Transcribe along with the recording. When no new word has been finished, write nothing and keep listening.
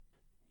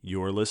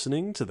You're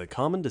listening to the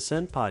Common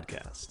Descent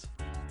Podcast.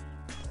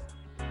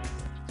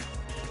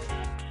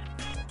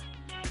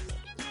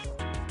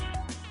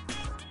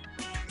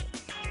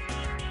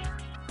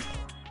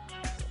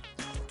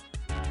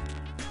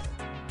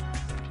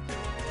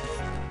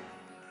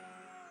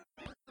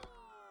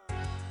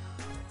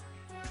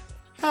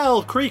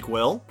 Hell Creek,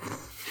 Will.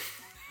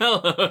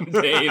 Hello,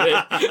 David.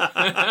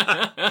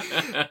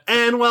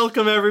 And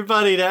welcome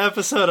everybody to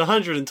episode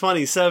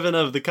 127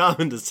 of the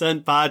Common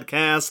Descent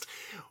Podcast.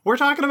 We're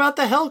talking about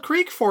the Hell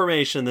Creek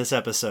Formation this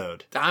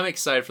episode. I'm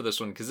excited for this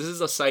one because this is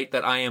a site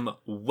that I am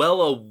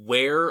well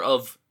aware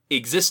of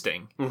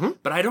existing,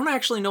 but I don't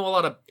actually know a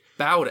lot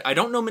about it. I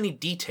don't know many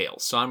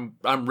details, so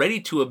I'm ready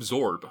to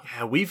absorb.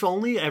 Yeah, we've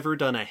only ever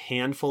done a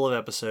handful of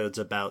episodes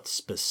about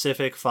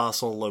specific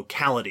fossil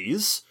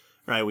localities.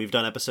 Right, we've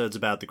done episodes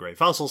about the Great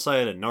Fossil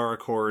Site and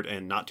Naracoorte,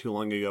 and not too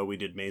long ago we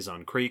did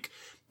Maison Creek.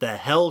 The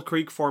Hell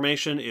Creek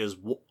Formation is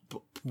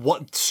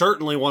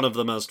certainly one of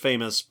the most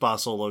famous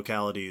fossil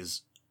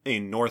localities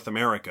in North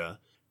America,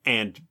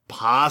 and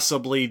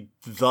possibly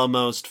the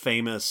most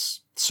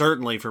famous,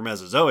 certainly for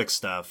Mesozoic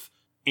stuff,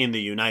 in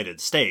the United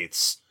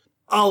States.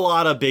 A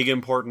lot of big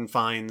important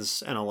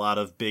finds, and a lot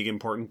of big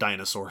important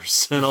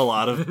dinosaurs, and a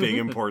lot of big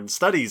important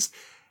studies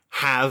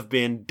have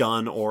been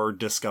done or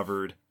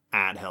discovered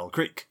at Hell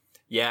Creek.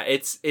 Yeah,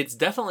 it's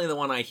definitely the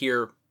one I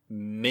hear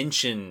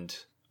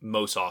mentioned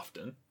most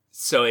often.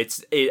 So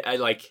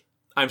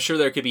I'm sure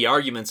there could be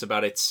arguments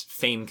about its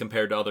fame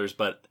compared to others,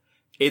 but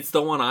it's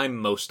the one I'm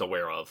most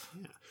aware of.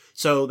 Yeah.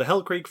 So the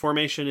Hell Creek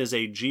Formation is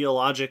a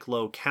geologic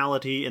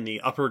locality in the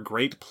Upper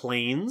Great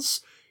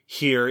Plains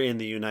here in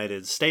the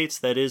United States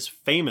that is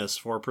famous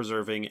for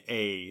preserving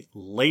a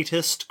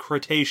latest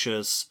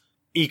Cretaceous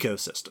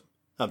ecosystem.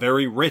 A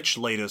very rich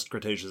latest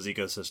Cretaceous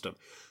ecosystem.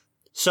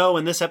 So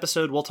in this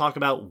episode, we'll talk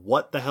about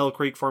what the Hell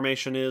Creek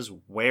Formation is,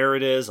 where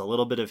it is, a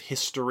little bit of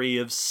history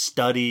of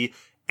study,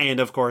 and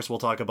of course we'll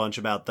talk a bunch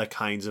about the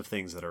kinds of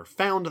things that are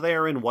found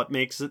there and what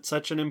makes it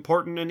such an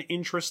important and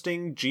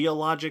interesting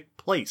geologic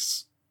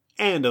place.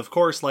 And of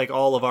course, like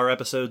all of our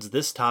episodes,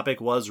 this topic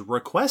was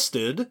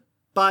requested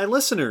by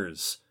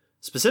listeners.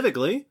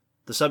 Specifically,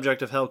 the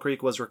subject of Hell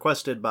Creek was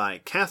requested by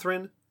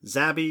Catherine,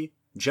 Zabby,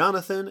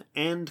 Jonathan,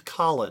 and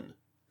Colin.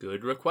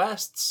 Good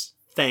requests.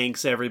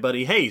 Thanks,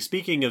 everybody. Hey,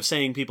 speaking of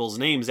saying people's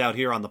names out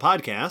here on the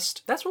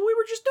podcast, That's what we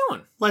were just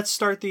doing. let's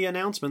start the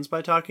announcements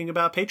by talking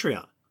about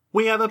Patreon.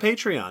 We have a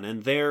Patreon,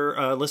 and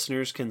there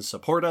listeners can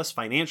support us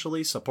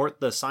financially,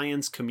 support the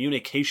science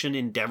communication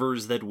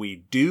endeavors that we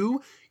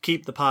do,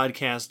 keep the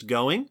podcast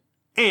going,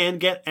 and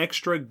get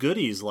extra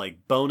goodies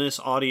like bonus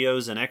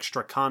audios and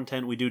extra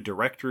content. We do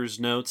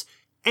director's notes.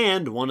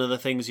 And one of the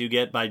things you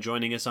get by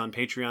joining us on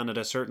Patreon at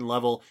a certain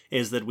level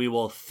is that we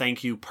will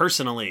thank you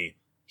personally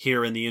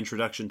here in the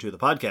introduction to the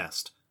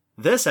podcast.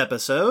 This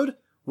episode,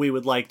 we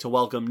would like to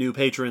welcome new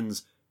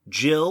patrons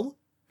Jill,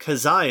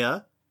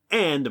 Keziah,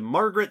 and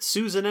Margaret,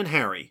 Susan, and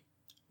Harry.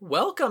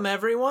 Welcome,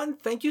 everyone.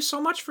 Thank you so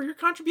much for your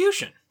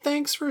contribution.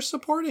 Thanks for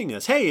supporting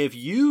us. Hey, if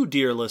you,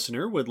 dear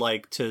listener, would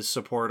like to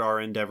support our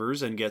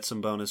endeavors and get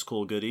some bonus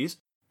cool goodies,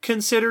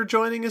 consider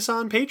joining us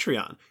on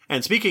Patreon.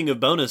 And speaking of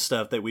bonus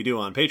stuff that we do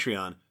on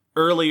Patreon,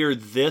 earlier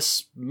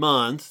this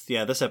month,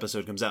 this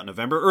episode comes out in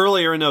November,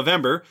 earlier in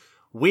November,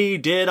 we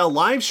did a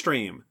live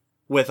stream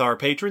with our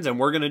patrons, and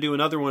we're going to do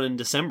another one in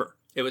December.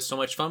 It was so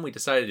much fun, we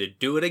decided to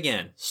do it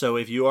again. So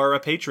if you are a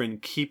patron,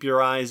 keep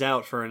your eyes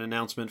out for an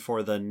announcement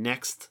for the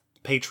next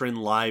patron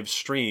live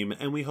stream,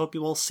 and we hope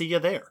you will see you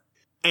there.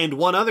 And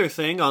one other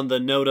thing on the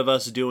note of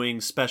us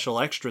doing special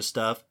extra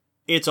stuff,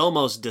 it's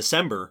almost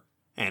December,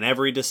 and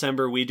every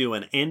December we do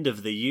an end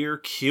of the year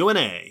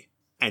Q&A,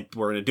 and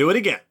we're going to do it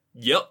again.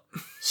 Yep.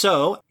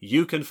 So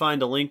you can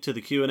find a link to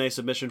the Q&A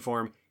submission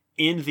form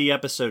in the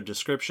episode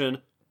description,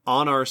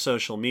 on our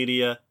social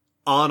media,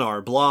 on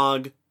our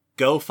blog.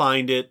 Go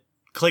find it,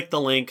 click the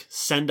link,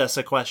 send us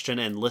a question,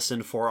 and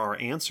listen for our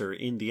answer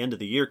in the end of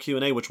the year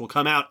Q&A, which will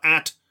come out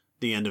at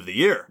the end of the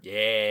year.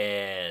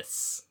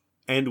 Yes.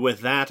 And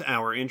with that,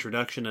 our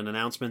introduction and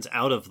announcements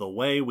out of the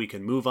way, we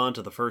can move on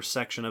to the first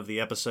section of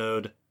the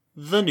episode,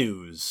 the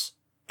news.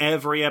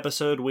 Every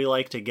episode, we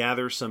like to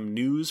gather some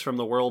news from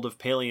the world of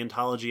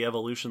paleontology,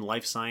 evolution,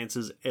 life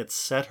sciences,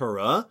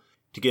 etc.,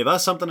 to give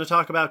us something to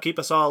talk about, keep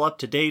us all up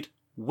to date.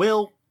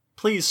 Will,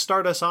 please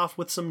start us off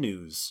with some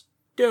news.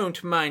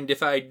 Don't mind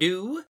if I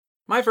do.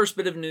 My first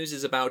bit of news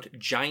is about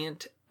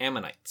giant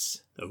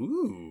ammonites.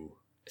 Ooh.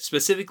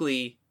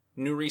 Specifically,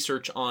 new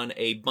research on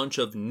a bunch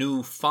of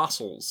new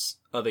fossils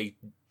of a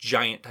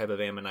giant type of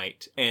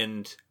ammonite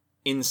and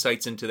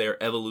insights into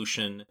their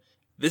evolution.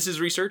 This is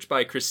research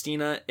by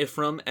Christina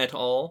Ifram et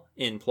al.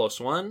 In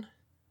PLOS ONE,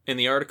 and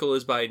the article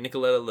is by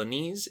Nicoletta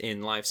Lanise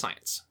in Live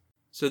Science.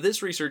 So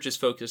this research is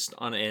focused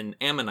on an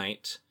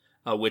ammonite,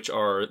 which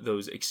are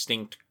those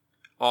extinct,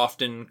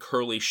 often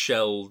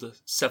curly-shelled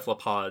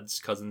cephalopods,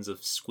 cousins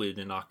of squid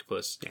and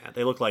octopus. Yeah,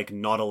 they look like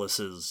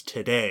nautiluses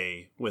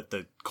today, with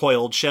the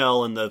coiled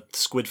shell and the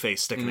squid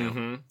face sticking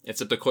out.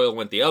 Except the coil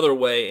went the other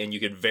way, and you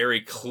could very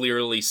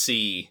clearly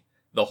see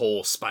the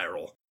whole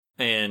spiral.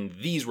 And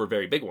these were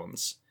very big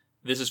ones.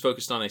 This is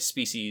focused on a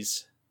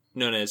species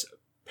known as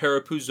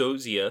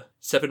Parapuzosia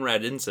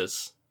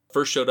sepenradensis.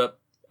 First showed up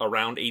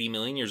around 80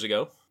 million years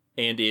ago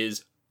and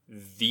is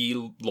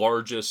the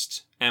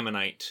largest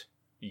ammonite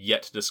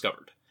yet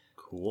discovered.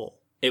 Cool.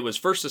 It was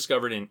first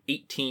discovered in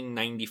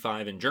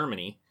 1895 in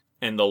Germany,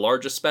 and the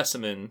largest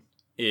specimen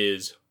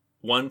is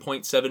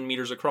 1.7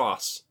 meters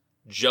across,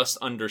 just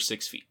under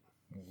 6 feet.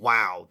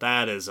 Wow,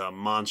 that is a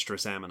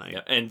monstrous ammonite.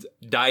 Yeah, and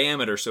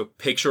diameter, so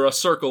picture a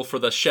circle for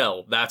the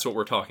shell. That's what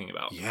we're talking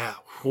about. Yeah.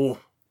 Whew.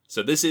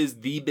 So this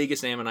is the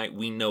biggest ammonite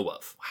we know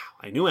of.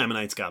 Wow, I knew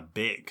ammonites got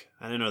big.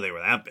 I didn't know they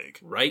were that big.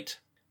 Right?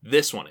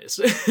 This one is.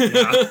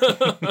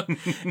 Yeah.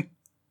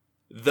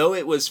 Though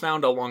it was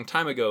found a long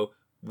time ago,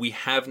 we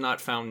have not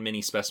found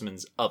many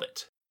specimens of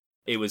it.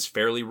 It was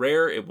fairly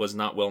rare. It was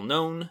not well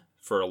known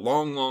for a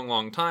long, long,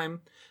 long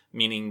time,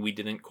 meaning we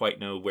didn't quite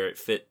know where it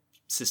fit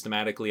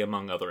systematically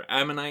among other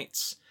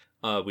ammonites.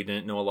 We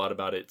didn't know a lot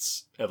about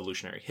its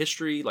evolutionary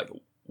history, like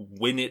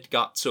when it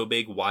got so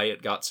big, why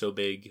it got so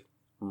big.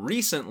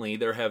 Recently,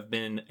 there have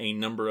been a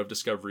number of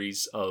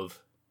discoveries of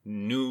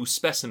new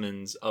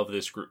specimens of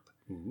this group.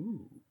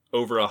 Ooh.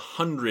 Over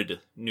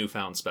 100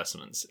 newfound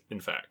specimens, in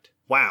fact.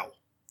 Wow.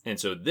 And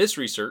so this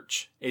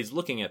research is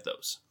looking at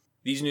those.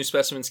 These new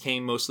specimens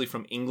came mostly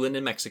from England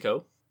and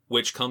Mexico,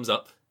 which comes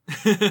up.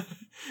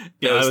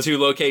 Those two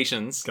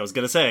locations. I was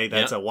going to say,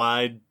 that's a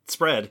wide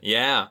spread.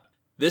 Yeah.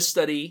 This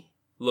study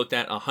looked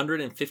at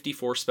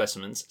 154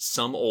 specimens,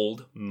 some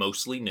old,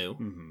 mostly new,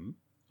 Mm-hmm.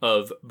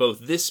 of both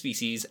this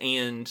species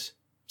and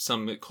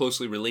some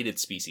closely related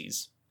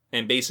species.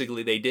 And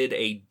basically they did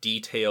a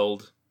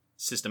detailed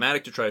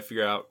systematic to try to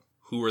figure out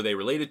who were they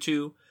related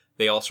to.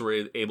 They also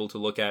were able to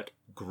look at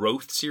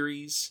growth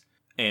series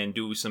and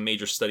do some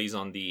major studies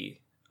on the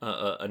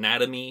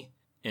anatomy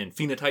and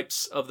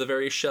phenotypes of the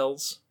various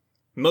shells.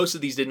 Most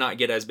of these did not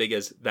get as big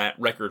as that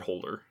record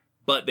holder,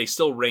 but they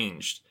still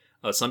ranged.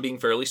 Some being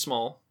fairly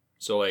small,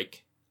 so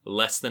like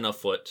less than a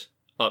foot,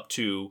 up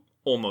to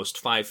almost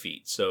 5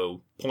 feet,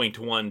 so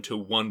 0.1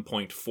 to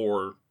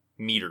 1.4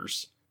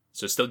 meters.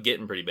 So still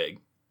getting pretty big.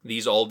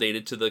 These all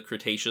dated to the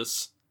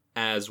Cretaceous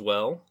as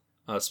well,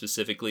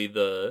 specifically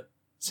the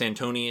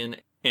Santonian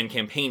and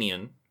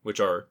Campanian, which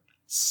are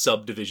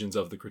subdivisions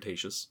of the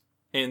Cretaceous.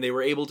 And they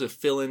were able to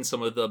fill in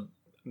some of the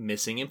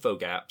missing info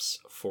gaps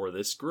for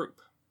this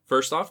group.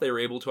 First off, they were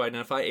able to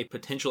identify a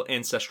potential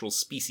ancestral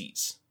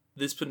species.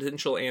 This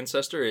potential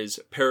ancestor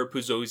is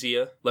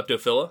Parapuzosia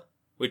leptophylla,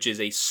 which is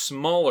a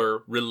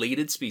smaller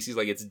related species,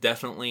 like it's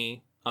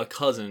definitely a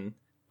cousin,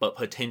 but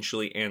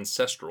potentially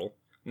ancestral.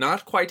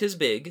 Not quite as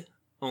big,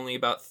 only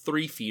about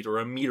 3 feet or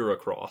a meter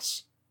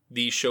across.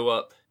 These show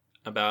up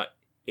about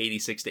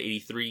 86 to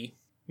 83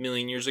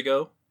 million years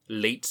ago,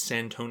 late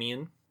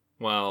Santonian,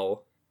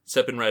 while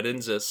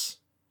sepenradensis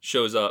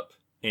shows up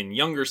in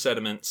younger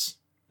sediments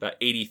about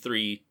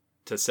 83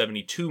 to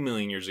 72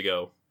 million years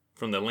ago,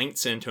 from the late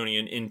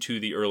Santonian into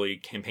the early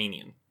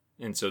Campanian.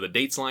 And so the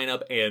dates line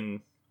up, and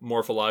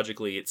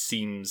morphologically it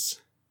seems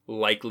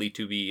likely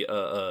to be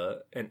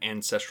an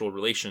ancestral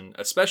relation,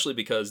 especially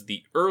because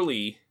the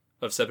early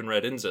of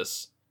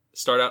sepenradensis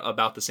start out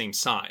about the same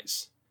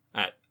size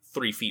at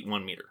 3 feet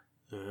 1 meter.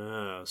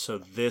 So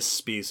this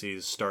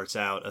species starts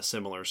out a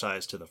similar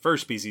size to the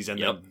first species, and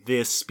Yep. then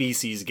this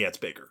species gets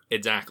bigger.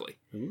 Exactly.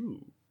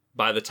 Ooh.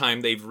 By the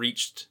time they've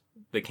reached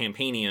the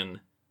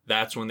Campanian,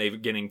 that's when they're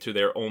getting to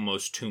their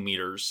almost 2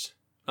 meters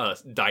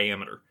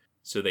diameter.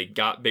 So they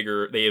got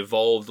bigger, they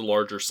evolved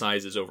larger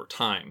sizes over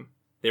time.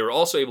 They were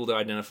also able to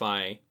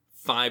identify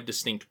 5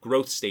 distinct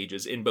growth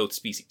stages in both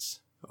species.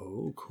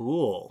 Oh,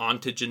 cool.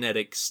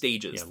 Ontogenetic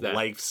stages. Yeah,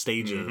 life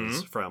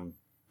stages Mhm. from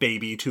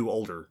baby to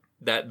older.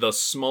 That the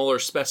smaller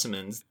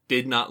specimens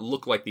did not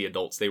look like the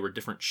adults. They were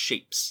different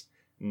shapes.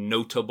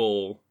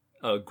 Notable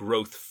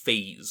growth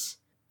phase.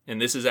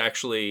 And this has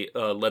actually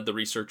led the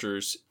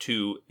researchers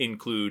to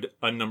include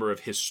a number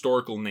of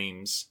historical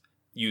names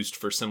used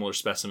for similar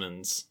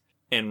specimens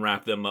and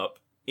wrap them up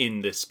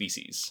in this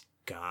species.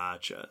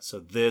 Gotcha. So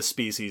this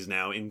species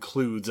now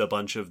includes a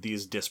bunch of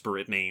these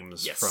disparate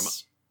names Yes. from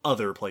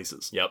other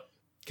places. Yep.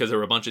 Because there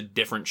were a bunch of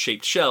different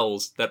shaped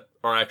shells that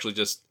are actually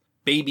just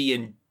baby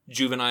and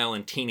juvenile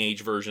and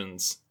teenage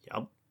versions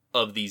Yep.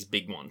 of these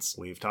big ones.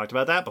 We've talked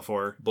about that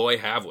before. Boy,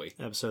 have we.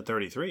 Episode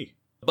 33.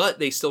 But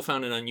they still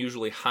found an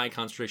unusually high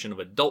concentration of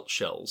adult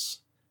shells,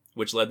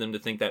 which led them to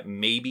think that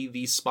maybe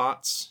these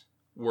spots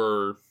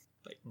were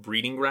like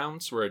breeding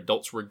grounds where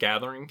adults were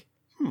gathering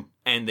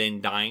and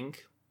then dying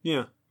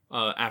Yeah.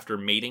 after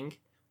mating,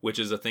 which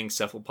is a thing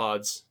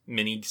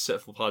many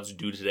cephalopods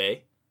do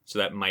today. So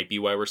that might be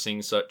why we're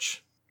seeing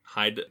such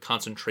high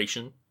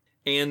concentration.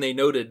 And they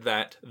noted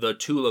that the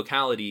two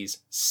localities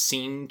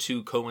seem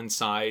to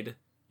coincide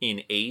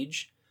in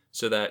age,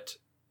 so that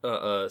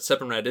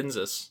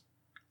sepenradensis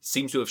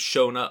seems to have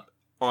shown up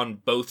on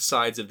both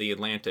sides of the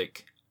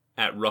Atlantic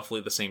at roughly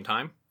the same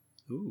time.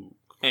 Ooh.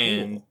 Cool.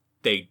 And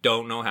they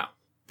don't know how.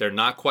 They're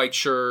not quite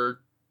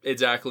sure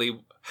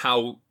exactly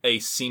how a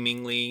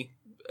seemingly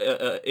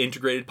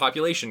integrated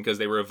population, because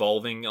they were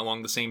evolving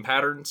along the same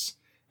patterns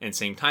and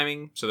same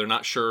timing, so they're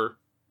not sure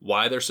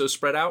why they're so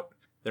spread out.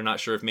 They're not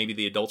sure if maybe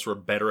the adults were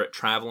better at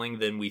traveling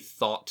than we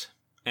thought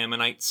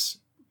ammonites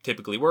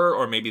typically were,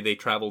 or maybe they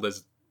traveled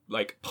as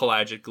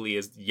pelagically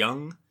as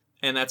young,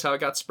 and that's how it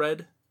got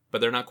spread.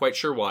 But they're not quite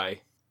sure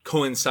why.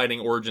 Coinciding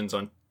origins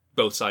on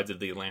both sides of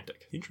the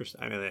Atlantic.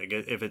 Interesting. I mean,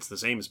 if it's the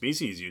same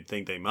species, you'd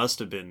think they must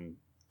have been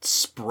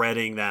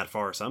spreading that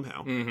far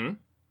somehow. Mm-hmm.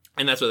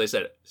 And that's what they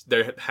said.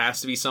 There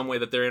has to be some way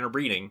that they're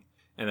interbreeding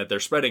and that they're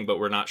spreading, but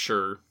we're not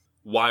sure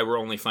why we're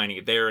only finding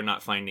it there and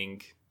not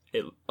finding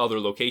it other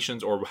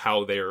locations, or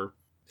how they're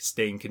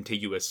staying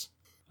contiguous.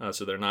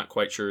 So they're not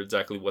quite sure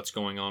exactly what's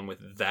going on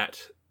with that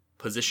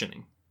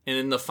positioning. And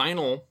then the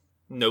final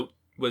note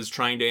was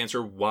trying to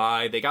answer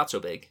why they got so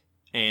big.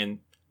 And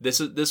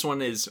this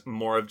one is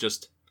more of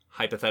just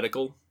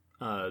hypothetical.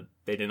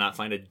 They did not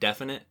find a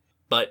definite,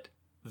 but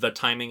the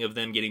timing of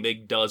them getting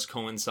big does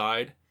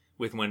coincide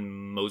with when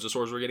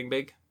mosasaurs were getting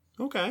big.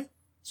 Okay.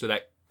 So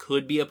that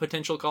could be a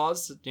potential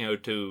cause,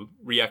 to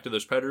react to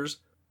those predators,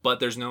 but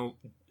there's no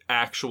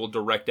actual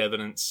direct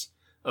evidence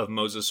of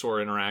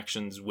mosasaur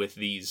interactions with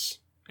these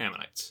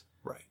ammonites.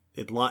 Right.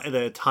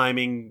 The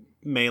timing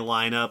may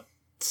line up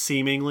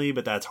seemingly,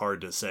 but that's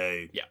hard to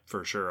say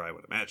for sure, I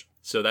would imagine.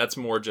 So that's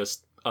more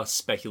just a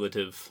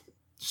speculative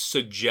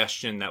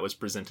suggestion that was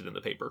presented in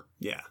the paper.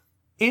 Yeah.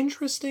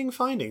 Interesting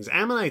findings.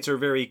 Ammonites are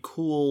very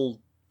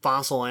cool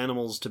fossil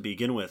animals to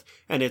begin with,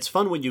 and it's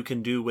fun what you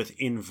can do with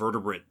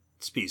invertebrate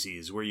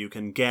species, where you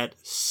can get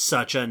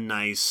such a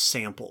nice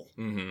sample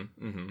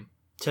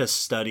to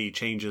study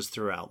changes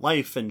throughout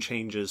life and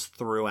changes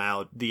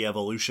throughout the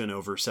evolution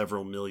over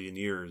several million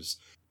years.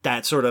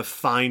 That sort of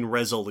fine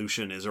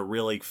resolution is a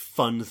really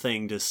fun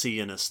thing to see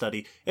in a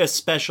study,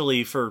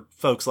 especially for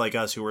folks like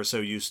us who are so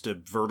used to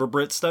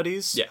vertebrate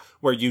studies,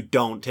 where you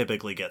don't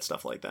typically get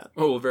stuff like that.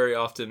 Oh, well, very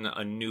often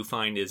a new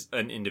find is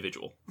an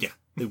individual. Yeah,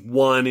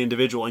 one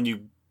individual, and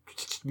you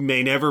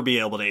may never be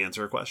able to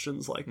answer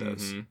questions like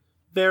those.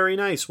 Very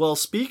nice. Well,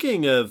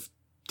 speaking of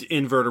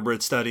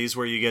invertebrate studies,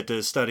 where you get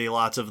to study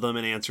lots of them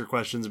and answer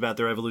questions about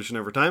their evolution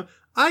over time,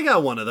 I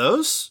got one of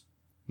those.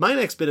 My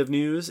next bit of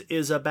news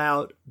is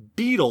about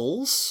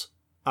beetles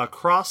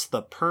across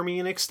the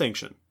Permian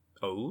extinction.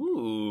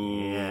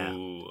 Oh.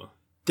 Yeah.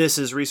 This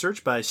is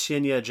research by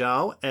Xinya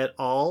Zhao et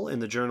al. In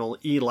the journal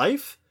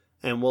eLife,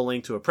 and we'll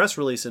link to a press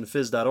release in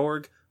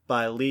phys.org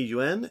by Li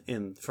Yuan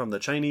from the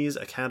Chinese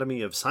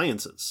Academy of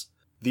Sciences.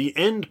 The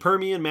End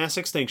Permian Mass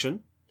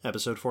Extinction,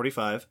 episode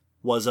 45,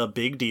 was a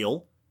big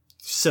deal.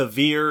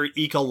 Severe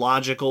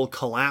ecological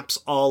collapse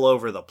all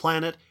over the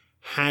planet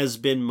has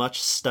been much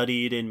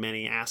studied in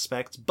many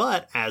aspects,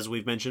 but as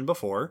we've mentioned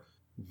before,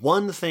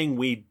 one thing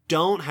we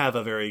don't have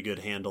a very good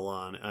handle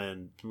on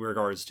in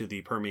regards to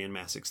the Permian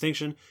mass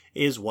extinction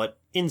is what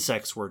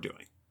insects were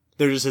doing.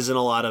 There just isn't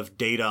a lot of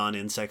data on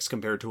insects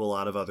compared to a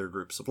lot of other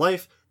groups of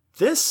life.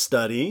 This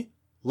study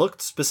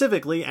looked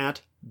specifically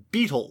at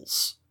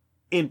beetles.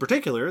 In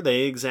particular,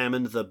 they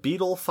examined the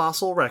beetle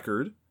fossil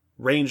record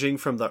ranging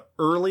from the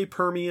early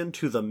Permian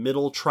to the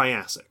middle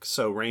Triassic,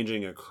 so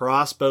ranging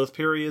across both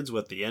periods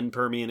with the end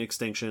Permian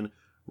extinction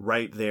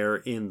right there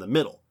in the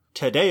middle.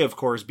 Today, of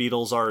course,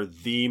 beetles are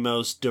the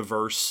most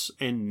diverse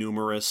and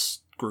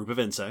numerous group of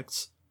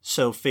insects,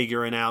 so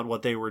figuring out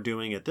what they were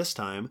doing at this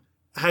time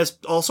has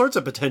all sorts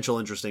of potential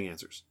interesting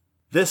answers.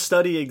 This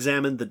study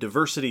examined the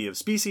diversity of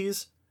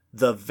species,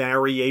 the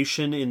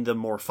variation in the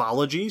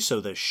morphology, so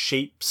the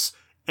shapes,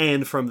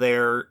 and from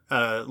there,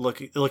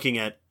 looking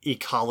at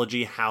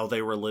ecology, how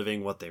they were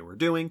living, what they were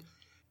doing,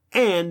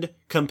 and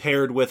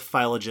compared with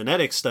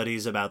phylogenetic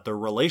studies about the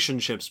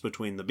relationships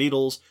between the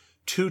beetles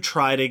to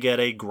try to get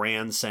a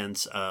grand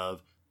sense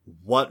of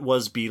what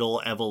was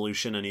beetle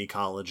evolution and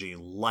ecology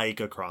like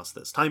across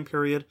this time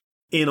period.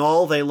 In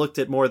all, they looked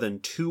at more than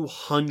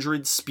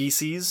 200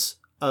 species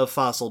of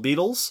fossil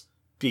beetles,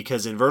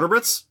 because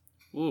invertebrates.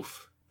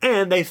 Oof.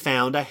 And they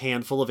found a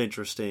handful of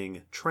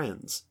interesting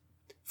trends.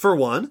 For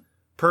one,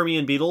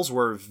 Permian beetles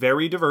were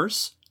very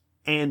diverse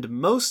and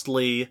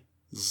mostly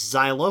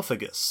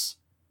xylophagous,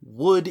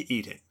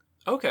 wood-eating.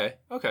 Okay.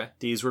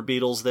 These were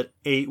beetles that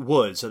ate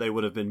wood, so they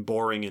would have been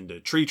boring into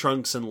tree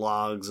trunks and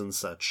logs and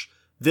such.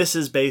 This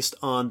is based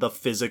on the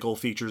physical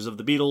features of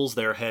the beetles,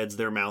 their heads,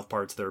 their mouth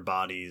parts, their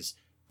bodies,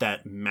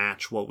 that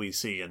match what we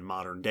see in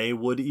modern-day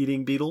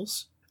wood-eating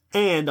beetles.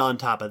 And on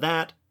top of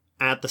that,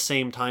 at the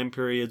same time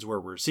periods where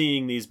we're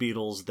seeing these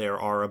beetles, there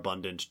are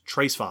abundant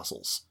trace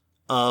fossils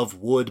of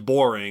wood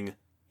boring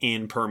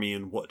in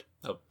Permian wood.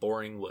 Of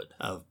boring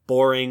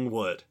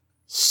wood.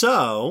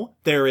 So,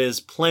 there is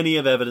plenty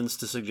of evidence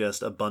to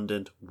suggest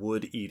abundant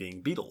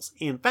wood-eating beetles.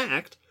 In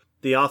fact,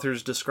 the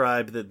authors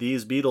describe that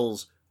these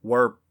beetles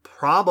were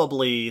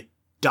probably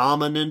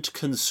dominant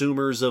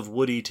consumers of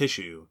woody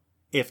tissue,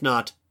 if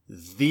not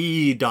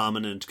the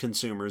dominant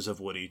consumers of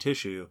woody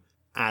tissue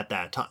at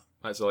that time.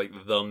 So like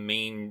the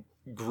main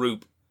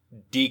group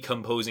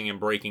decomposing and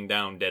breaking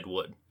down dead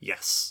wood.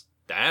 Yes.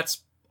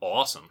 That's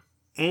awesome.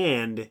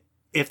 And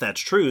if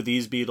that's true,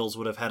 these beetles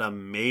would have had a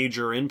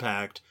major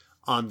impact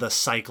on the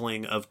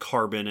cycling of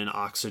carbon and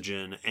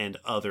oxygen and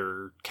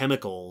other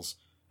chemicals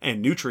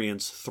and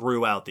nutrients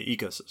throughout the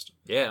ecosystem.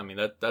 Yeah, I mean,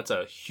 that's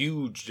a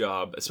huge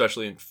job,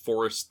 especially in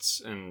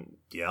forests, and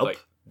Yep.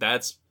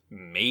 that's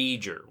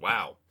major.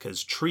 Wow.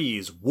 Because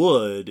trees,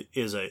 wood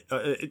is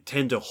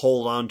tend to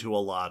hold on to a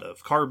lot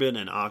of carbon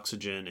and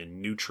oxygen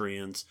and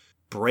nutrients.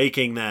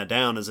 Breaking that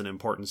down is an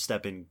important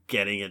step in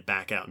getting it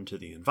back out into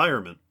the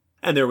environment.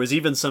 And there was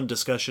even some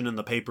discussion in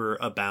the paper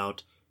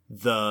about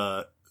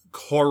the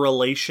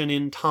correlation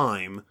in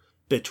time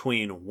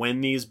between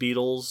when these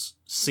beetles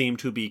seem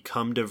to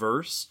become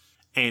diverse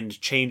and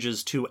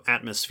changes to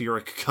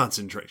atmospheric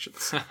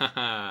concentrations.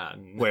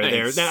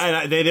 Where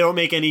they don't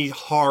make any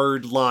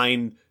hard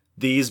line,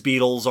 these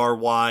beetles are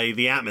why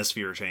the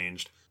atmosphere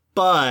changed.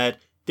 But,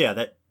 yeah,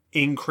 that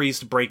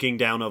increased breaking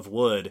down of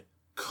wood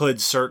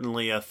could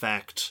certainly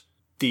affect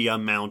the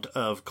amount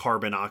of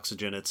carbon,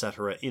 oxygen,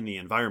 etc. in the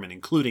environment,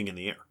 including in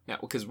the air. Yeah,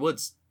 because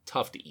wood's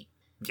tough to eat.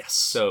 Yes.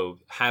 So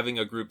having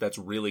a group that's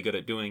really good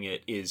at doing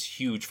it is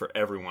huge for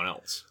everyone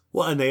else.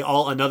 Well, and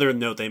another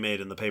note they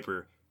made in the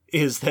paper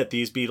is that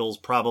these beetles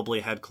probably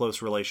had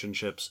close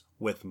relationships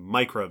with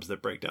microbes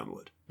that break down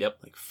wood. Yep.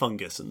 Like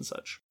fungus and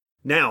such.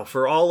 Now,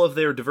 for all of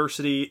their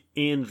diversity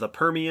in the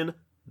Permian,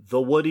 the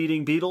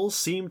wood-eating beetles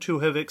seem to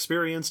have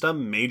experienced a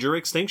major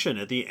extinction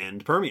at the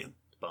end Permian.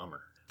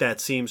 Bummer.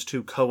 That seems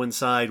to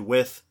coincide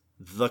with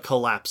the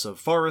collapse of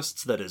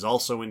forests that is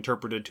also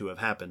interpreted to have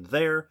happened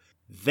there.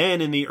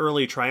 Then in the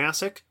early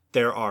Triassic,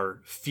 there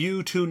are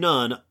few to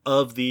none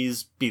of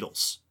these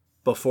beetles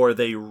before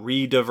they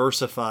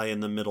re-diversify in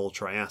the middle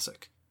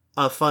Triassic.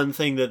 A fun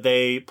thing that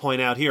they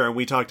point out here, and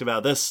we talked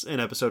about this in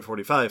episode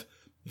 45,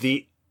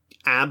 the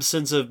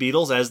absence of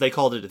beetles, as they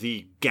called it,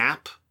 the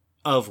gap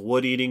of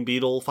wood-eating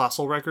beetle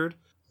fossil record,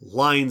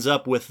 lines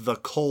up with the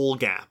coal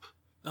gap.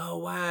 Oh,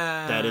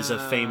 wow. That is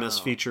a famous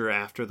feature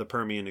after the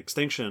Permian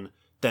extinction,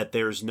 that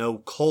there's no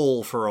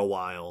coal for a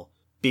while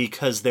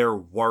because there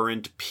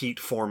weren't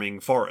peat-forming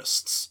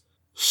forests.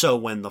 So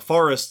when the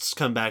forests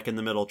come back in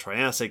the middle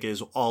Triassic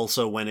is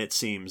also when it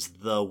seems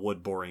the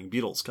wood-boring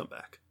beetles come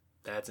back.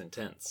 That's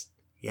intense.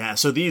 Yeah,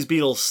 so these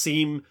beetles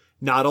seem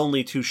not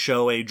only to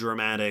show a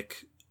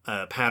dramatic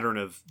pattern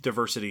of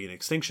diversity and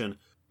extinction,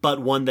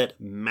 but one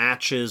that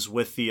matches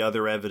with the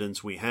other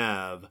evidence we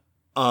have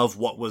of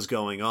what was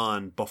going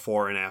on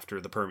before and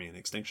after the Permian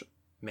extinction.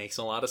 Makes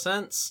a lot of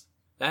sense.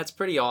 That's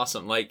pretty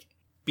awesome. Like,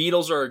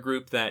 beetles are a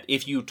group that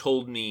if you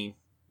told me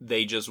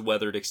they just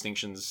weathered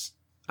extinctions,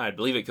 I'd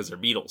believe it because they're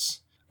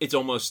beetles. It's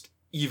almost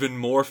even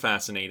more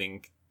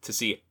fascinating to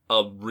see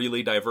a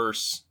really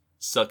diverse,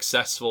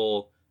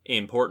 successful,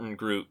 important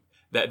group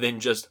that then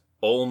just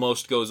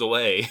almost goes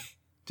away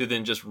to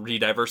then just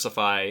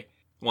re-diversify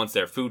once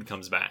their food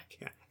comes back.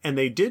 Yeah. And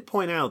they did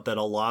point out that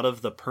a lot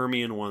of the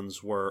Permian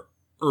ones were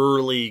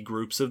early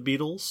groups of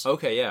beetles.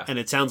 Okay, yeah. And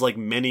it sounds like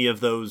many of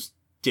those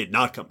did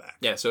not come back.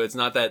 Yeah, so it's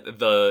not that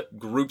the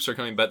groups are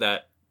coming, but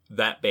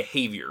that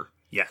behavior.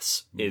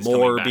 Yes. Is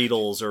more back.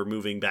 beetles are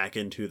moving back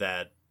into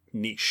that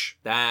niche.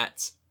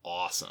 That's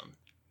awesome.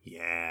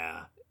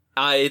 Yeah.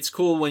 It's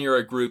cool when you're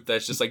a group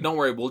that's just like, don't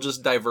worry, we'll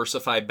just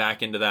diversify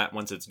back into that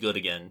once it's good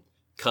again,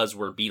 because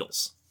we're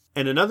beetles.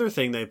 And another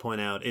thing they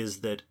point out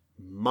is that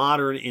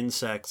modern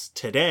insects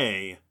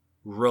today,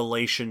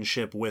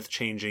 relationship with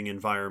changing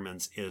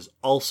environments is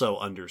also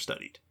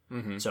understudied.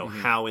 So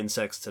how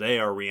insects today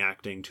are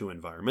reacting to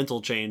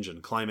environmental change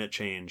and climate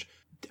change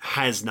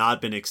has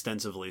not been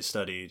extensively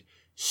studied.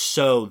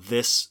 So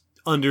this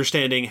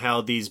understanding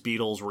how these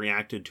beetles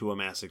reacted to a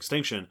mass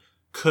extinction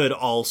could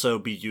also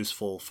be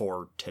useful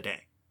for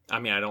today.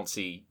 I mean, I don't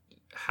see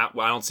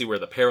where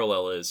the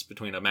parallel is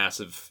between a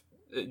massive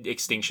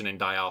extinction and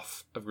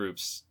die-off of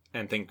groups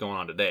and things going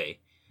on today.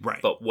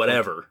 Right. But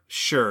whatever.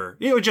 Sure.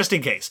 Just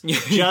in case.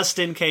 Just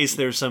in case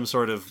there's some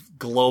sort of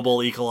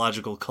global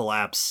ecological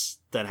collapse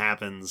that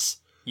happens.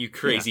 You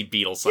crazy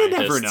beetle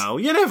scientists. You never know.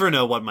 You never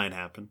know what might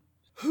happen.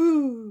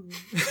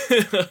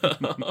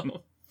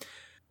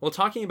 Well,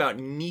 talking about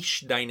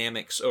niche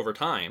dynamics over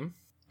time,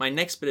 my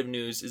next bit of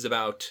news is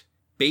about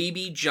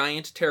baby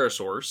giant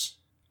pterosaurs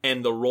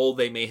and the role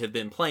they may have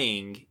been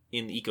playing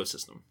in the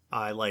ecosystem.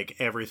 I like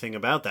everything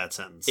about that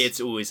sentence.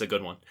 It's always a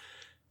good one.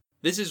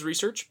 This is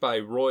research by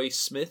Roy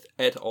Smith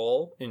et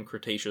al. In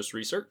Cretaceous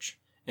Research,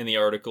 and the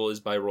article is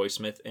by Roy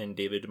Smith and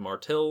David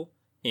Martell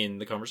in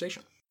The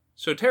Conversation.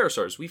 So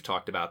pterosaurs, we've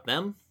talked about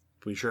them.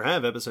 We sure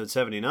have, episode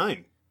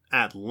 79,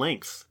 at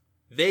length.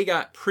 They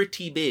got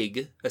pretty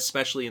big,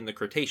 especially in the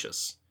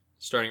Cretaceous.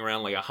 Starting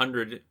around like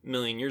 100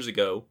 million years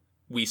ago,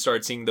 we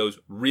started seeing those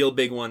real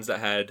big ones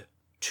that had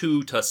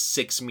 2 to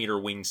 6 meter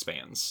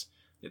wingspans.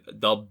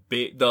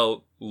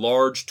 The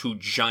large to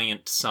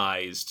giant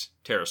sized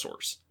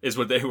pterosaurs is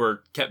what they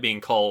kept being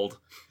called.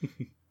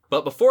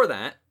 But before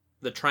that,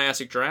 the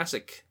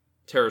Triassic-Jurassic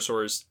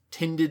pterosaurs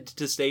tended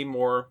to stay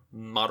more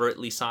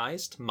modestly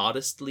sized,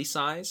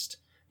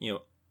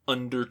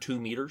 under 2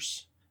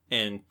 meters,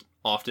 and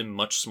often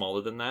much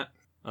smaller than that.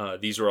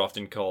 These were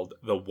often called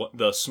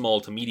the small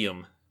to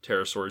medium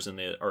pterosaurs in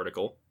the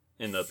article,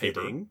 in the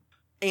paper.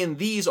 And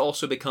these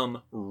also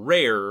become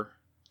rare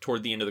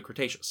toward the end of the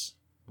Cretaceous.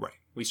 Right.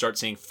 we start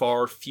seeing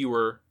far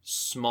fewer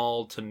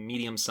small to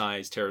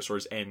medium-sized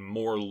pterosaurs and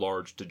more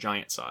large to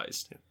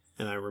giant-sized.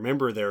 And I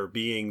remember there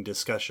being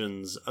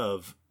discussions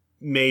of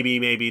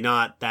maybe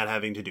not that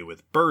having to do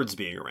with birds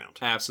being around.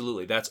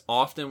 Absolutely. That's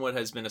often what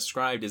has been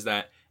ascribed, is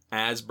that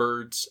as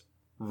birds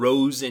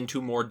rose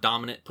into more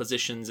dominant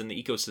positions in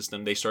the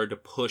ecosystem, they started to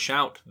push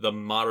out the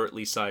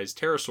moderately sized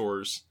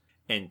pterosaurs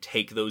and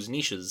take those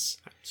niches.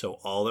 So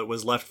all that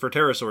was left for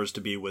pterosaurs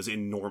to be was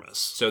enormous.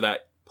 So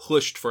that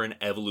pushed for an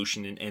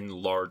evolution in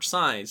large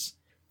size,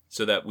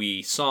 so that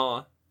we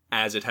saw,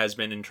 as it has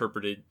been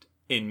interpreted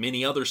in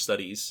many other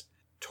studies,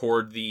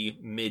 toward the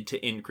mid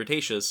to end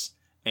Cretaceous,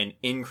 an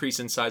increase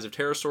in size of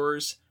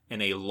pterosaurs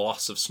and a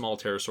loss of small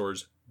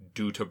pterosaurs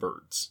due to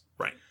birds.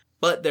 Right.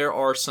 But there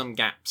are some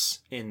gaps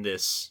in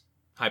this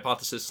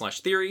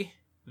hypothesis/theory.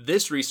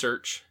 This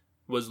research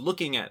was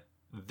looking at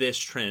this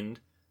trend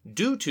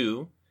due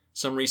to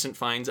some recent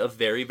finds of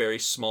very, very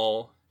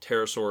small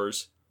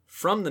pterosaurs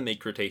from the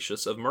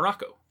mid-Cretaceous of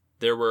Morocco.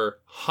 There were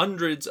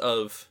hundreds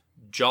of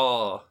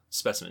jaw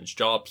specimens,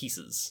 jaw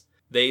pieces.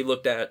 They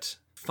looked at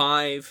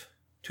 5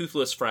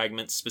 toothless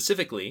fragments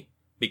specifically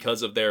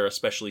because of their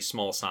especially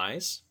small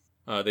size.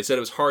 They said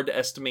it was hard to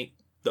estimate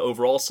the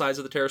overall size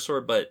of the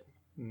pterosaur, but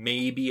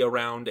maybe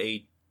around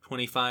a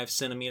 25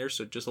 centimeters,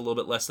 so just a little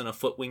bit less than a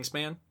foot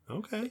wingspan.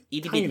 Okay.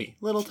 Itty Tiny. bitty.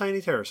 Little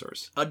tiny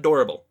pterosaurs.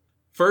 Adorable.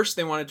 First,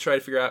 they wanted to try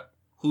to figure out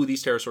who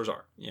these pterosaurs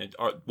are.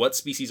 What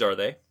species are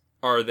they?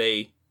 Are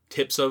they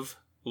tips of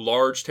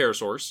large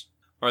pterosaurs?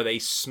 Are they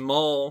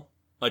small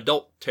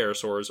adult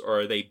pterosaurs?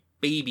 Or are they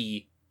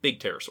baby big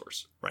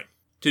pterosaurs? Right.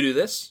 To do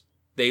this,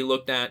 they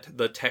looked at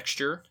the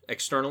texture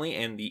externally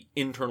and the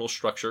internal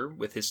structure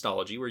with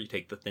histology, where you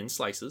take the thin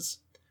slices.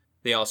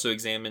 They also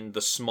examined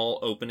the small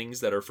openings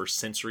that are for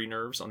sensory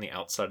nerves on the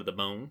outside of the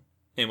bone.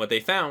 And what they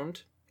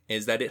found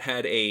is that it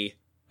had a,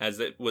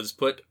 as it was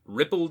put,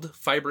 rippled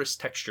fibrous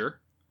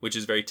texture, which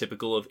is very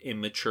typical of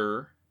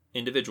immature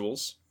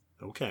individuals.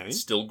 Okay.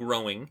 Still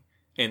growing.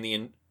 And the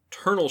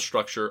internal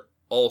structure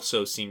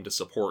also seemed to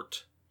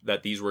support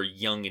that these were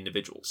young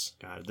individuals.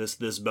 God,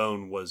 this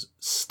bone was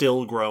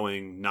still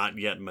growing, not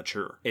yet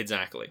mature.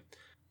 Exactly.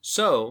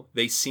 So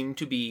they seem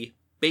to be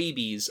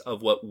babies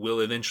of what will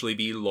eventually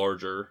be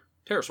larger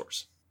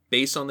pterosaurs.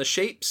 Based on the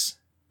shapes,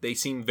 they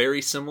seem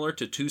very similar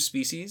to 2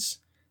 species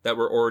that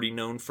were already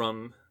known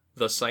from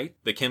the site,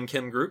 the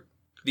Chemchem group.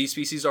 These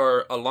species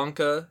are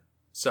Alanca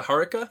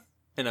saharica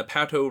and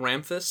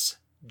Apatoramphus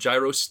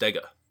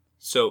gyrostega.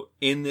 So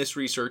in this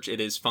research,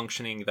 it is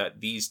functioning that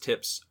these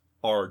tips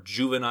are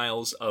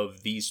juveniles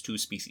of these 2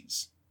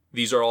 species.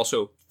 These are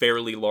also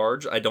fairly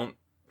large. I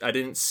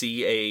didn't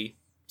see a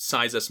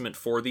size estimate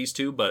for these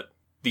 2, but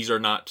these are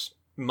not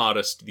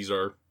modest. These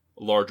are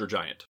large or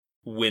giant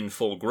when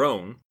full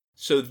grown.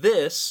 So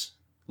this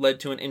led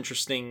to an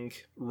interesting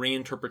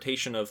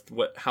reinterpretation of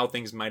how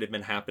things might have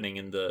been happening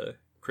in the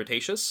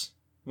Cretaceous.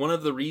 One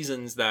of the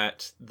reasons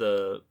that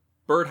the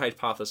bird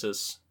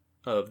hypothesis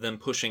of them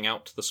pushing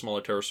out the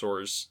smaller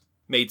pterosaurs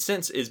made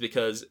sense is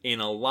because in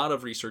a lot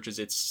of researches,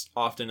 it's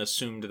often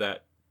assumed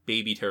that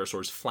baby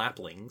pterosaurs,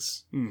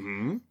 flaplings,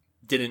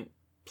 didn't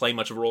play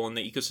much of a role in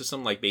the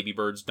ecosystem, like baby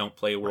birds don't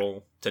play a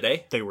role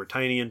today. They were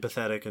tiny and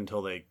pathetic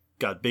until they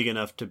got big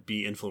enough to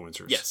be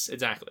influencers. Yes,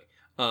 exactly.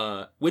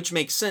 Which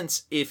makes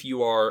sense if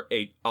you are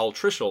a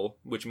altricial,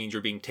 which means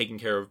you're being taken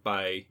care of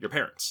by your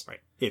parents. Right.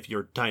 If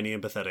you're tiny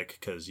and pathetic,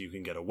 because you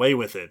can get away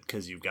with it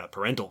because you've got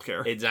parental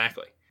care.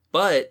 Exactly.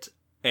 But,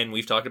 and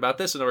we've talked about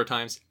this a number of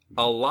times,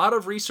 a lot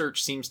of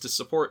research seems to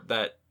support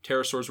that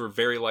pterosaurs were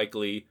very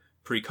likely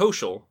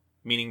precocial,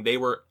 meaning they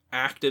were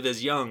active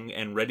as young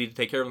and ready to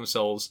take care of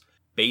themselves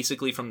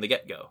basically from the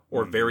get-go,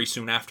 or very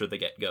soon after the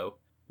get-go,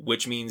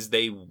 which means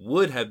they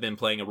would have been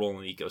playing a role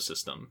in the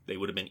ecosystem. They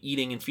would have been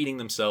eating and feeding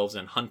themselves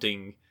and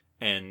hunting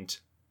and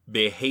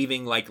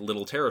behaving like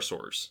little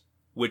pterosaurs,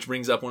 which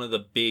brings up one of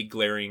the big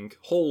glaring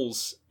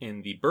holes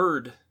in the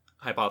bird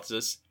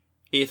hypothesis.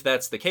 If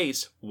that's the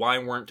case, why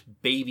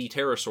weren't baby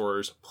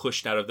pterosaurs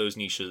pushed out of those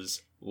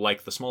niches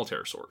like the small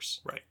pterosaurs?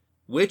 Right.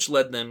 Which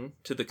led them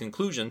to the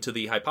conclusion, to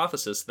the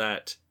hypothesis,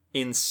 that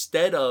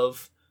instead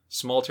of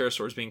small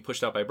pterosaurs being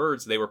pushed out by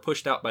birds, they were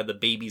pushed out by the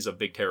babies of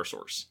big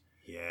pterosaurs.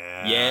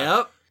 Yeah.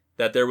 Yep.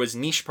 That there was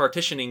niche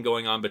partitioning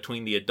going on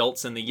between the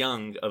adults and the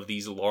young of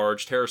these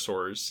large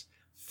pterosaurs,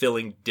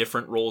 filling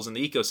different roles in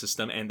the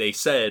ecosystem, and they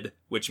said,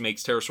 which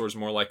makes pterosaurs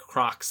more like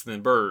crocs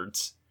than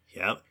birds.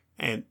 Yep.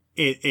 And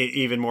it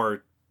even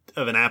more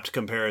of an apt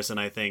comparison,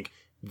 I think,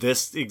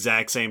 this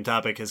exact same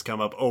topic has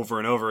come up over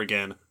and over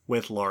again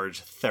with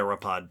large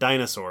theropod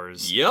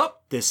dinosaurs. Yep.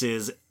 This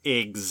is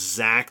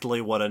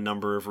exactly what a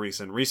number of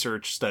recent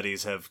research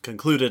studies have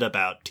concluded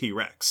about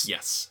T-Rex.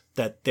 Yes.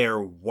 That there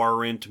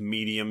weren't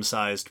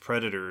medium-sized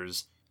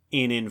predators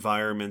in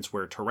environments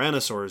where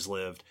tyrannosaurs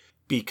lived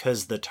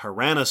because the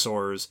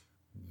tyrannosaurs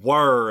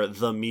were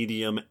the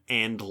medium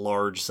and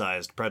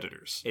large-sized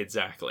predators.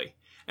 Exactly.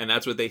 And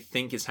that's what they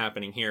think is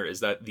happening here, is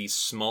that these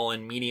small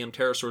and medium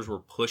pterosaurs were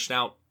pushed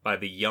out by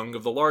the young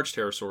of the large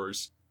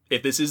pterosaurs.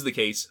 If this is the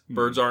case,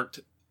 birds aren't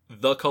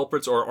the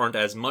culprits, or aren't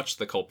as much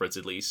the culprits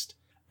at least,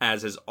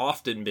 as has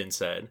often been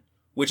said,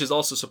 which is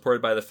also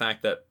supported by the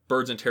fact that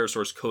birds and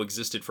pterosaurs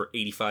coexisted for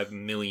 85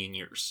 million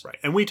years. Right.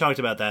 And we talked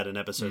about that in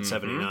episode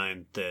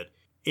 79, that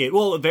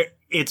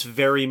it's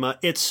very much,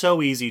 it's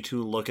so easy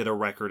to look at a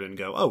record and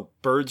go, oh,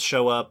 birds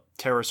show up,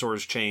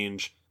 pterosaurs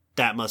change,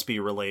 that must be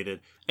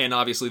related. And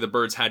obviously the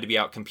birds had to be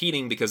out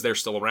competing because they're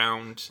still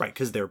around. Right,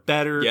 because they're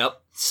better.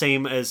 Yep.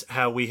 Same as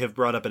how we have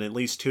brought up in at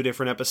least 2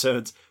 different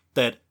episodes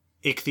that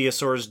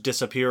ichthyosaurs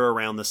disappear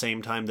around the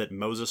same time that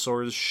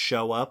mosasaurs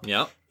show up.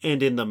 Yep.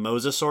 And in the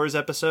mosasaurs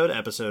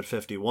episode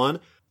 51,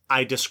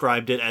 I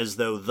described it as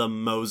though the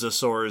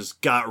mosasaurs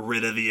got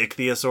rid of the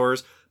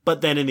ichthyosaurs.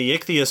 But then in the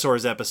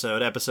ichthyosaurs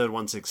episode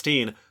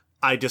 116,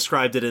 I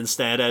described it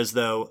instead as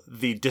though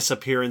the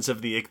disappearance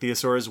of the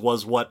ichthyosaurs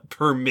was what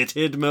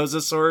permitted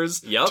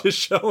mosasaurs to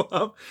show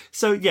up.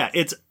 So yeah,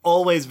 it's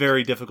always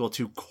very difficult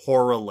to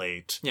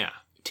correlate. Yeah.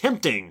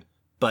 Tempting,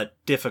 but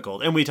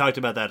difficult. And we talked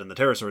about that in the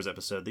pterosaurs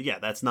episode, that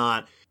that's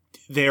not...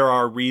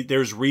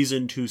 There's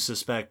reason to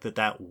suspect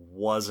that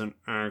wasn't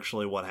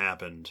actually what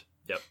happened.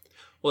 Yep.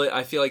 Well,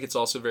 I feel like it's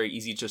also very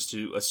easy just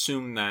to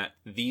assume that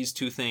these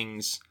 2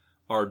 things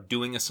are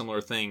doing a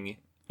similar thing,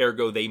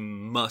 ergo they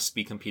must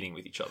be competing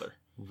with each other.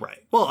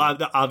 Right. Well,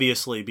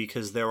 obviously,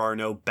 because there are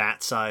no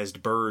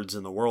bat-sized birds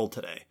in the world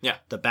today. Yeah.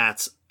 The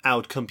bats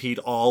outcompete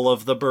all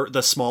of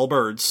the small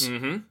birds,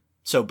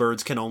 so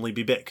birds can only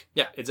be big.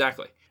 Yeah,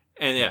 exactly.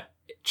 And yeah.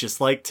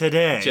 Just like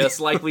today. Just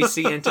like we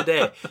see in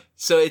today.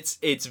 So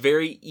it's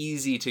very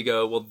easy to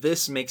go, well,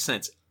 this makes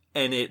sense.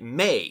 And it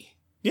may.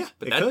 Yeah,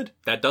 but it could.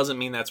 That doesn't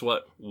mean that's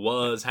what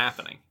was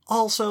happening.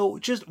 Also,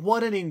 just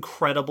what an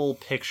incredible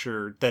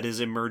picture that is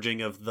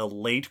emerging of the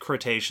late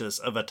Cretaceous,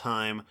 of a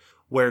time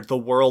where the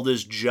world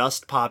is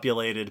just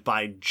populated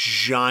by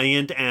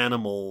giant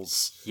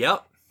animals.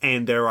 Yep.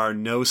 And there are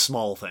no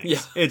small things.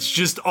 Yeah. It's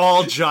just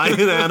all giant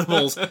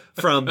animals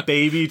from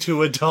baby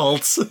to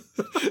adults.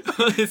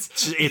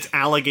 It's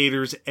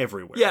alligators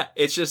everywhere. Yeah,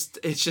 it's just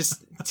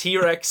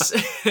T-Rex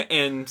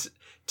and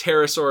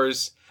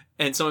pterosaurs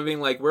and someone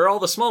being like, where are all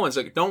the small ones?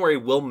 Like, don't worry,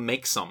 we'll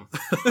make some.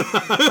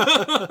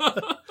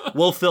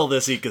 We'll fill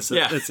this ecosystem.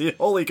 Yeah. It's the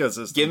whole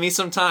ecosystem. Give me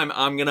some time.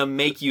 I'm going to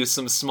make you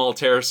some small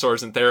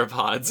pterosaurs and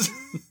theropods.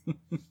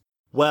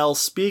 Well,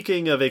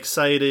 speaking of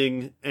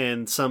exciting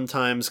and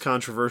sometimes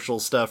controversial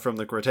stuff from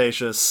the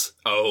Cretaceous...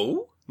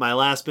 Oh? My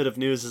last bit of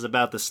news is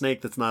about the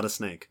snake that's not a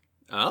snake.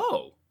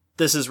 Oh.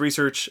 This is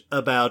research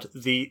about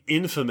the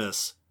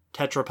infamous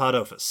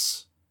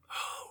Tetrapodophis.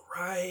 Oh,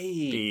 right.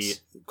 The,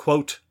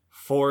 quote,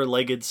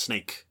 4-legged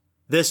snake.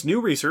 This new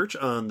research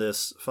on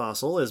this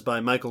fossil is by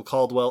Michael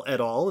Caldwell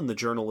et al. In the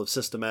Journal of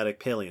Systematic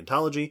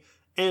Paleontology,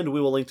 and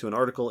we will link to an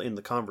article in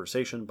the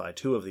conversation by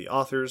 2 of the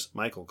authors,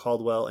 Michael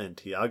Caldwell and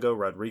Tiago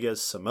Rodriguez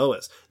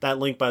Samoas. That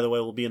link, by the way,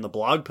 will be in the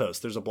blog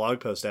post. There's a blog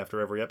post after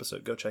every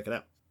episode. Go check it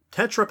out.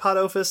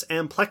 Tetrapodophis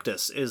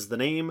amplectus is the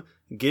name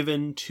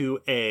given to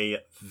a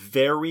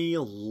very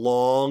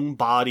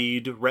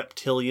long-bodied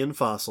reptilian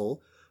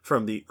fossil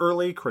from the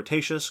early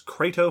Cretaceous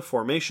Crato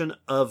Formation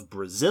of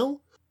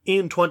Brazil.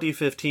 In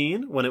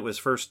 2015, when it was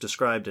first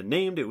described and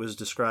named, it was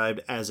described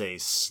as a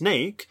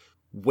snake,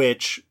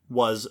 which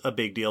was a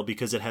big deal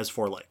because it has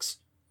 4 legs.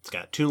 It's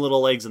got 2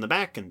 little legs in the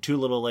back and 2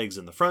 little legs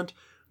in the front,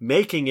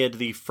 making it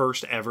the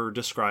first ever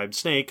described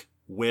snake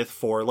with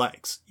 4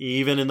 legs.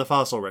 Even in the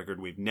fossil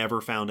record, we've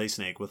never found a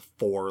snake with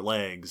 4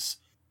 legs.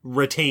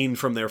 Retained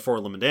from their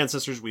 4-limbed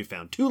ancestors, we've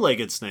found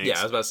 2-legged snakes. Yeah,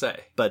 I was about to say.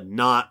 But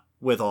not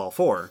with all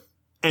 4.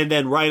 And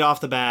then right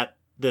off the bat,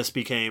 this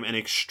became an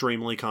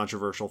extremely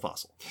controversial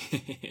fossil.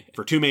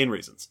 For 2 main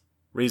reasons.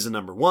 Reason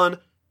number 1,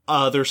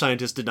 other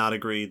scientists did not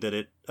agree that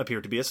it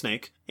appeared to be a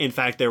snake. In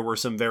fact, there were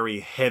some very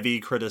heavy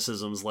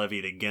criticisms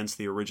levied against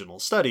the original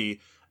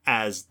study,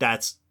 as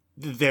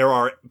there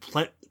are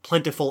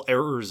plentiful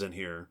errors in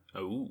here.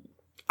 Oh.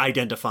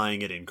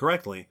 Identifying it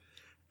incorrectly.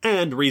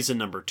 And reason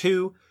number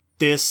 2,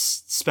 this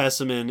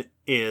specimen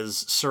is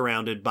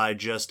surrounded by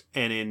just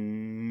an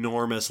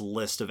enormous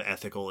list of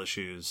ethical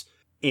issues,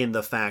 in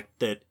the fact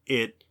that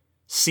it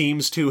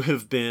seems to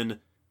have been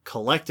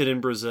collected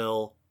in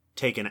Brazil,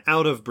 taken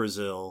out of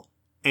Brazil,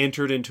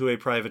 entered into a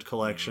private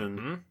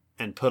collection,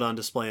 and put on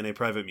display in a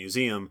private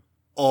museum,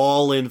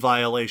 all in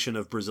violation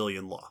of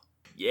Brazilian law.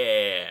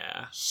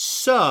 Yeah.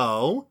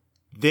 So,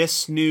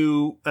 this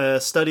new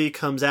study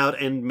comes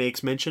out and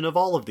makes mention of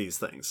all of these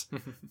things.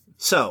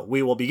 So,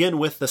 we will begin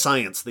with the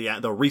science, the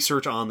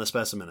research on the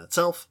specimen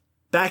itself.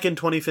 Back in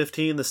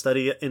 2015, the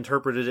study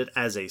interpreted it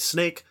as a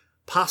snake,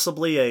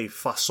 possibly a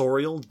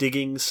fossorial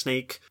digging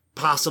snake,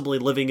 possibly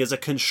living as a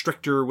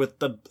constrictor with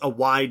a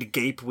wide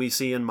gape we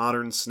see in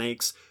modern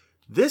snakes.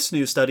 This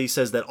new study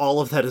says that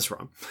all of that is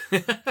wrong.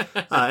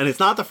 And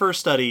it's not the first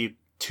study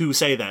to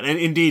say that. And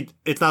indeed,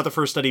 it's not the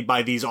first study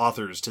by these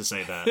authors to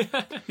say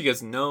that. He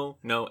goes, no,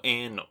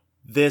 and no.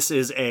 This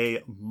is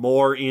a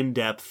more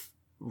in-depth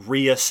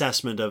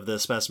reassessment of the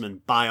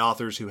specimen by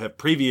authors who have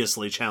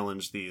previously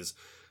challenged these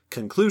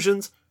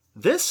conclusions.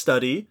 This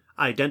study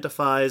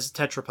identifies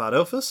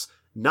Tetrapodophis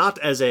not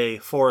as a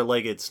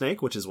 4-legged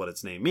snake, which is what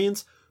its name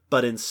means,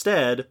 but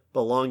instead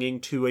belonging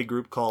to a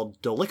group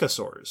called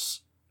Dolichosaurs.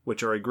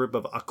 which are a group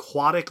of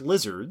aquatic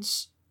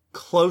lizards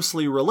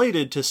closely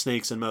related to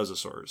snakes and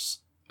mosasaurs,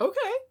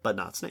 Okay. but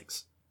not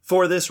snakes.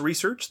 For this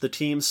research, the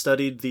team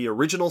studied the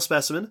original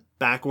specimen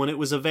back when it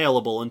was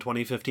available in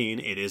 2015.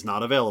 It is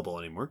not available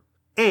anymore.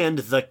 And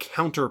the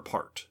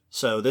counterpart.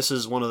 So this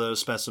is one of those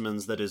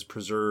specimens that is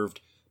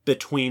preserved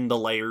between the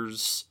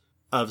layers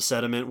of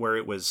sediment where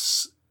it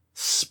was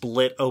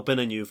split open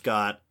and you've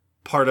got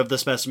part of the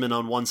specimen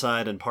on one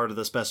side and part of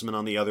the specimen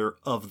on the other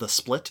of the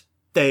split.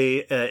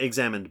 They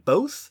examined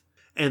both,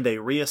 and they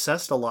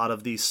reassessed a lot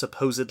of these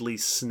supposedly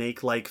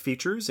snake-like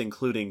features,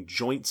 including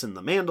joints in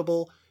the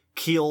mandible,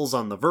 keels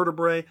on the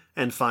vertebrae,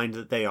 and find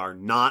that they are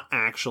not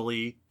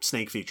actually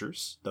snake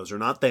features. Those are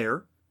not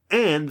there.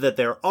 And that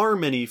there are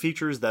many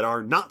features that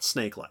are not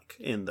snake-like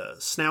in the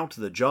snout,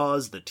 the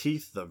jaws, the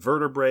teeth, the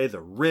vertebrae, the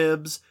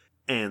ribs,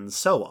 and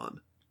so on.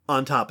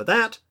 On top of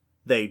that,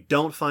 they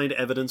don't find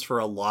evidence for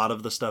a lot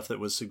of the stuff that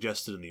was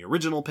suggested in the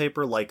original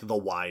paper, like the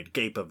wide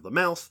gape of the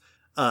mouth,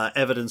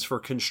 evidence for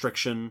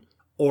constriction,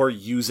 or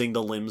using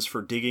the limbs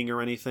for digging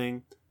or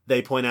anything.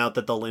 They point out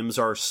that the limbs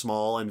are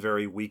small and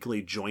very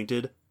weakly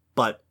jointed,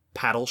 but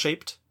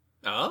paddle-shaped.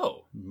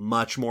 Oh.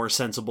 Much more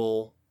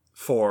sensible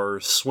for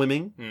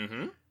swimming.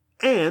 Mm-hmm.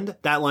 And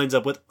that lines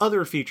up with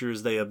other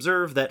features they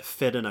observe that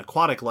fit an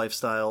aquatic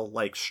lifestyle,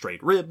 like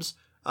straight ribs,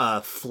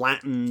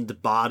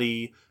 flattened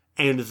body,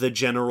 and the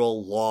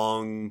general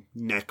long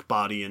neck,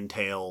 body, and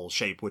tail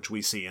shape which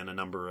we see in a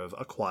number of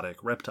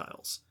aquatic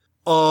reptiles.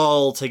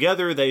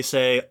 Altogether, they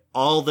say,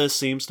 all this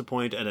seems to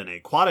point at an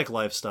aquatic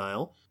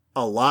lifestyle,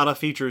 a lot of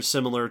features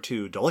similar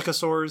to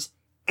dolichosaurs,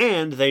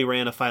 and they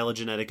ran a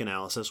phylogenetic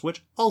analysis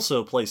which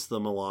also placed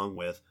them along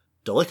with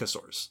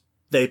dolichosaurs.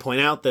 They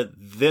point out that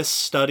this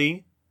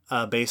study,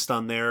 based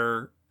on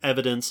their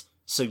evidence,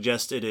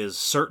 suggests it is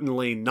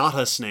certainly not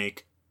a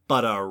snake,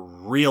 but a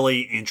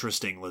really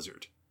interesting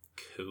lizard.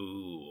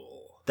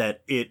 Cool.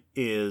 That it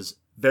is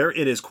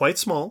quite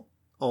small,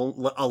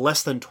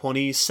 less than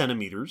 20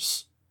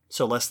 centimeters,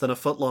 so less than a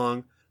foot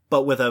long,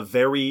 but with a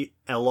very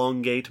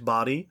elongate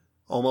body,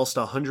 almost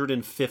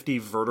 150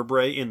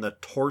 vertebrae in the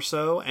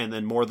torso, and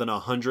then more than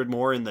 100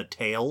 more in the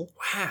tail.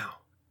 Wow.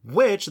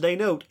 Which, they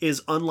note,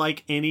 is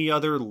unlike any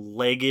other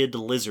legged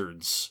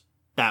lizards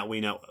that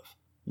we know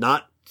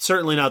of.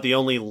 Certainly not the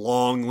only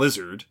long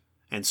lizard,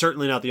 and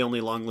certainly not the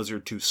only long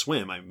lizard to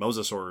swim.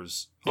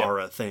 Mosasaurs are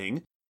a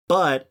thing.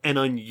 But an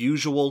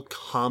unusual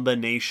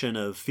combination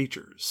of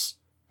features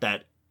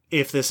that,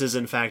 if this is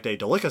in fact a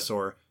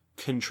dolichosaur,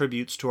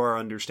 contributes to our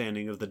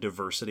understanding of the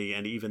diversity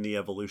and even the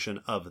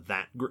evolution of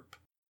that group.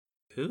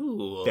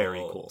 Cool. Very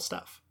cool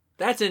stuff.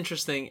 That's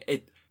interesting.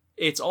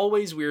 It's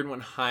always weird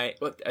when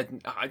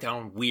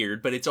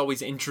it's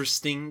always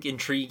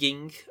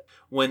intriguing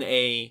when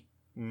a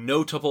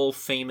notable,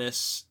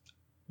 famous,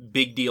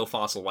 big deal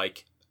fossil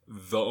like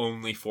the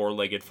only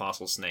four-legged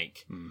fossil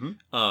snake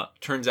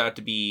turns out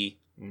to be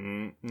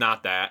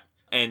not that,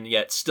 and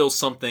yet still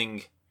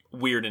something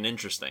weird and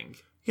interesting.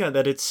 Yeah,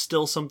 that it's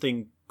still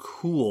something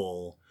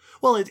cool.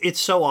 Well, it's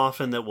so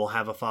often that we'll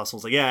have a fossil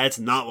like, yeah, it's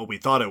not what we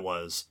thought it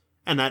was.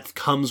 And that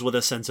comes with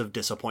a sense of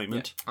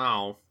disappointment. Yeah.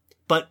 Oh.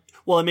 But,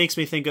 well, it makes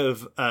me think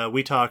of,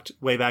 we talked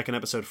way back in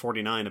episode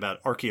 49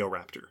 about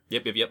Archaeoraptor.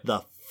 Yep.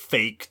 The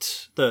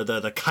faked,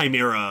 the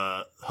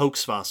chimera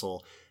hoax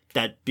fossil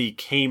that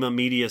became a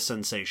media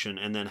sensation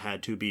and then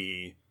had to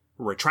be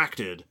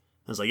retracted.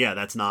 I was like, yeah,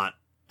 that's not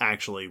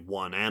actually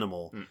one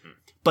animal. Mm-mm.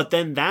 But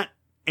then that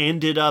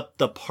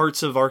the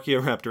parts of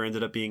Archaeoraptor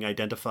ended up being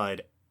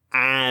identified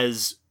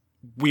as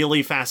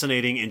really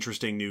fascinating,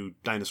 interesting new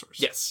dinosaurs.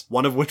 Yes.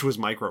 One of which was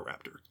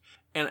Microraptor.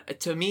 And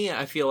to me,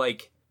 I feel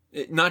like,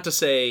 not to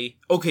say,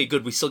 okay,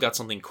 good, we still got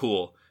something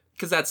cool,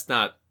 because that's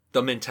not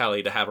the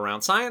mentality to have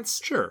around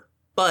science. Sure.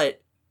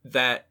 But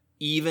that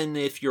even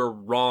if you're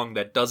wrong,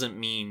 that doesn't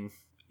mean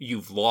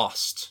you've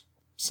lost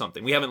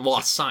something. We haven't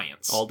lost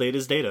science. All data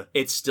is data.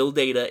 It's still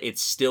data.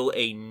 It's still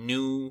a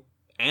new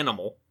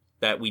animal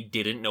that we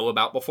didn't know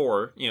about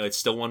before. It's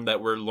still one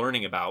that we're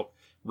learning about,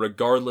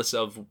 regardless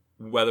of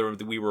whether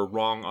we were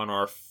wrong on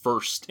our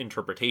first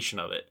interpretation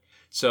of it.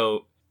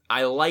 So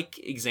I like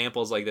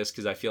examples like this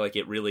because I feel like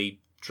it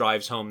really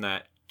drives home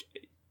that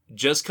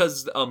just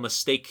because a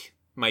mistake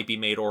might be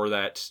made or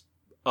that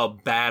a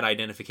bad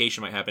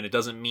identification might happen, it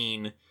doesn't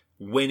mean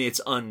when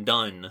it's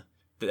undone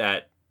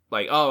that,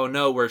 like, oh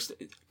no, we're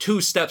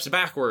 2 steps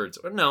backwards.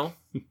 No,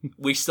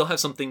 we still have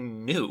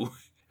something new.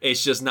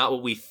 It's just not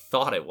what we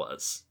thought it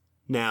was.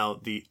 Now,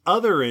 the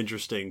other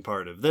interesting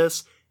part of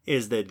this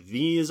is that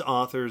these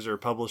authors are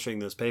publishing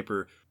this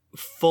paper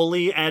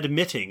fully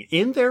admitting,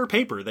 in their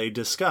paper they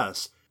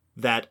discuss,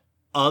 that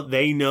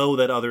they know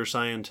that other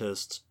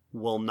scientists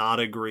will not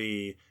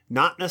agree,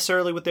 not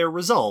necessarily with their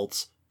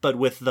results, but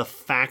with the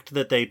fact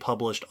that they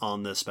published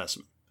on this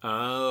specimen.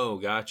 Oh,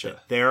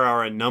 gotcha. There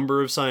are a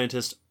number of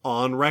scientists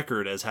on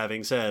record as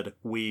having said,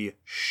 we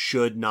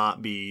should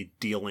not be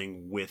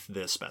dealing with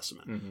this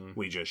specimen. Mm-hmm.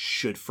 We just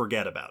should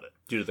forget about it.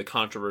 Due to the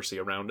controversy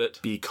around it?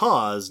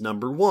 Because,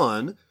 number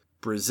one,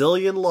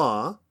 Brazilian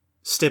law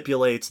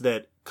stipulates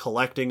that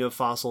collecting of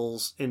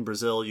fossils in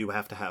Brazil, you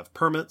have to have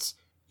permits.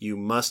 You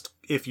must,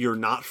 if you're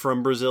not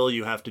from Brazil,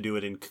 you have to do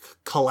it in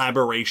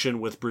collaboration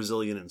with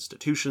Brazilian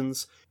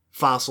institutions.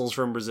 Fossils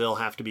from Brazil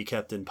have to be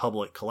kept in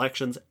public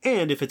collections.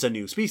 And if it's a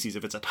new species,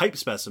 if it's a type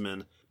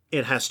specimen,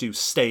 it has to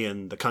stay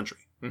in the country.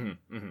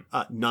 Mm-hmm,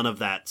 mm-hmm. None of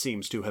that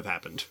seems to have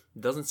happened.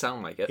 Doesn't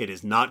sound like it. It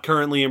is not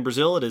currently in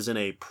Brazil. It is in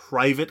a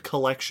private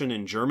collection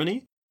in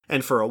Germany.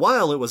 And for a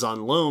while, it was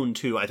on loan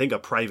to, I think, a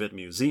private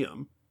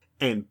museum.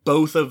 And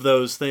both of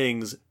those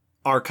things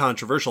are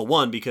controversial.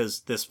 One,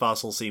 because this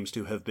fossil seems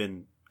to have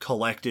been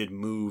collected,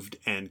 moved,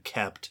 and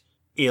kept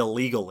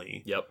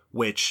illegally. Yep.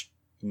 Which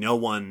no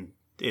one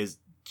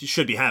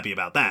should be happy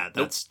about that.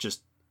 That's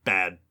just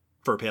bad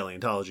for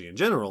paleontology in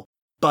general.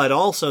 But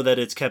also that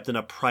it's kept in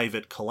a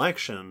private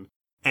collection.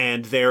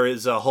 And there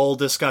is a whole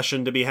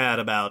discussion to be had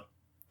about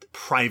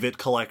private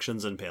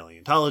collections in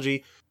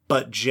paleontology.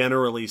 But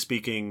generally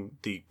speaking,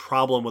 the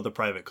problem with a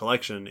private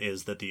collection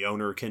is that the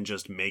owner can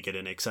just make it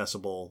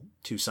inaccessible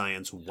to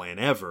science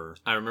whenever.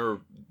 I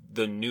remember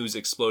the news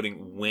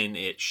exploding when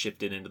it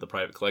shifted into the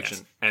private collection,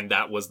 yes. And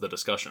that was the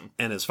discussion.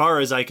 And as far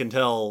as I can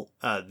tell,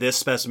 this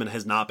specimen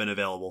has not been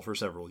available for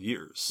several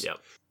years. Yep.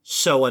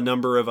 So a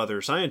number of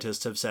other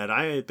scientists have said,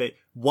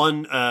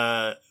 one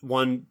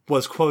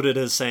was quoted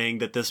as saying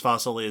that this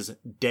fossil is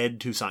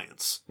dead to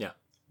science. Yeah.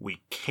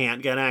 We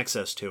can't get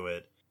access to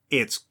it.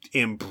 It's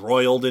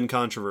embroiled in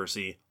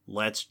controversy.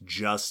 Let's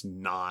just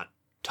not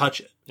touch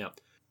it. Yeah.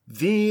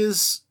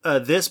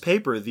 This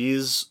paper,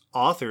 these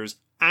authors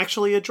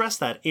actually address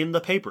that in the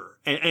paper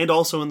and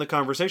also in the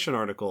conversation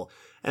article.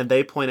 And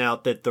they point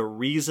out that the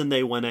reason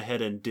they went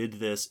ahead and did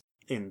this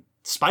in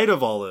spite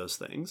of all those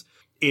things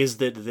is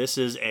that this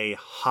is a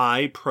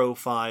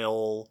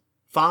high-profile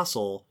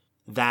fossil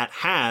that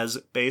has,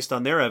 based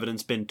on their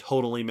evidence, been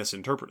totally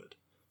misinterpreted.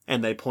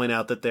 And they point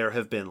out that there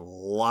have been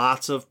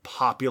lots of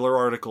popular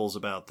articles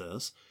about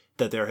this,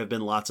 that there have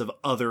been lots of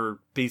other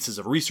pieces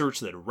of research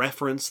that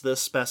reference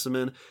this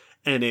specimen,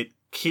 and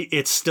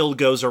it still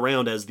goes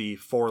around as the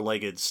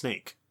four-legged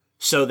snake.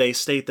 So they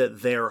state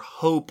that their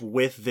hope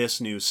with this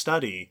new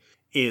study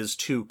is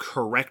to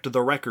correct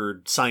the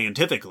record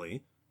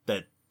scientifically,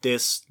 that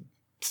this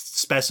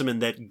specimen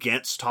that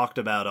gets talked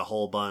about a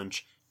whole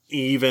bunch,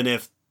 even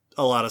if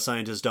a lot of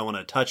scientists don't want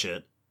to touch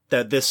it,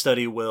 that this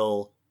study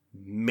will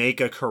make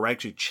a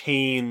correction,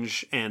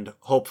 change, and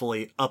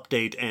hopefully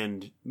update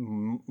and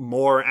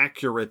more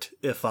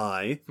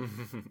accurate-ify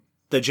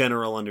the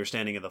general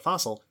understanding of the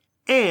fossil,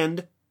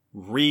 and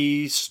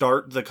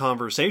restart the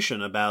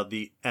conversation about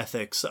the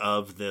ethics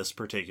of this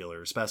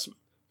particular specimen.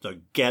 So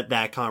get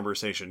that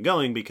conversation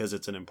going because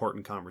it's an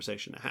important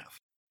conversation to have.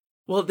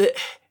 Well,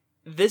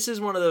 this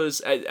is one of those,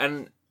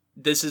 and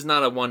this is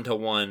not a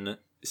one-to-one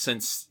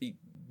since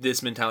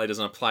this mentality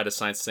doesn't apply to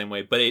science the same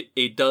way, but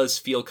it does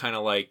feel kind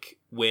of like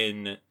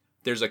when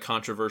there's a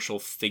controversial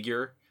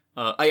figure.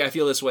 I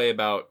feel this way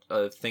about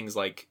things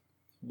like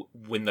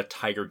when the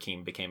Tiger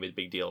King became a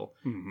big deal.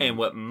 Mm-hmm. And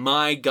what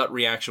my gut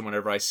reaction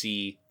whenever I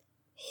see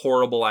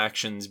horrible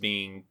actions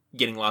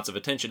getting lots of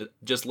attention,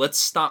 just let's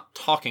stop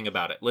talking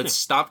about it. Let's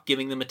stop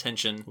giving them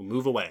attention.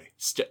 Move away.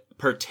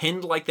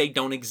 Pretend like they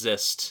don't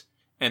exist,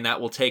 and that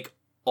will take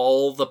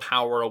all the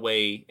power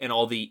away and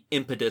all the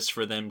impetus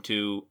for them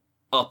to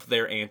up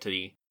their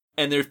ante.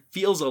 And there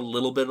feels a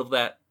little bit of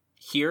that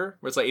here,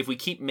 where it's like if we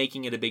keep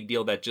making it a big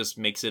deal, that just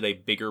makes it a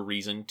bigger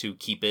reason to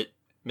keep it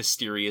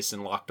mysterious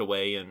and locked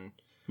away. And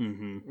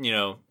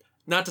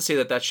not to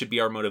say that should be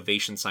our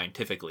motivation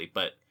scientifically,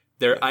 but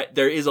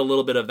there is a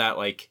little bit of that,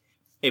 like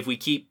if we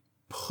keep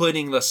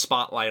putting the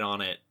spotlight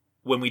on it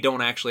when we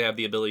don't actually have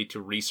the ability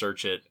to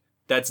research it,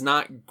 that's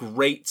not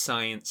great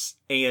science,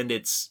 and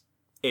it's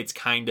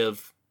kind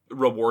of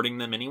rewarding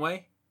them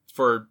anyway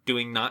for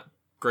doing not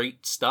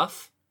great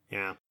stuff.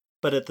 Yeah.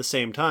 But at the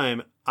same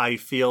time, I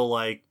feel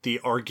like the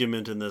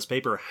argument in this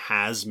paper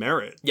has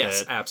merit.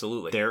 Yes,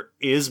 absolutely. There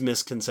is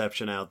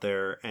misconception out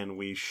there, and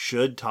we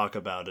should talk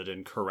about it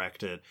and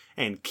correct it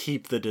and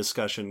keep the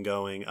discussion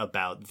going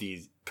about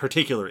these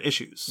particular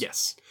issues.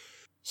 Yes.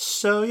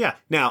 So, yeah.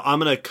 Now, I'm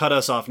going to cut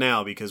us off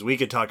now because we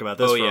could talk about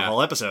this for a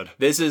whole episode.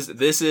 This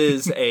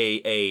is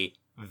a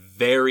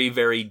very,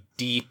 very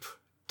deep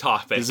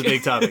topic. This is a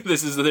big topic.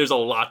 There's a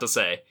lot to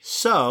say.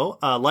 So,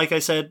 like I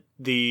said,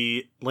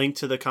 the link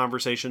to the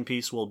conversation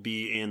piece will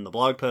be in the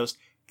blog post,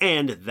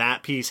 and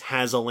that piece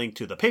has a link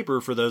to the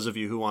paper for those of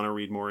you who want to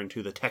read more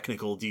into the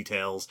technical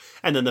details.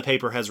 And then the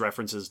paper has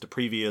references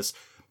to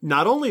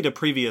not only to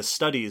previous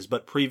studies,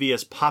 but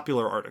previous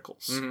popular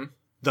articles. Mm-hmm.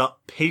 The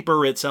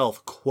paper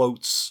itself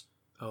quotes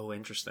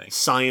interesting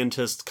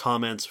scientist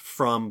comments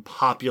from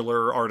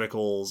popular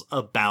articles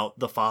about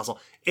the fossil.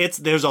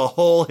 There's a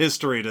whole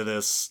history to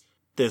this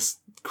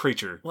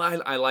creature.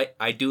 Well,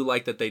 I do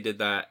like that they did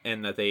that,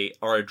 and that they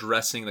are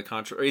addressing the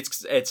controversy.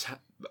 It's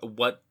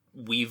what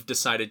we've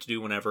decided to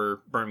do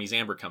whenever Burmese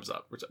amber comes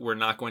up. We're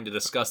not going to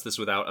discuss this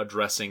without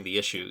addressing the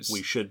issues.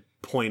 We should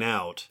point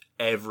out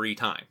every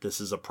time this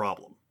is a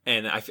problem,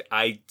 and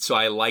so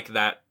I like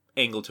that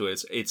angle to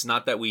it. It's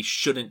not that we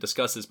shouldn't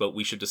discuss this, but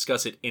we should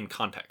discuss it in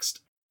context.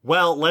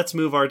 Well, let's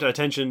move our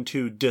attention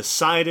to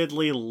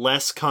decidedly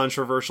less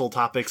controversial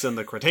topics in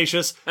the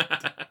Cretaceous.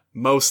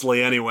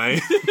 Mostly, anyway.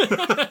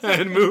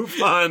 And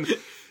move on.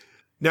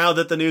 Now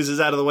that the news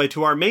is out of the way,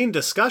 to our main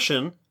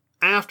discussion.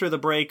 After the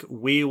break,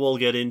 we will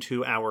get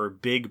into our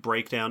big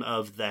breakdown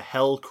of the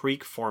Hell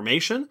Creek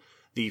Formation,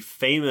 the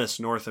famous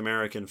North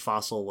American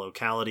fossil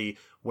locality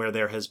where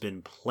there has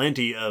been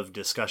plenty of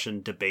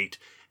discussion, debate,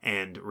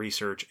 and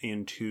research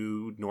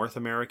into North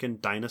American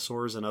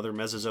dinosaurs and other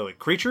Mesozoic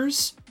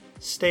creatures.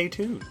 Stay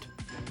tuned.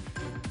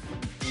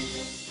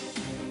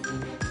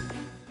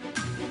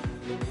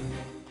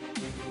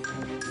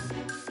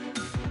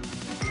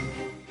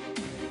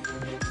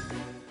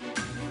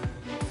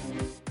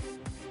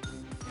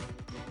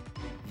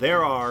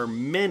 There are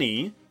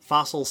many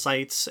fossil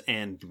sites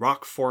and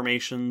rock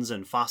formations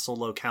and fossil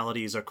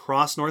localities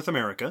across North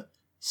America,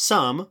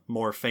 some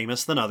more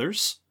famous than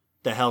others.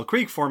 The Hell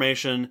Creek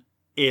Formation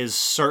is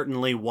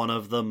certainly one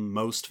of the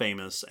most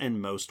famous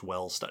and most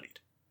well-studied.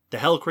 The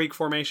Hell Creek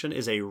Formation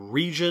is a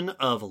region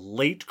of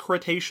late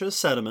Cretaceous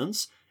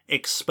sediments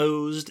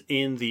exposed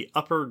in the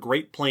upper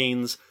Great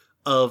Plains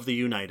of the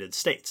United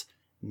States.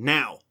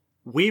 Now,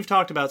 we've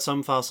talked about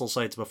some fossil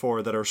sites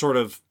before that are sort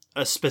of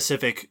a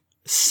specific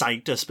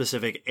site, a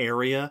specific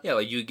area. Yeah,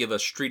 like you give a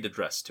street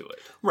address to it.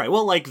 Right,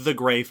 well, like the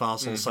Gray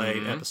Fossil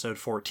Site, episode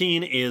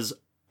 14, is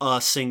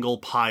a single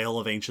pile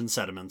of ancient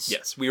sediments.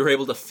 Yes, we were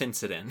able to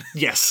fence it in.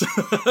 Yes,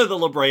 the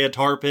La Brea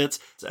Tar Pits,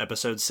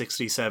 episode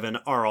 67,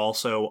 are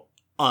also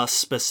a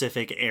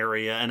specific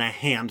area and a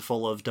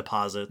handful of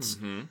deposits.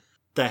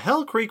 The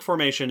Hell Creek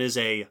Formation is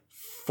a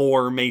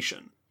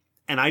formation.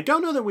 And I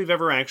don't know that we've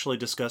ever actually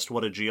discussed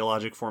what a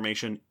geologic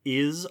formation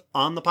is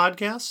on the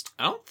podcast.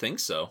 I don't think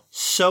so.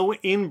 So,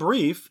 in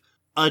brief,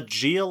 a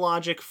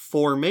geologic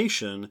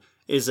formation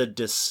is a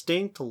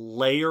distinct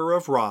layer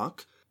of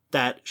rock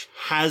that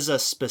has a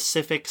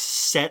specific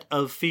set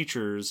of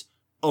features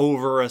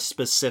over a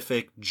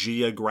specific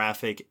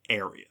geographic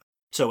area.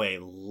 So, a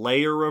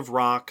layer of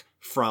rock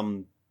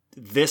from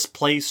this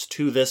place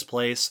to this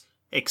place,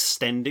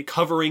 extended,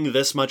 covering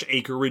this much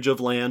acreage of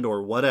land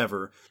or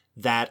whatever,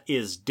 that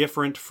is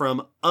different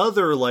from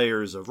other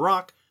layers of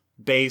rock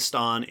based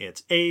on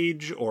its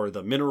age or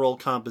the mineral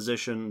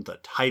composition, the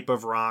type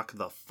of rock,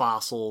 the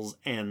fossils,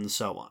 and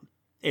so on.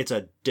 It's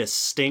a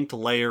distinct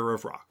layer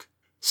of rock.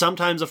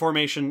 Sometimes a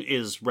formation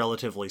is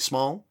relatively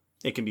small.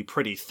 It can be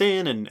pretty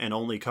thin and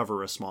only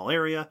cover a small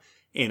area.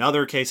 In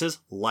other cases,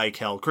 like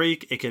Hell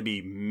Creek, it can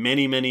be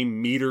many, many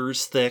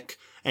meters thick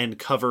and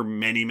cover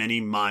many, many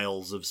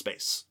miles of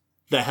space.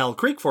 The Hell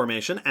Creek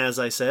Formation, as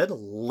I said,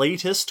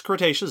 latest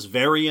Cretaceous,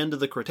 very end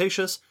of the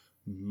Cretaceous.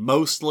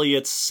 Mostly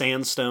it's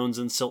sandstones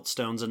and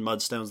siltstones and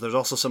mudstones. There's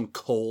also some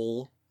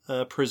coal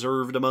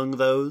preserved among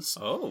those.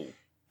 Oh.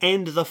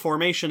 And the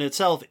formation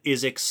itself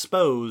is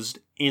exposed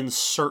in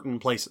certain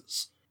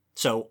places.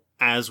 So,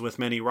 as with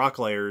many rock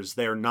layers,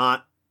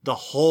 the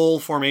whole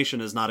formation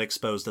is not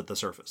exposed at the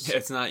surface.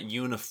 It's not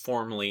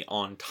uniformly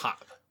on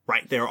top.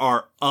 Right, there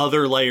are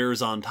other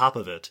layers on top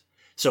of it.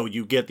 So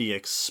you get the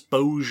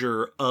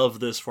exposure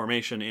of this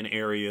formation in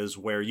areas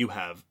where you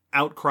have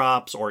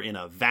outcrops or in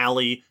a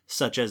valley,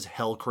 such as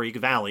Hell Creek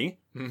Valley.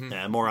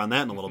 More on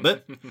that in a little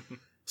bit.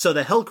 So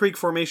the Hell Creek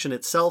Formation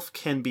itself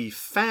can be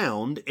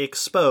found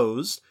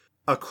exposed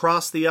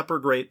across the upper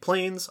Great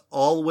Plains,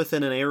 all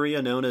within an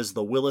area known as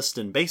the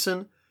Williston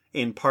Basin,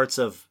 in parts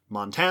of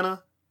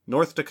Montana,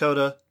 North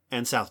Dakota,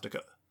 and South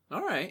Dakota.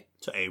 All right.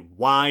 So a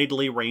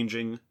widely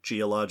ranging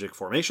geologic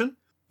formation.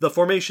 The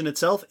formation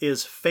itself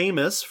is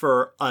famous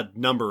for a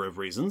number of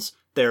reasons.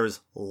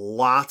 There's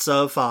lots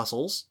of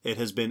fossils. It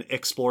has been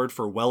explored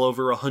for well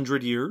over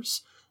 100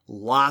 years.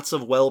 Lots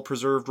of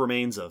well-preserved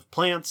remains of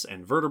plants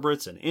and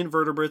vertebrates and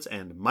invertebrates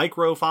and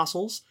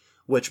microfossils,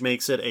 which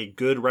makes it a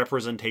good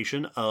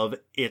representation of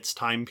its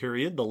time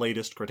period, the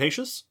latest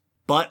Cretaceous.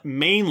 But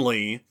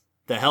mainly,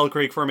 the Hell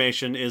Creek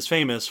Formation is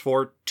famous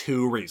for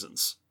two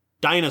reasons.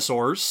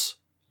 Dinosaurs.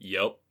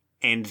 Yep.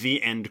 And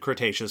the end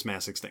Cretaceous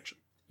mass extinction.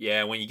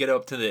 Yeah, when you get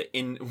up to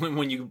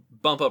when you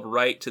bump up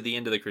right to the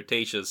end of the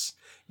Cretaceous,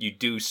 you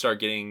do start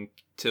getting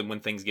to when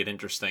things get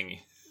interesting.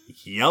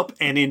 Yup,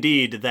 and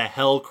indeed, the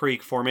Hell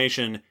Creek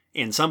Formation,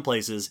 in some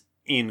places,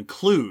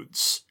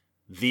 includes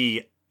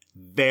the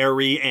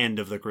very end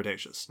of the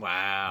Cretaceous.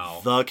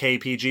 Wow. The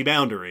KPG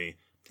boundary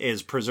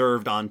is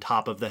preserved on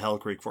top of the Hell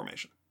Creek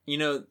Formation. You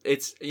know,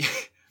 it's...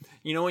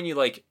 You know when you,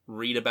 like,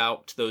 read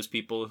about those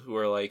people who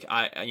are like,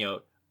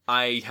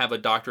 I have a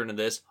doctorate in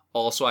this,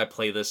 also I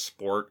play this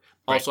sport,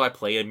 also I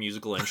play a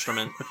musical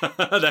instrument.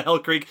 The Hell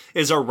Creek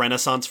is a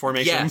Renaissance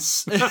formation.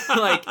 Yes.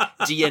 Like,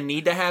 do you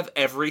need to have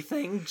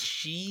everything?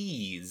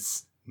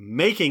 Jeez.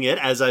 Making it,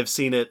 as I've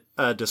seen it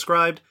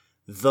described,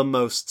 the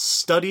most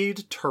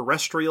studied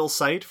terrestrial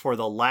site for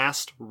the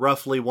last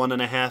roughly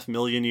 1.5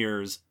 million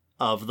years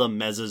of the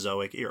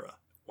Mesozoic era.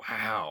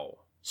 Wow.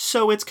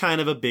 So it's kind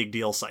of a big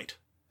deal site.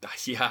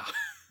 Yeah.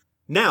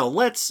 Now,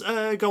 let's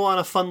go on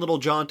a fun little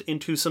jaunt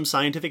into some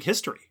scientific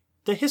history.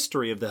 The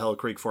history of the Hell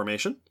Creek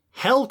Formation.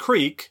 Hell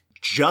Creek,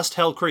 just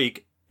Hell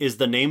Creek, is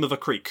the name of a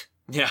creek.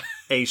 Yeah.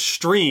 a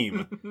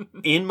stream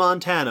in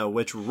Montana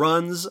which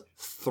runs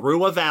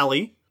through a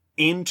valley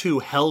into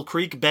Hell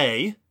Creek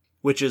Bay,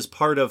 which is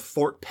part of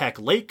Fort Peck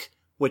Lake,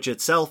 which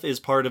itself is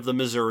part of the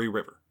Missouri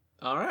River.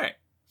 All right.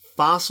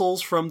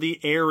 Fossils from the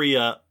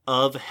area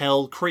of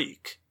Hell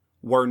Creek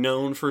were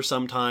known for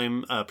some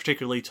time,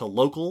 particularly to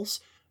locals,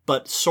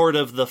 but sort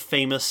of the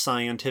famous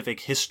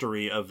scientific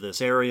history of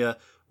this area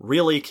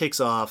really kicks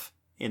off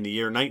in the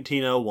year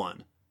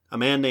 1901. A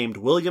man named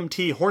William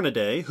T.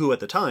 Hornaday, who at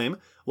the time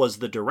was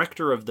the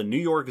director of the New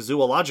York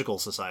Zoological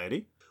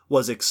Society,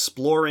 was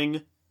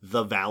exploring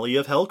the valley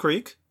of Hell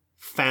Creek,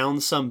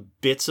 found some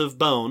bits of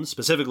bone,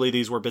 specifically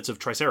these were bits of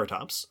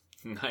Triceratops.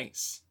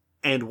 Nice.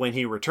 And when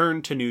he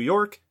returned to New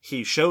York,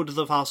 he showed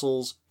the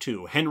fossils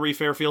to Henry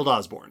Fairfield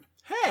Osborn,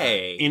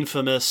 Hey.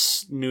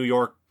 infamous New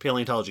York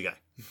paleontology guy.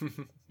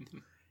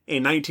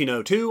 In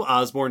 1902,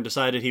 Osborn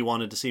decided he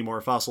wanted to see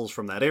more fossils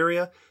from that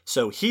area,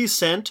 so he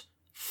sent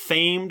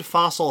famed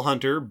fossil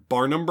hunter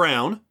Barnum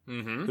Brown,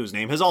 whose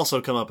name has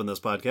also come up in this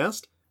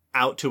podcast,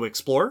 out to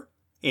explore.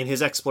 In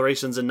his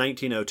explorations in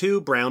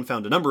 1902, Brown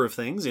found a number of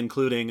things,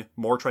 including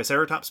more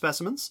Triceratops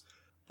specimens,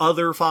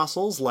 other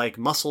fossils like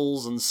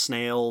mussels and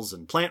snails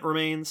and plant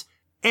remains,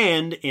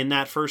 and in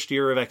that first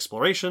year of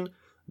exploration,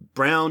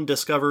 Brown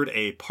discovered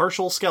a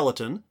partial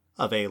skeleton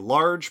of a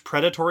large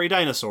predatory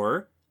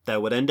dinosaur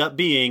that would end up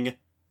being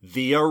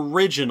the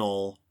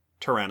original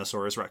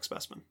Tyrannosaurus Rex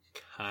specimen.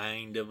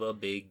 Kind of a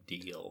big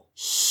deal.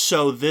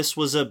 So this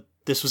was a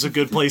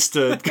good place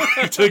to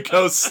to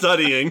go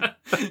studying.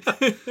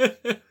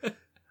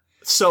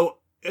 So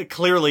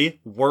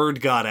clearly,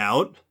 word got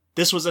out.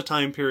 This was a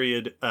time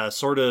period,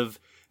 this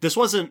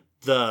wasn't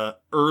the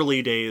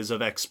early days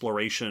of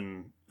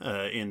exploration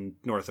in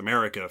North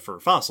America for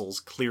fossils.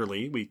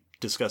 Clearly, we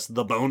discussed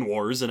the Bone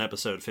Wars in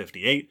episode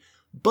 58.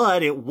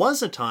 But it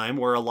was a time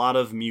where a lot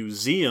of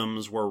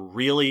museums were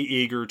really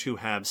eager to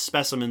have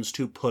specimens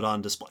to put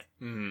on display.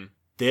 Mm-hmm.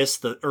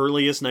 The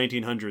earliest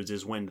 1900s,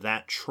 is when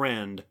that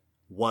trend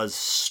was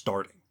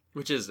starting.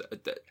 Which is,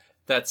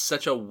 that's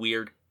such a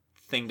weird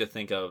thing to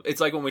think of. It's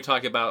like when we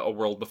talk about A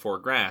World Before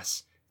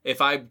Grass.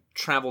 If I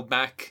traveled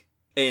back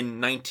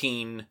in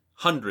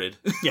 1900,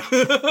 Yeah.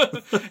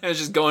 and was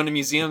just going to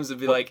museums and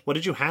be like, What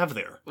did you have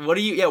there? what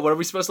are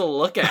we supposed to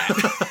look at?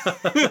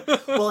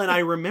 Well, and I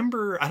don't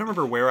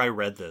remember where I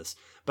read this,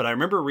 but I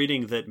remember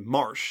reading that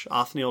Marsh,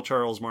 Othniel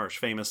Charles Marsh,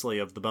 famously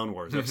of the Bone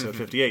Wars, episode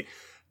 58,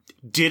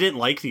 didn't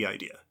like the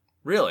idea.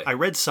 Really? I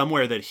read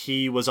somewhere that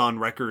he was on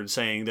record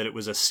saying that it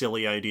was a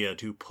silly idea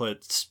to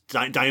put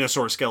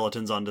dinosaur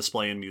skeletons on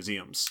display in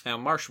museums. Now,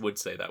 Marsh would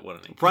say that,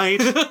 wouldn't he?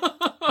 Right?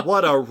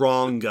 What a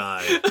wrong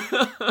guy.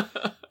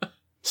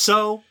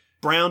 So,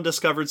 Brown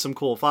discovered some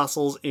cool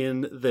fossils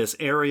in this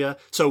area.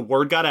 So,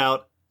 word got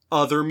out.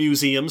 Other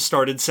museums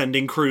started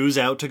sending crews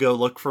out to go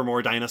look for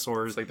more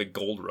dinosaurs. It's like the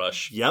gold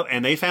rush. Yep,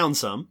 and they found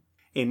some.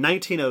 In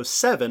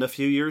 1907, a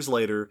few years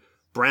later,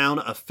 Brown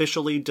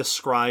officially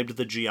described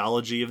the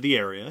geology of the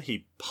area.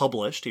 He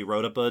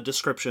wrote up a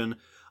description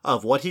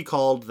of what he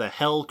called the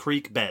Hell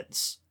Creek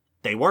beds.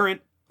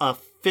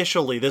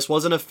 This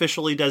wasn't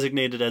officially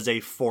designated as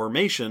a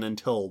formation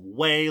until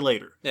way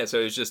later. Yeah,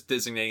 so it was just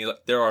designating,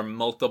 like, there are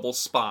multiple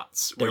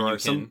spots where There are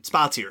some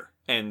spots here.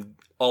 and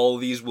all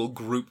these will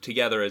group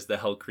together as the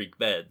Hell Creek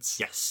beds.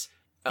 Yes.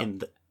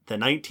 In the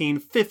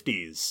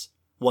 1950s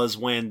was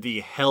when the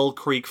Hell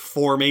Creek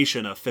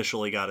Formation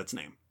officially got its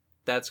name.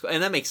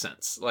 And that makes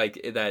sense. Like,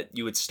 that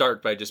you would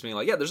start by just being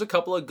like, yeah, there's a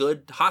couple of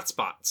good hot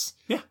spots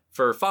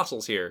for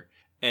fossils here.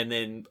 And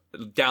then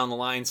down the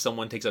line,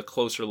 someone takes a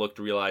closer look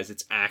to realize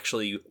it's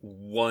actually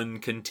one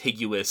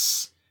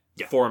contiguous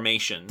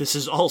formation. This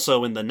is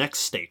also in the next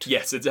state.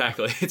 Yes,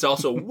 exactly. It's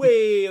also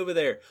way over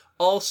there.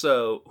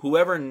 Also,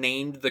 whoever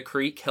named the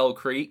creek Hell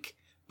Creek,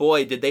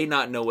 boy, did they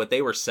not know what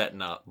they were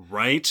setting up.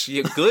 Right?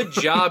 Yeah, good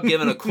job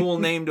giving a cool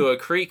name to a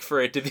creek for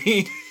it to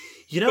be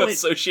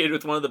associated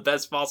with one of the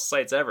best fossil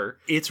sites ever.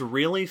 It's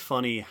really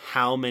funny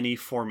how many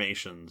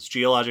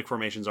geologic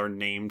formations, are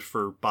named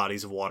for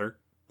bodies of water.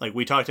 Like,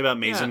 we talked about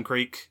Mason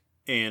Creek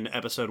in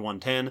episode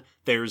 110.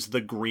 There's the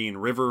Green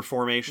River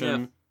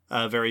Formation,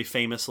 very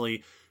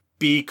famously,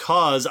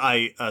 because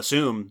I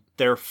assume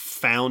they're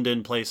found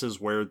in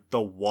places where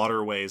the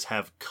waterways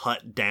have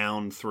cut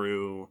down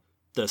through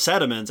the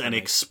sediments and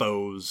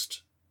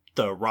exposed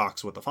the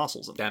rocks with the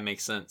fossils in them. That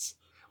makes sense.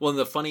 Well, and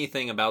the funny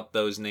thing about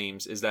those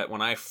names is that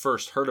when I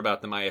first heard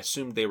about them, I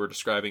assumed they were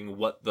describing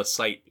what the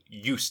site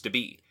used to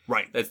be.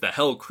 Right. That's the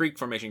Hell Creek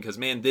Formation, because,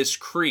 man, this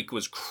creek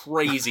was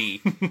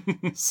crazy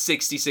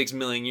 66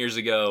 million years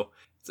ago.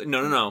 It's like,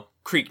 no.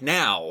 Creek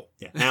now.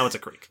 Yeah, now it's a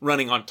creek.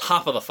 Running on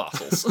top of the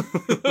fossils.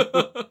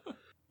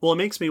 Well, it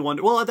makes me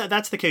wonder. Well,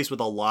 that's the case with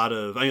a lot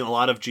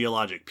of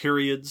geologic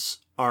periods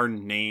are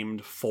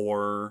named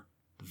for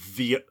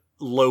the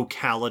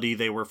locality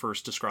they were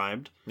first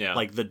described. Yeah.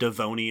 Like the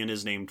Devonian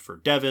is named for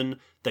Devon,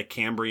 the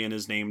Cambrian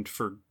is named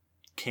for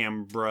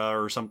Canberra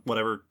or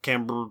whatever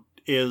Canberra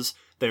is.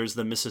 There's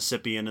the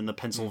Mississippian and the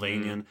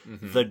Pennsylvanian.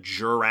 Mm-hmm. The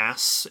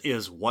Jurass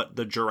is what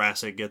the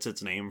Jurassic gets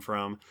its name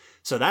from.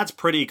 So that's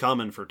pretty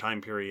common for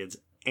time periods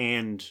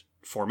and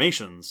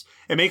formations.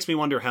 It makes me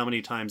wonder how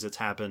many times it's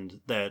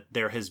happened that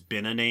there has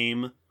been a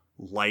name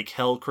like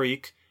Hell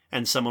Creek,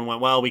 and someone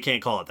went, well, we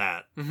can't call it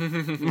that.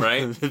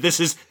 Right? This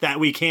is that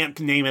we can't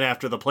name it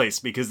after the place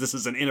because this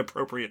is an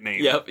inappropriate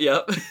name. Yep.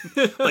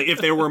 Like, if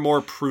there were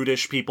more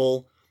prudish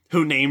people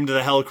who named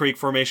the Hell Creek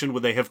Formation,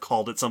 would they have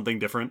called it something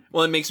different?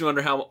 Well, it makes me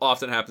wonder how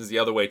often it happens the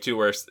other way, too,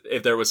 where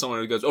if there was someone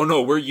who goes, oh,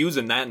 no, we're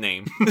using that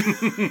name.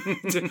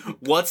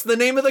 What's the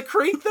name of the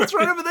creek that's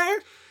right over there?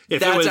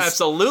 That's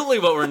absolutely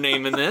what we're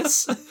naming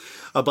this.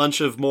 A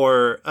bunch of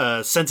more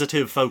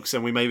sensitive folks,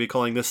 and we may be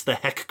calling this the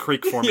Heck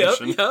Creek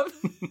Formation. Yep.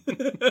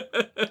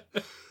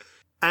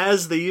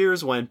 As the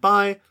years went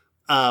by,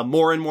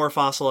 more and more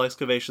fossil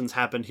excavations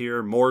happened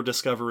here. More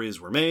discoveries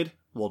were made.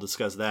 We'll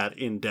discuss that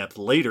in depth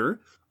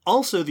later.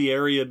 Also, the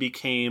area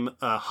became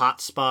a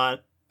hotspot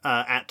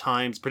at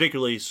times,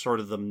 particularly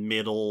sort of the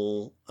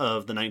middle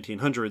of the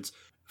 1900s,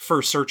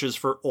 for searches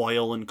for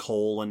oil and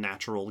coal and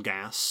natural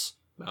gas.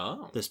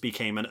 Oh. This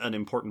became an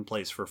important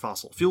place for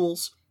fossil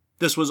fuels.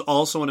 This was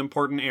also an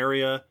important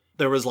area.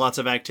 There was lots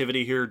of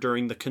activity here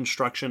during the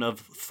construction of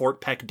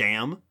Fort Peck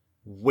Dam,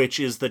 which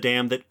is the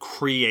dam that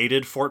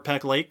created Fort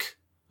Peck Lake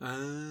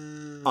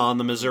on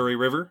the Missouri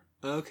River.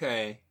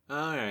 Okay.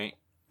 All right.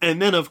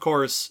 And then, of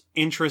course,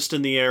 interest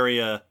in the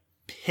area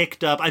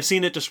picked up. I've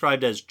seen it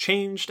described as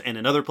changed, and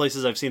in other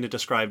places I've seen it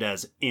described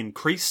as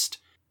increased,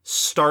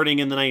 starting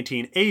in the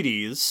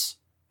 1980s,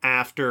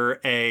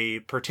 after a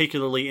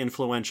particularly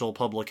influential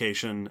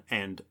publication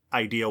and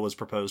idea was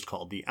proposed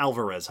called the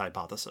Alvarez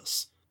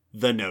hypothesis.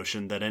 The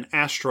notion that an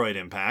asteroid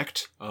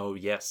impact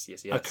yes.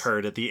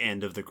 occurred at the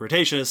end of the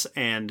Cretaceous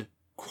and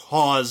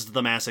caused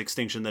the mass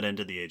extinction that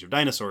ended the age of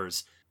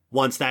dinosaurs.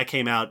 Once that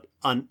came out,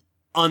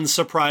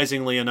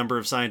 unsurprisingly, a number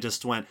of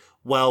scientists went,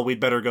 well,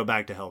 we'd better go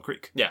back to Hell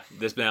Creek. Yeah,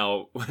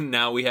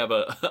 now we have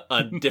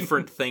a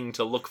different thing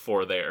to look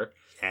for there.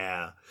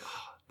 Yeah.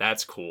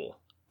 That's cool.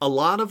 A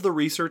lot of the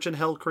research in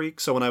Hell Creek,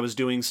 so when I was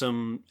doing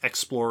some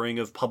exploring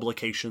of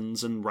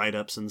publications and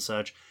write-ups and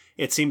such,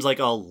 it seems like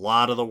a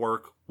lot of the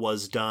work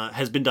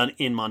has been done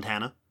in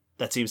Montana.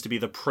 That seems to be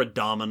the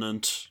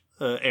predominant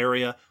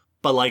area.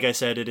 But like I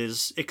said, it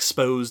is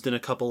exposed in a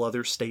couple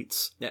other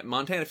states. Yeah,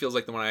 Montana feels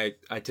like the one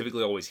I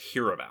typically always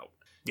hear about.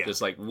 Yeah.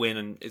 Just like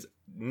when is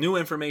new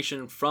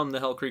information from the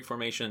Hell Creek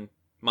Formation,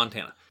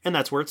 Montana. And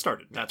that's where it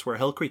started. That's where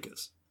Hell Creek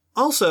is.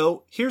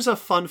 Also, here's a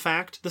fun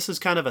fact. This is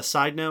kind of a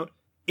side note.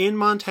 In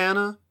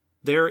Montana,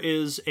 there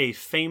is a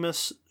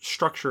famous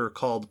structure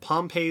called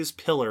Pompey's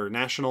Pillar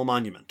National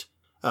Monument.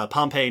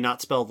 Pompeii,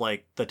 not spelled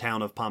like the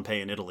town of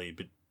Pompeii in Italy,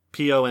 but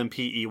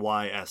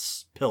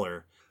Pompeys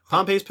Pillar.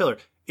 Pompey's Pillar.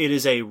 It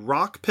is a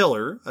rock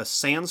pillar, a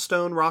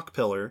sandstone rock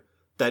pillar,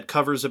 that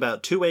covers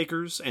about 2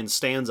 acres and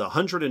stands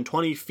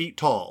 120 feet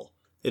tall.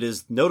 It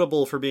is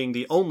notable for being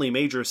the only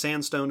major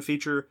sandstone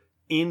feature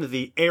in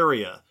the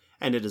area,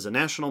 and it is a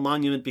national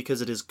monument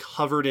because it is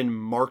covered in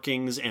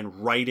markings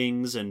and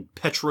writings and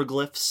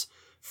petroglyphs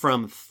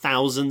from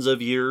thousands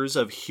of years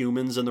of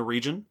humans in the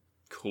region.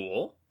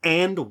 Cool.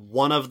 And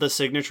one of the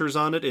signatures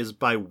on it is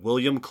by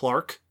William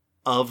Clark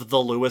of the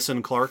Lewis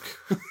and Clark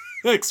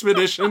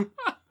expedition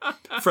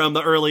from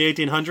the early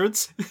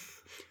 1800s.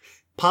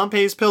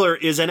 Pompey's Pillar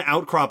is an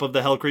outcrop of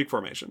the Hell Creek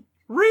Formation.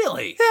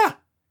 Really? Yeah.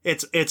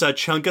 It's a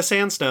chunk of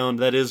sandstone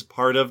that is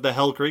part of the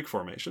Hell Creek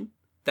Formation.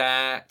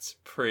 That's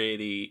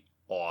pretty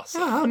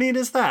awesome. Yeah, how neat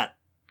is that?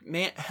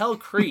 Man, Hell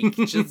Creek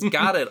just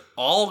got it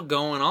all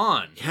going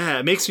on. Yeah,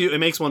 it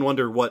makes one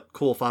wonder what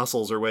cool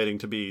fossils are waiting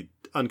to be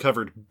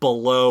uncovered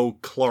below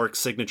Clark's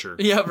signature.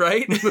 Yeah,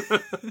 right?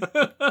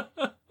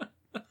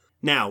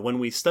 Now, when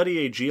we study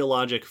a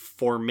geologic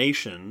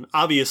formation,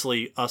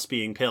 obviously, us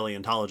being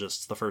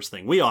paleontologists, the first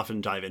thing we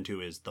often dive into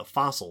is the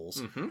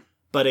fossils. Mm-hmm.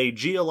 But a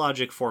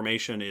geologic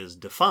formation is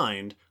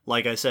defined,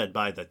 like I said,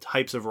 by the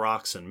types of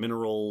rocks and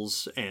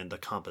minerals and the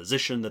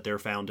composition that they're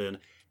found in.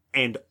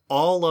 And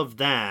all of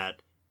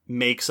that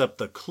makes up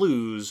the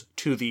clues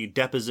to the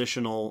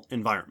depositional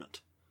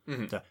environment.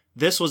 Mm-hmm. So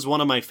this was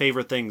one of my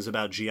favorite things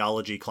about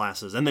geology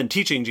classes, and then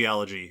teaching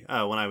geology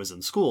when I was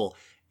in school,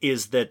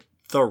 is that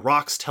the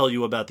rocks tell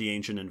you about the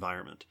ancient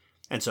environment.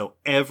 And so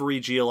every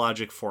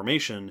geologic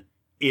formation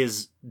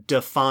is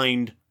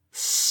defined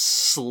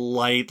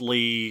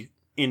slightly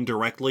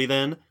indirectly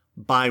then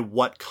by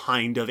what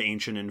kind of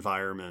ancient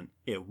environment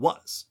it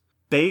was.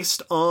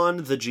 Based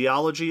on the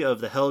geology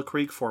of the Hell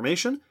Creek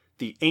Formation,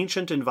 the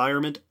ancient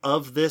environment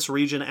of this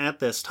region at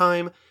this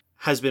time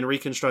has been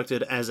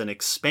reconstructed as an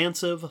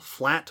expansive,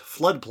 flat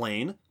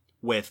floodplain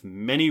with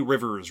many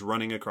rivers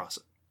running across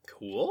it.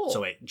 Cool.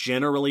 So a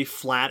generally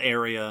flat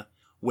area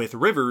with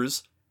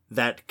rivers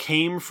that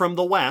came from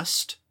the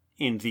west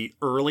in the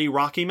early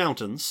Rocky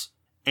Mountains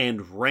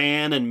and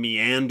ran and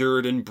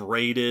meandered and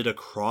braided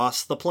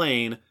across the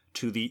plain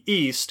to the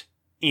east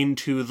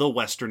into the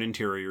Western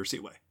Interior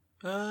Seaway.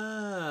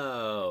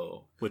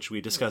 Oh. Which we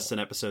discussed in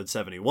episode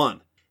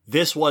 71.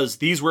 These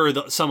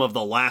were some of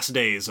the last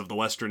days of the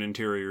Western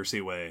Interior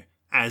Seaway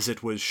as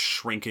it was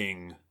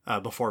shrinking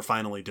before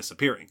finally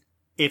disappearing.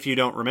 If you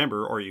don't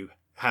remember or you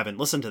haven't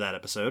listened to that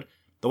episode,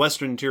 the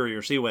Western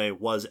Interior Seaway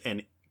was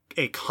an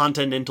a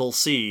continental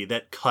sea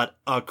that cut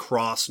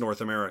across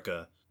North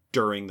America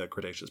during the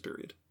Cretaceous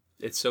period.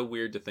 It's so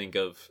weird to think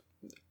of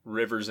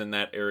rivers in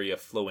that area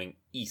flowing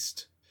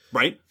east.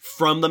 Right?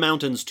 From the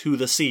mountains to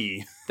the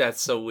sea.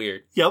 That's so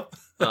weird. Yep.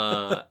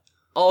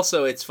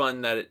 Also, it's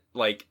fun that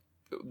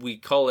we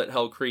call it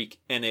Hell Creek,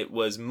 and it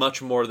was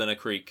much more than a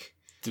creek.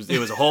 It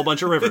was a whole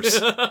bunch of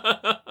rivers.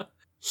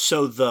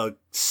 So the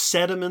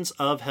sediments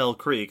of Hell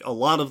Creek, a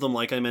lot of them,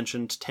 like I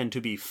mentioned, tend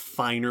to be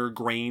finer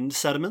grained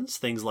sediments,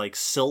 things like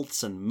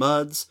silts and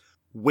muds,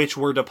 which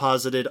were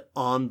deposited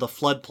on the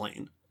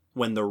floodplain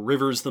when the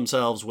rivers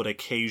themselves would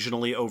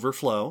occasionally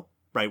overflow,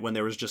 right? When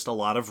there was just a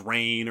lot of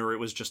rain or it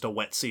was just a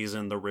wet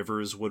season, the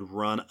rivers would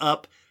run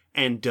up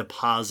and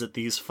deposit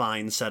these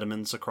fine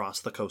sediments across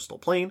the coastal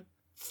plain.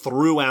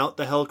 Throughout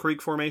the Hell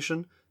Creek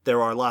Formation,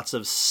 there are lots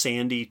of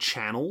sandy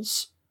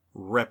channels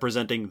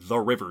representing the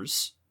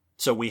rivers.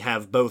 So we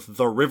have both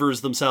the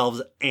rivers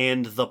themselves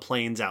and the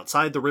plains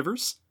outside the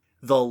rivers.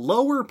 The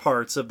lower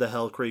parts of the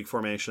Hell Creek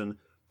Formation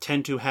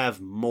tend to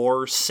have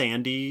more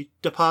sandy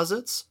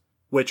deposits,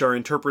 which are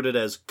interpreted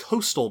as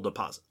coastal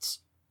deposits.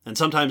 And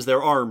sometimes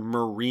there are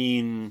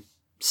marine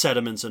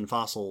sediments and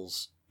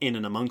fossils in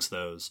and amongst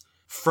those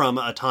from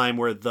a time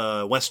where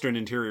the Western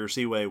Interior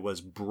Seaway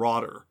was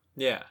broader.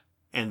 Yeah.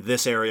 And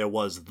this area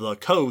was the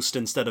coast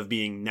instead of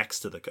being next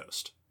to the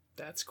coast.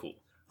 That's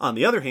cool. On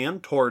the other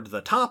hand, toward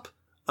the top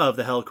of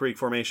the Hell Creek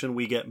Formation,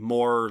 we get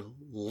more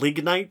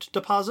lignite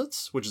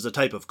deposits, which is a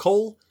type of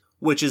coal,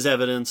 which is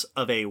evidence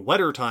of a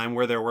wetter time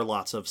where there were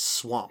lots of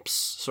swamps,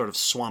 sort of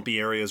swampy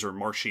areas or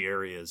marshy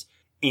areas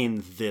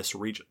in this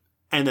region.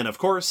 And then, of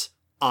course,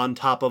 on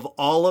top of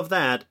all of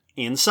that,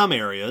 in some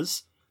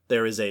areas,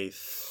 there is a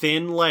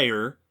thin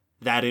layer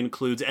that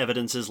includes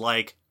evidences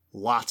like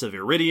lots of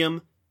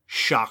iridium,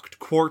 shocked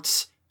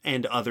quartz,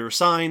 and other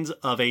signs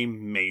of a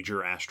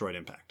major asteroid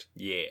impact.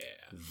 Yeah.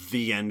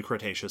 The end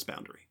Cretaceous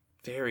boundary.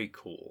 Very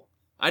cool.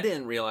 I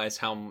didn't realize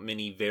how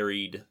many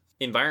varied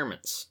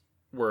environments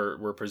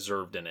were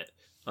preserved in it.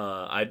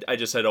 I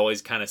just had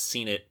always kind of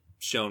seen it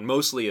shown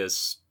mostly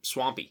as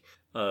swampy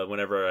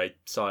whenever I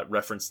saw it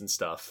referenced and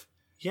stuff.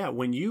 Yeah,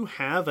 when you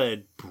have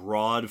a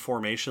broad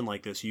formation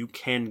like this, you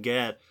can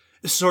get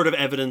sort of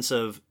evidence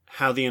of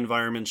how the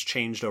environment's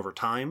changed over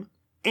time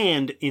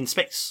and in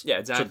space. Yeah,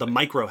 exactly. So the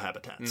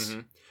microhabitats. Mm-hmm.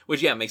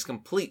 Which, yeah, makes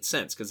complete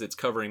sense because it's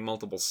covering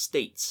multiple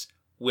states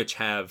which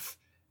have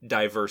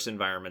diverse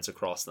environments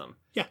across them.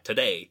 Yeah.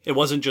 Today. It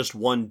wasn't just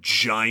one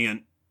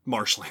giant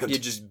marshland. Yeah,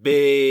 just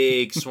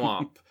big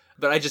swamp.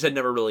 But I just had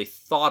never really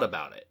thought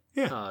about it.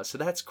 Yeah. So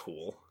that's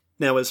cool.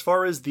 Now, as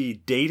far as the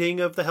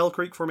dating of the Hell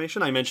Creek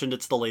Formation, I mentioned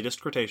it's the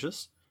latest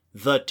Cretaceous.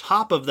 The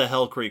top of the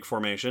Hell Creek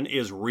Formation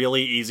is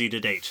really easy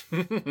to date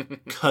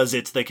because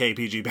it's the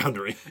KPG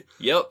boundary.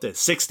 Yep. It's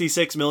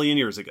 66 million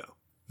years ago.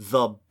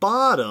 The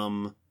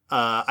bottom,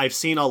 I've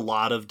seen a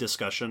lot of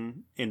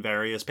discussion in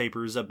various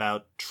papers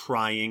about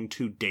trying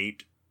to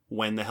date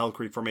when the Hell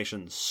Creek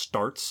Formation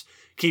starts,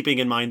 keeping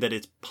in mind that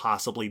it's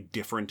possibly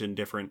different in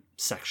different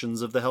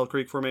sections of the Hell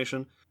Creek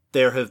Formation.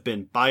 There have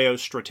been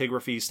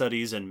biostratigraphy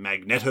studies and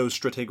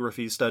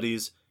magnetostratigraphy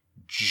studies.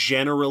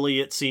 Generally,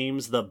 it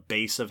seems the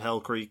base of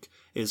Hell Creek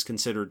is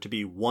considered to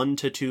be 1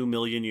 to 2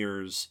 million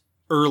years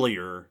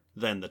earlier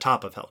than the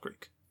top of Hell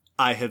Creek.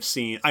 I have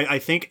seen, I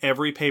think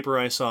every paper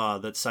I saw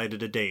that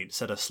cited a date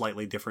said a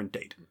slightly different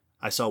date.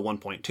 I saw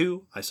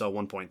 1.2, I saw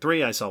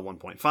 1.3, I saw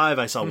 1.5,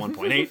 I saw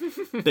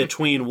 1.8.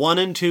 Between 1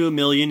 and 2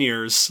 million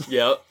years,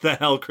 Yep. the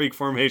Hell Creek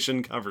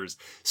Formation covers.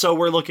 So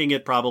we're looking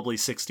at probably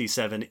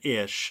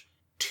 67-ish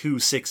to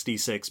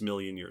 66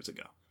 million years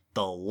ago.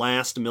 The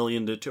last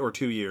million or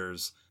 2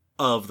 years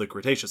of the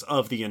Cretaceous,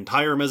 of the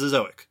entire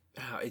Mesozoic.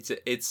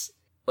 It's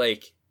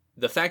like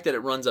the fact that it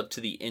runs up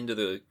to the end of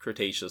the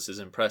Cretaceous is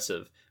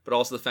impressive, but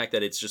also the fact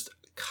that it's just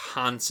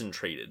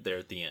concentrated there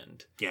at the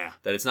end. Yeah.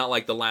 That it's not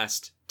like the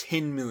last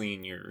 10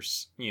 million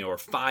years, or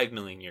 5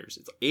 million years.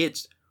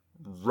 It's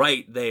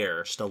right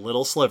there. Just a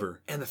little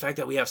sliver. And the fact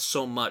that we have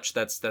so much,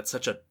 that's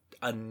such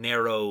a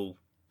narrow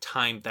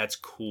time, that's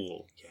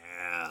cool.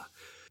 Yeah.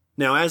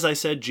 Now, as I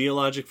said,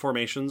 geologic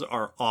formations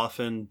are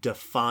often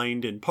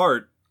defined in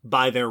part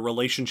by their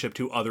relationship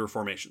to other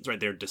formations, right?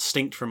 They're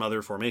distinct from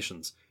other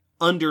formations.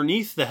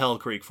 Underneath the Hell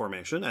Creek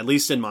Formation, at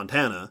least in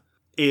Montana,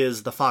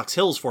 is the Fox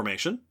Hills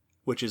Formation,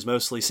 which is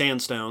mostly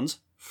sandstones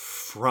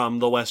from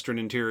the Western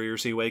Interior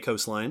Seaway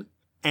coastline.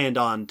 And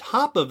on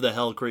top of the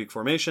Hell Creek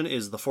Formation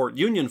is the Fort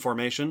Union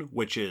Formation,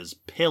 which is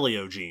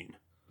Paleogene.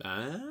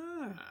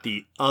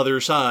 The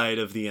other side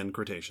of the end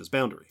Cretaceous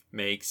boundary.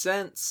 Makes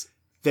sense.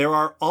 There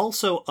are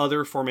also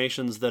other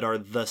formations that are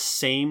the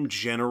same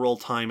general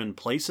time and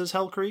place as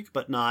Hell Creek,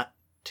 but not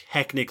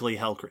technically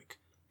Hell Creek.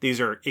 These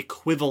are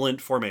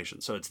equivalent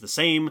formations. So it's the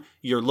same,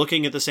 you're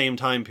looking at the same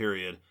time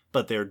period,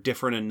 but they're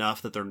different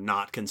enough that they're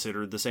not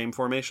considered the same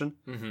formation.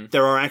 Mm-hmm.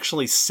 There are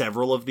actually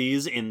several of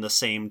these in the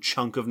same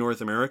chunk of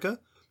North America.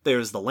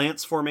 There's the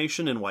Lance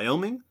Formation in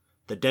Wyoming,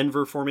 the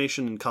Denver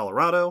Formation in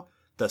Colorado,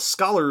 the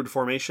Scollard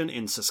Formation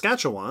in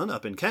Saskatchewan,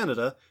 up in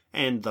Canada,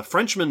 and the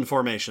Frenchman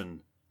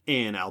Formation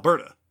in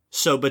Alberta.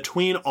 So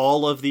between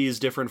all of these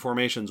different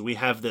formations, we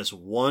have this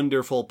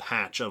wonderful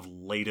patch of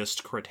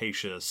latest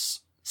Cretaceous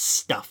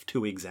stuff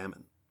to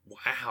examine.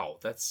 Wow,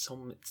 that's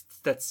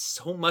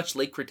so much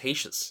late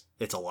Cretaceous.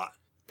 It's a lot.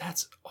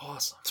 That's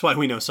awesome. That's why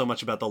we know so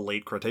much about the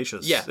late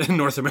Cretaceous Yeah. in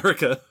North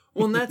America.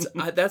 Well, and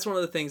that's one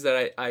of the things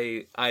that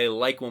I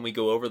like when we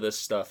go over this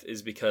stuff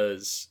is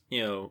because,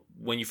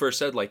 when you first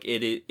said like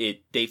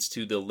it dates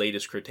to the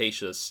latest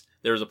Cretaceous,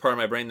 there was a part of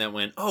my brain that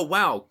went, oh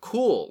wow,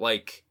 cool,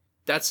 like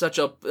that's such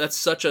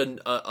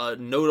a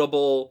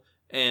notable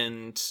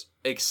and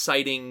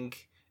exciting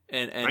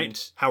and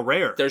Right. How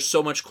rare. there's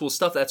so much cool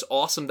stuff. That's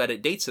awesome that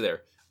it dates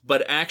there.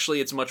 But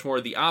actually, it's much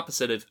more the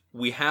opposite of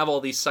we have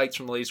all these sites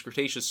from the latest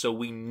Cretaceous, so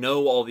we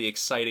know all the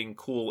exciting,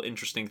 cool,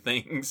 interesting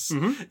things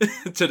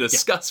to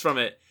discuss from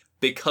it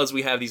because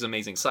we have these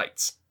amazing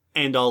sites.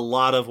 And a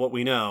lot of what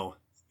we know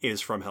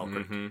is from Hell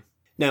Creek. Mm-hmm.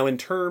 Now, in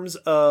terms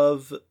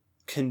of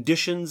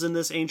conditions in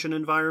this ancient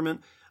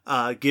environment,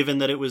 given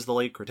that it was the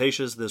late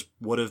Cretaceous, this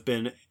would have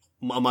been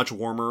a much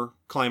warmer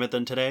climate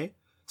than today.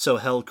 So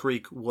Hell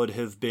Creek would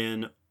have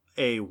been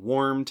a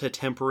warm to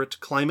temperate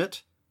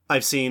climate.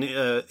 I've seen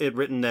it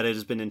written that it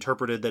has been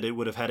interpreted that it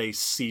would have had a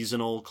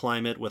seasonal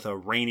climate with a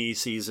rainy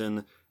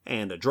season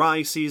and a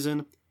dry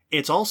season.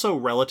 It's also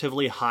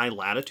relatively high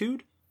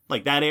latitude.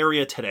 Like that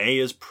area today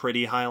is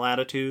pretty high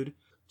latitude.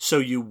 So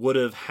you would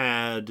have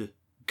had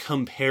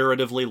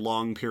comparatively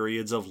long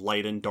periods of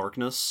light and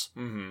darkness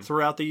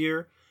throughout the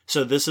year.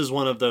 So this is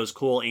one of those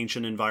cool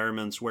ancient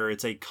environments where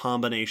it's a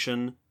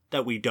combination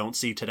that we don't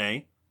see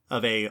today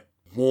of a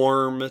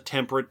warm,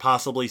 temperate,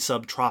 possibly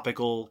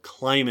subtropical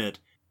climate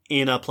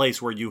in a place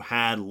where you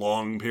had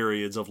long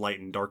periods of light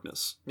and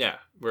darkness. Yeah,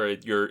 where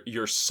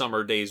your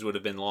summer days would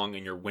have been long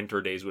and your winter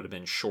days would have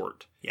been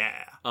short.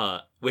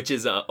 Yeah. Which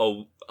is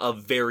a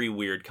very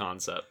weird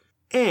concept.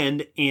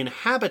 And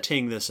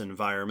inhabiting this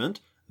environment,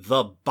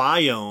 the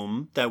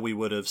biome that we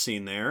would have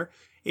seen there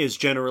is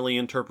generally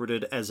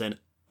interpreted as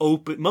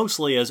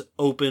mostly as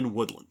open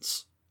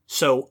woodlands.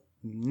 So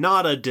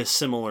not a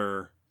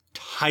dissimilar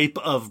type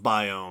of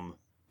biome,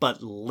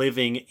 but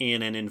living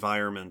in an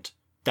environment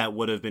that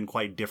would have been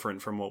quite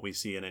different from what we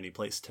see in any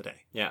place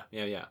today. Yeah.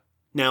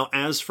 Now,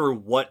 as for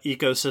what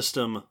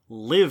ecosystem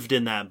lived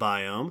in that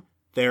biome,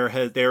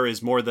 there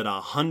is more than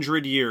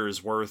 100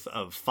 years worth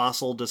of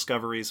fossil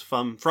discoveries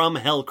from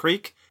Hell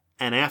Creek,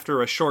 and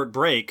after a short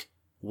break,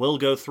 we'll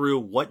go through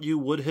what you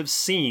would have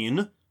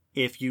seen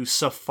if you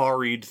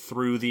safaried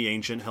through the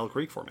ancient Hell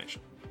Creek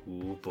Formation.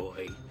 Ooh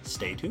boy.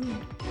 Stay tuned.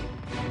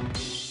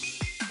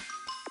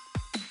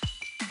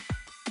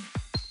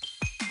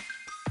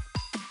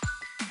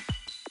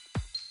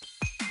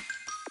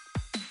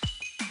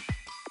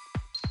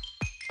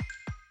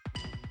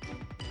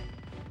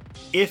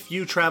 If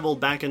you traveled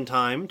back in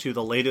time to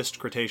the latest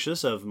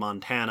Cretaceous of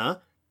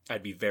Montana,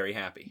 I'd be very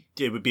happy.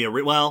 it would be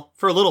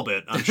for a little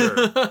bit, I'm sure.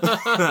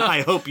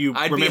 I hope you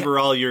remember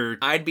all your...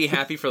 I'd be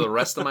happy for the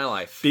rest of my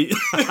life.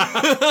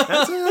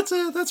 That's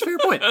a fair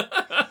point.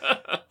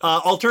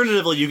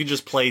 Alternatively, you can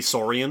just play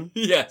Saurian.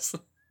 Yes.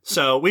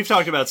 So we've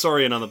talked about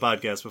Saurian on the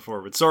podcast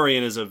before, but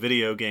Saurian is a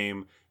video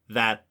game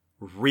that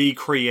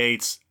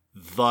recreates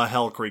the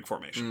Hell Creek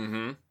Formation.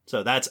 Mm-hmm.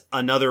 So that's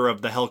another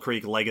of the Hell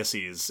Creek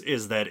legacies,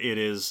 is that it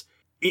is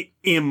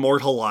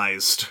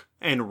immortalized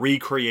and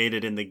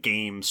recreated in the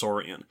game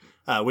Saurian,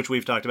 which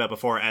we've talked about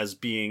before as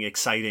being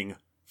exciting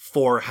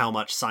for how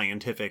much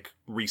scientific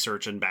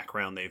research and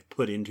background they've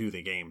put into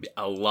the game.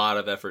 A lot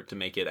of effort to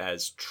make it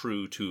as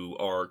true to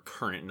our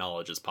current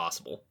knowledge as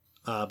possible.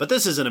 But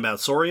this isn't about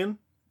Saurian,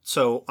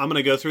 so I'm going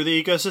to go through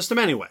the ecosystem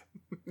anyway.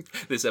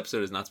 This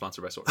episode is not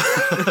sponsored by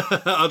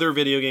Saurian. Other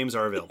video games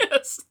are available.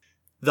 Yes.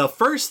 The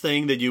first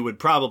thing that you would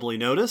probably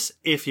notice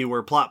if you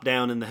were plopped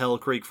down in the Hell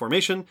Creek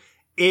Formation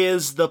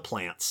is the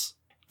plants.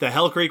 The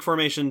Hell Creek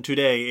Formation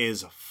today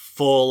is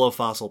full of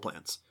fossil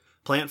plants.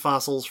 Plant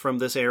fossils from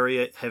this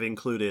area have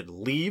included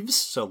leaves,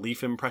 so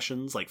leaf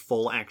impressions, like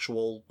full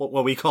actual,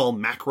 what we call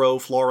macro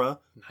flora,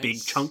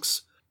 big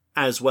chunks,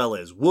 as well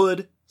as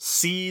wood,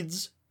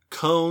 seeds,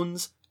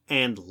 cones,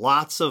 and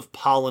lots of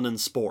pollen and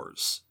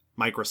spores,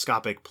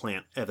 microscopic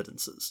plant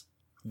evidences.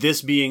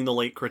 This being the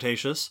late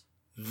Cretaceous,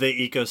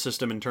 the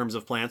ecosystem in terms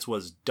of plants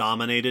was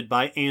dominated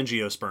by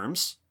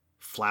angiosperms,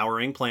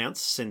 flowering plants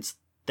since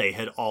they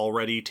had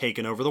already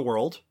taken over the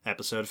world,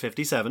 episode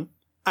 57,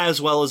 as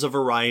well as a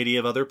variety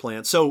of other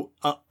plants. So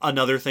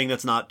another thing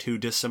that's not too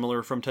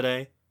dissimilar from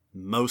today,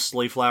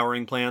 mostly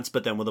flowering plants,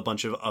 but then with a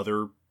bunch of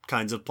other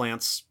kinds of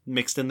plants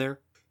mixed in there.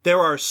 There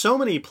are so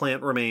many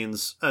plant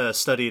remains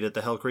studied at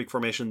the Hell Creek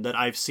Formation that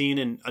I've seen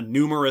in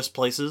numerous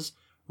places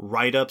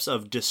write-ups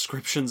of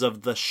descriptions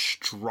of the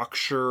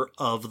structure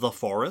of the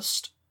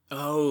forest.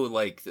 Oh,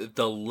 like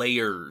the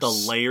layers. The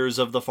layers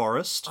of the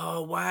forest.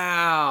 Oh,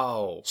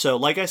 wow. So,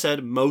 like I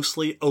said,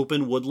 mostly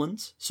open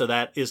woodlands. So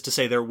that is to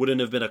say there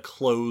wouldn't have been a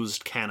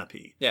closed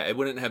canopy. Yeah, it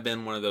wouldn't have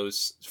been one of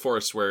those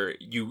forests where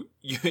you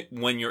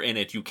when you're in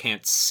it, you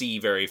can't see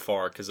very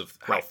far because of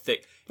how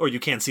thick. Or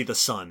you can't see the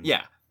sun.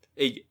 Yeah.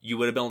 You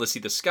would have been able to see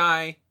the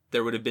sky.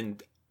 There would have been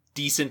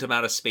decent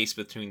amount of space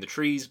between the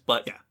trees,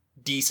 but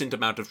decent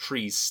amount of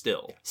trees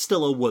still.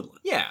 Still a woodland.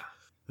 Yeah.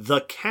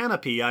 The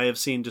canopy I have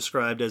seen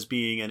described as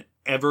being an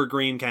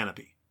evergreen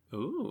canopy,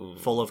 Ooh.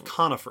 full of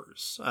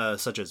conifers,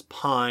 such as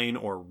pine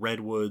or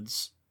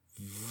redwoods.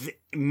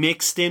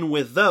 Mixed in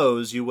with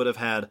those, you would have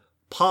had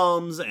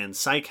palms and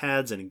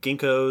cycads and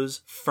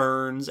ginkgos,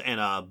 ferns, and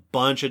a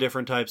bunch of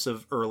different types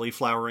of early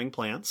flowering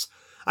plants.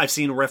 I've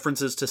seen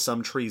references to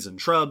some trees and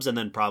shrubs, and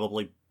then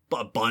probably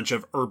a bunch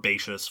of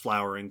herbaceous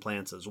flowering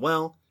plants as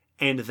well.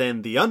 And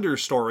then the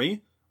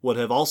understory would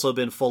have also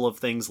been full of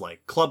things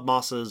like club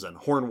mosses and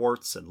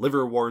hornworts and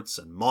liverworts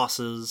and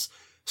mosses.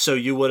 So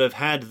you would have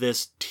had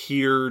this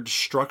tiered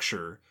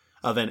structure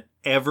of an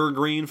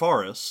evergreen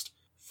forest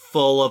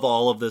full of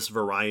all of this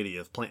variety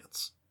of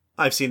plants.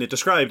 I've seen it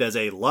described as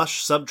a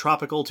lush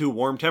subtropical to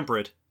warm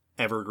temperate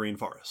evergreen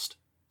forest.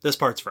 This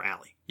part's for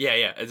Allie.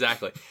 Yeah,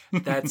 exactly.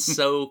 That's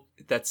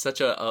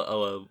such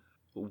a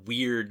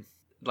weird,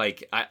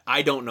 like,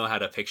 I don't know how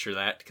to picture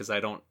that because I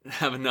don't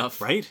have enough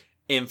Right?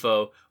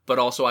 info, but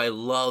also I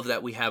love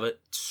that we have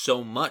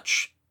so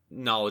much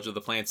knowledge of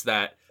the plants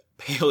that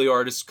paleo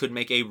artists could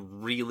make a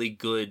really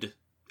good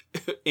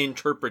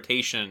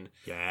interpretation,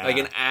 Yeah. like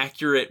an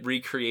accurate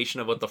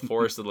recreation of what the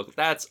forest would look like.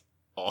 That's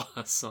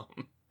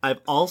awesome.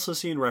 I've also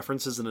seen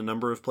references in a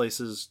number of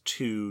places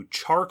to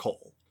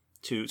charcoal,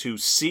 to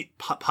see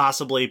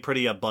possibly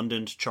pretty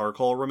abundant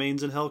charcoal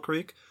remains in Hell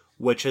Creek,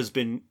 which has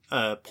been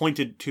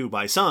pointed to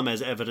by some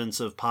as evidence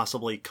of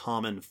possibly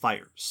common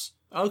fires.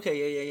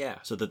 Okay, yeah.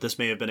 So that this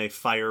may have been a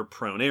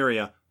fire-prone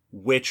area,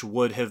 which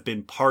would have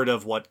been part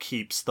of what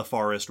keeps the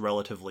forest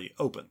relatively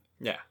open.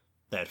 Yeah.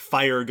 That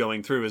fire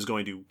going through is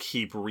going to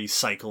keep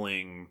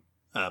recycling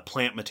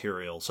plant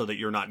material so that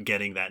you're not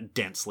getting that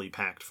densely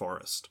packed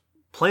forest.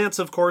 Plants,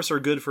 of course, are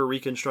good for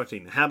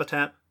reconstructing the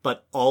habitat,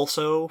 but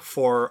also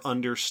for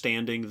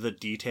understanding the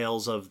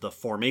details of the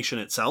formation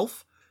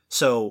itself.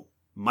 So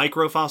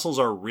microfossils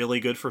are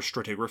really good for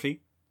stratigraphy,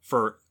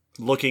 for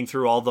looking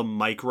through all the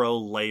micro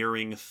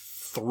layering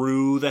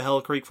through the Hell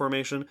Creek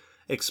Formation,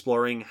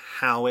 exploring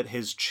how it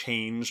has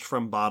changed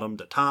from bottom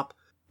to top.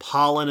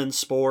 Pollen and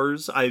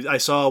spores. I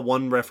saw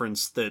one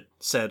reference that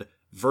said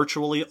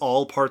virtually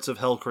all parts of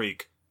Hell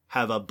Creek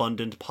have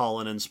abundant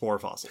pollen and spore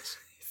fossils.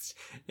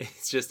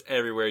 It's just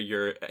everywhere.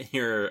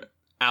 Your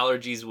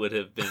allergies would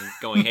have been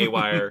going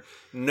haywire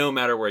no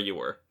matter where you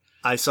were.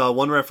 I saw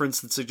one reference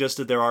that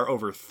suggested there are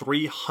over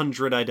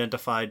 300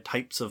 identified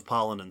types of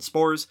pollen and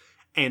spores,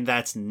 and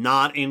that's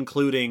not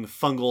including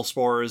fungal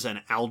spores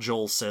and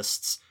algal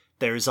cysts.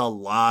 There's a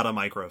lot of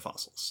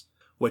microfossils,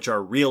 which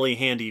are really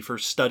handy for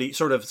study,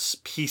 sort of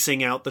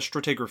piecing out the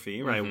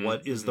stratigraphy, right? Mm-hmm,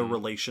 What is the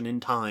relation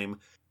in time?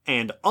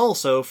 And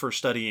also for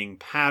studying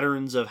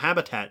patterns of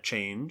habitat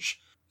change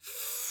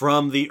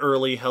from the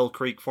early Hell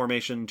Creek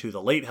Formation to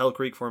the late Hell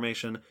Creek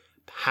Formation,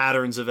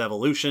 patterns of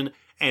evolution,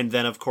 and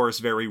then, of course,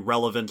 very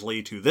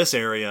relevantly to this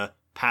area,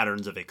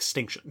 patterns of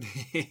extinction.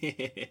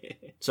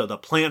 So the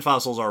plant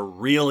fossils are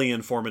really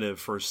informative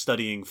for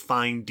studying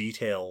fine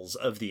details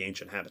of the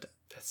ancient habitat.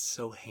 That's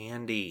so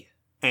handy.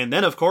 And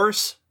then, of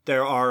course,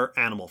 there are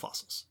animal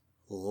fossils.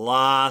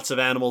 Lots of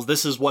animals.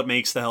 This is what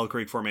makes the Hell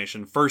Creek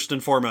Formation, first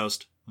and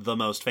foremost, the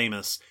most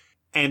famous.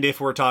 And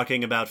if we're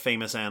talking about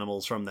famous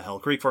animals from the Hell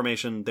Creek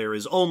Formation, there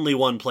is only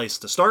one place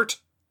to start: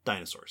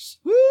 dinosaurs.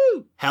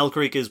 Woo! Hell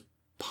Creek is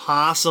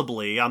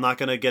possibly, I'm not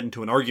going to get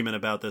into an argument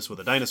about this with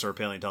a dinosaur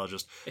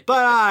paleontologist,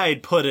 but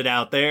I'd put it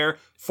out there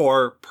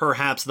for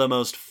perhaps the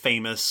most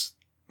famous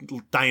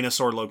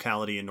dinosaur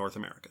locality in North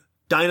America.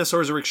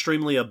 Dinosaurs are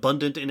extremely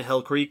abundant in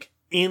Hell Creek,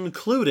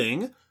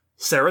 including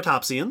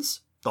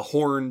ceratopsians, the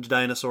horned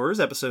dinosaurs,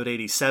 episode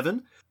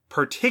 87,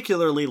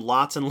 particularly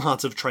lots and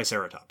lots of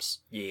Triceratops.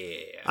 Yeah.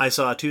 I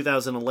saw a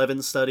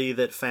 2011 study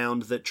that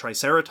found that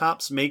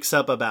Triceratops makes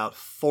up about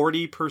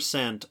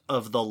 40%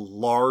 of the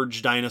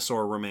large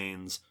dinosaur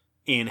remains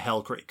in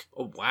Hell Creek.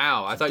 Oh,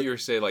 wow. I thought you were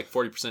saying like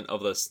 40%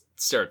 of the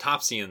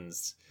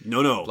ceratopsians.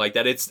 No. Like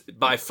that it's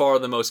by far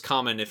the most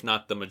common, if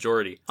not the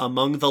majority.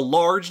 Among the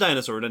large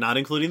dinosaurs, not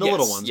including the Yes,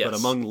 little ones, yes. but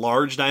among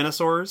large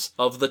dinosaurs,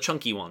 Of the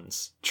chunky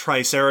ones.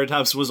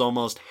 Triceratops was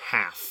almost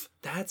half,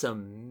 That's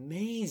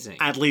amazing.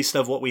 at least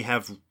of what we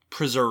have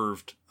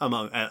preserved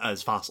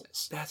as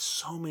fossils. That's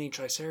so many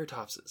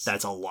Triceratopses.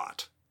 That's a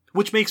lot.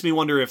 Which makes me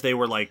wonder if they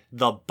were like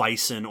the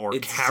bison or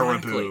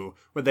Exactly. caribou,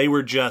 where they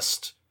were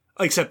just,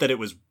 except that it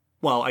was,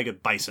 well, I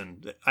get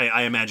bison,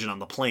 I imagine on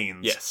the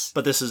plains. Yes.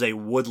 But this is a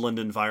woodland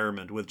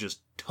environment with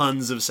just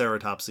tons of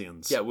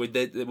ceratopsians. Yeah,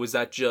 was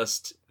that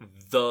just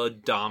the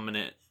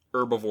dominant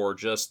herbivore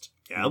just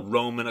Yep.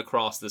 roaming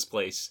across this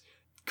place?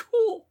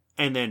 Cool.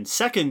 And then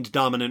second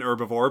dominant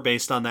herbivore,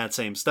 based on that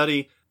same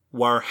study,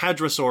 were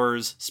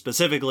hadrosaurs,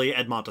 specifically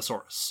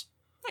Edmontosaurus.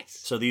 Nice.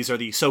 So these are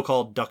the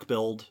so-called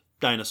duck-billed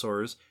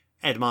dinosaurs.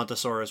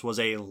 Edmontosaurus was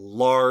a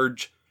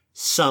large,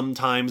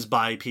 sometimes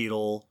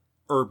bipedal,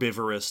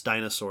 herbivorous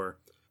dinosaur.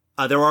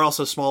 There are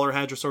also smaller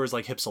hadrosaurs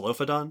like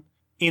Hypsilophodon.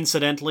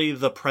 Incidentally,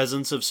 the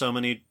presence of so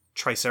many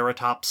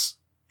Triceratops,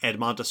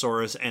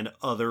 Edmontosaurus, and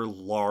other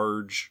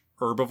large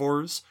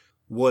herbivores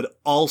would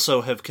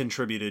also have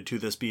contributed to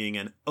this being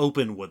an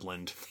open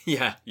woodland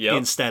Yeah. Yep.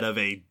 instead of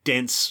a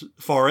dense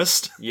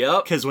forest.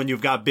 Yep. Because when you've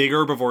got big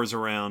herbivores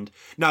around,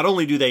 not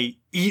only do they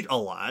eat a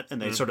lot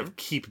and they sort of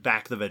keep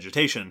back the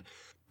vegetation,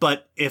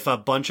 but if a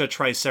bunch of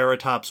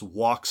Triceratops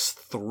walks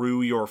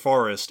through your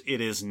forest, it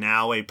is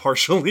now a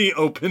partially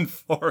open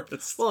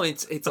forest. Well,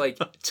 it's like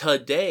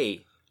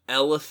today,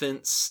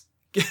 elephants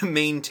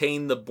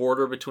maintain the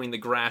border between the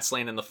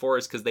grassland and the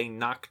forest because they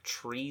knock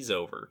trees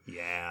over.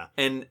 Yeah.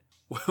 And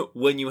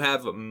when you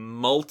have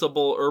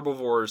multiple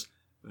herbivores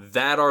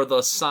that are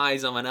the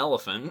size of an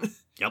elephant,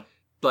 Yep.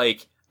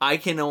 like, I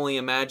can only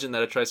imagine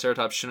that a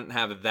Triceratops shouldn't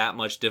have that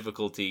much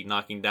difficulty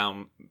knocking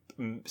down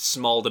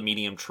small to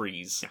medium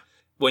trees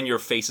when your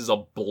face is a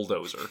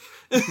bulldozer.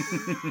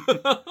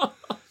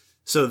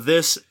 So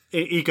this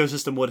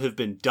ecosystem would have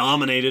been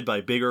dominated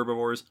by big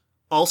herbivores,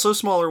 also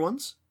smaller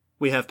ones.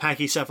 We have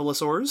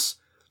Pachycephalosaurs,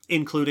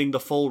 including the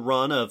full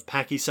run of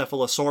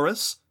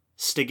Pachycephalosaurus,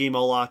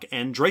 Stygimoloch,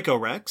 and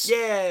Dracorex,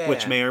 Yeah!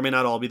 which may or may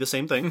not all be the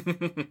same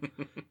thing.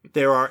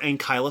 There are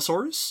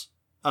ankylosaurs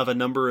of a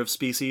number of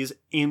species,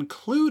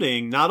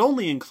 not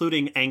only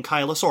including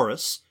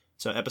Ankylosaurus,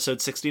 so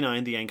episode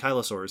 69, the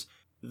ankylosaurs,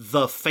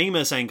 the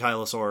famous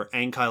ankylosaur,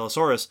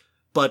 Ankylosaurus,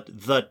 but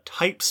the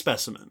type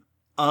specimen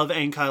of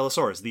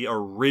Ankylosaurus, the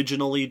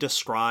originally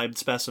described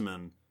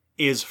specimen,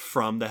 is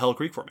from the Hell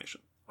Creek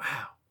Formation.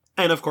 Wow.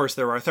 And of course,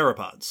 there are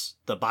theropods,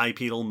 the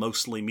bipedal,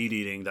 mostly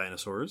meat-eating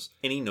dinosaurs.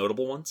 Any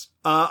notable ones?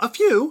 A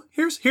few.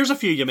 Here's a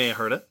few, you may have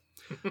heard it.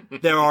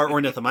 There are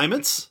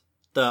ornithomimids,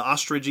 the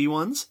ostrich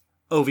ones,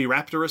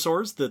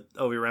 oviraptorosaurs, the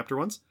oviraptor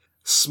ones,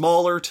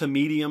 smaller to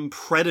medium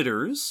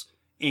predators,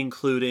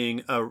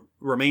 including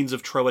remains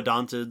of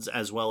troodontids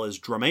as well as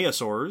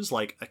dromaeosaurs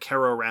like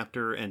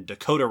Acheroraptor and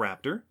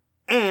Dakotaraptor,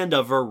 and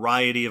a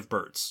variety of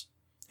birds.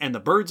 And the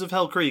birds of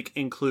Hell Creek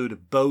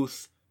include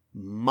both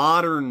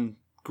modern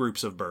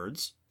groups of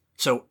birds,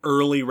 so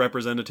early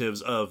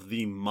representatives of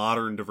the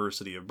modern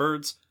diversity of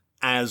birds,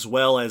 as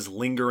well as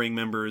lingering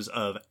members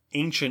of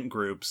ancient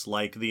groups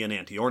like the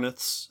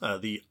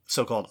Enantiorniths, the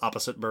so-called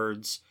opposite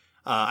birds.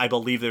 I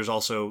believe there's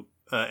also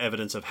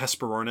evidence of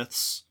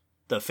Hesperorniths,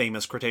 the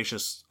famous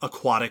Cretaceous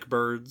aquatic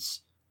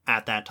birds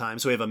at that time.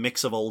 So we have a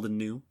mix of old and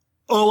new.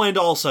 Oh, and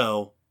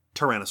also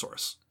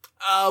Tyrannosaurus.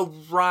 Oh,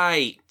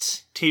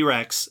 right.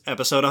 T-Rex,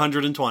 episode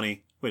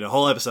 120. We had a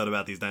whole episode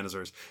about these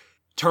dinosaurs.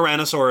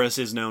 Tyrannosaurus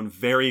is known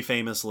very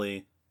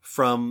famously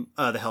from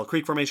the Hell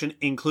Creek Formation,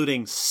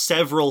 including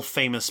several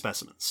famous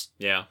specimens.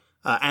 Yeah.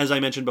 As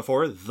I mentioned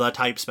before, the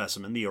type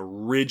specimen, the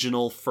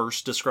original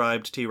first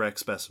described T-Rex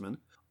specimen,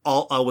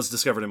 was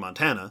discovered in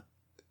Montana.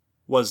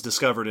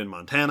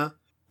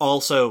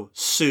 Also,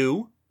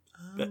 Sioux,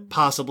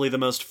 possibly the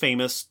most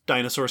famous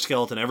dinosaur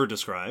skeleton ever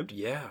described.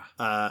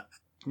 Yeah.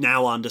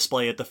 Now on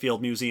display at the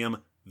Field Museum,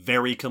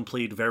 very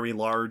complete, very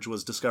large,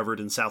 was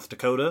discovered in South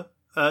Dakota,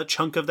 a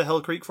chunk of the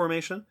Hell Creek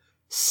Formation.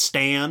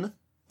 Stan,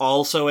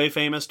 also a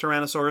famous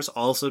Tyrannosaurus,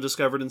 also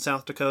discovered in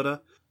South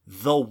Dakota.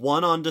 The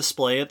one on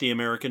display at the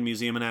American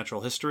Museum of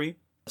Natural History,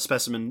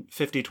 specimen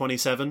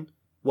 5027,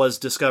 was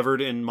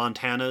discovered in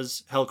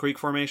Montana's Hell Creek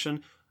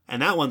Formation.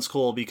 And that one's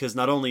cool because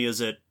not only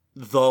is it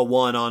the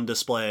one on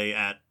display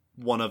at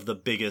one of the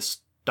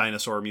biggest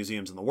dinosaur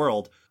museums in the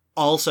world,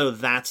 also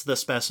that's the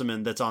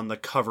specimen that's on the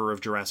cover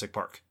of Jurassic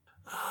Park.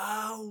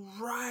 Oh,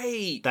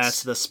 right.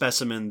 That's the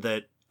specimen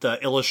that the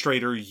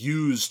illustrator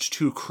used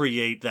to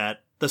create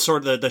that,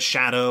 the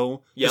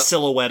shadow, Yep. the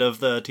silhouette of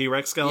the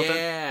T-Rex skeleton.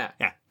 Yeah.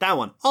 Yeah, that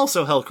one.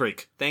 Also Hell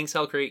Creek. Thanks,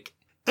 Hell Creek.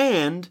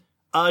 And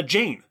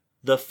Jane,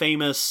 the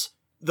famous,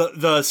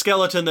 the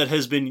skeleton that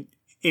has been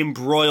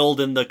embroiled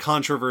in the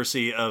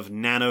controversy of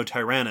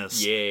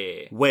Nanotyrannus,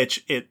 Yeah.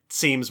 which it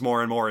seems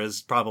more and more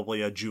is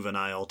probably a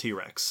juvenile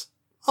T-Rex.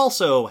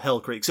 Also Hell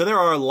Creek. So there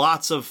are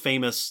lots of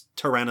famous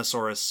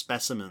Tyrannosaurus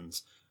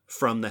specimens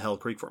from the Hell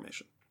Creek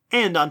Formation.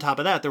 And on top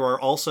of that, there are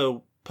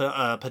also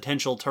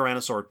potential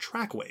Tyrannosaur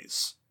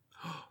trackways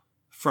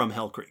from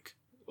Hell Creek.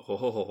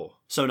 Oh.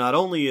 So not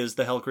only is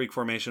the Hell Creek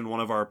Formation one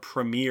of our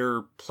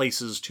premier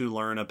places to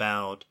learn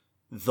about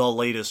the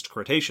latest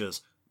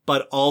Cretaceous,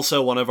 but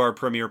also one of our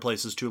premier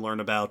places to learn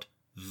about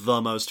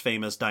the most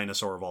famous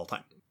dinosaur of all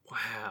time.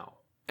 Wow.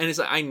 And it's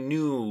like, I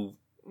knew,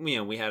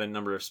 we had a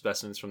number of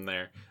specimens from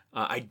there.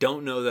 I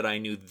don't know that I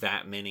knew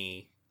that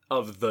many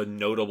of the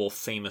notable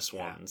famous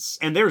ones.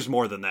 And there's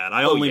more than that.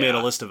 I only made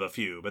a list of a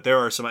few, but there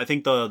are some. I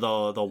think the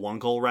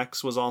Wunkel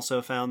Rex was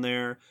also found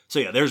there. So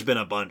yeah, there's been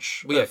a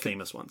bunch of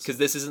famous ones. Because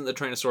this isn't the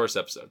Tyrannosaurus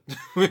episode.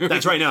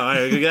 That's right. No,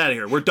 I get out of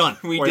here. We're done.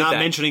 We're not that.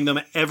 mentioning them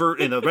ever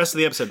in the rest of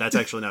the episode. That's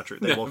actually not true.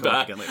 They will come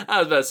back again later. I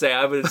was about to say,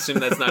 I would assume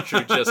that's not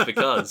true just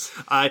because.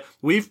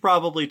 We've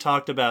probably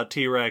talked about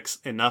T-Rex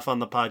enough on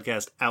the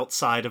podcast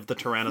outside of the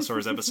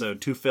Tyrannosaurus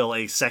episode to fill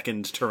a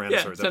second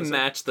Tyrannosaurus episode. To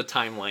match the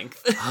time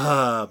length.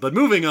 But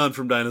moving on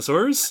from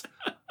dinosaurs,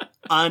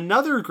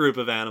 another group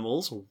of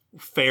animals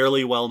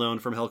fairly well known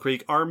from Hell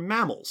Creek are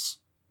mammals.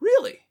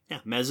 Really? Yeah,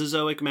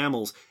 Mesozoic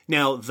mammals.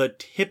 Now, the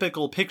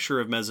typical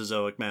picture of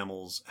Mesozoic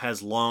mammals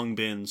has long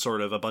been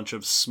sort of a bunch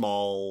of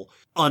small,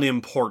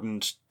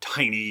 unimportant,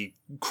 tiny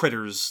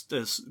critters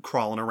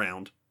crawling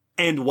around.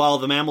 And while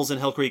the mammals in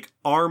Hell Creek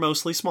are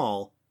mostly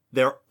small,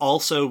 they're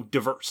also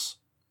diverse.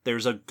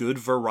 There's a good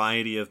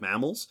variety of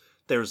mammals.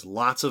 There's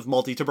lots of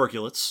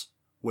multituberculates,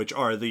 which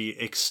are the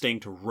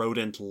extinct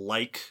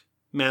rodent-like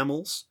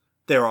mammals.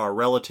 There are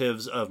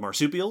relatives of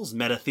marsupials,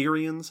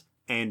 metatherians,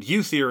 and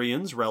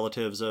eutherians,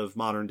 relatives of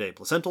modern-day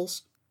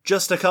placentals.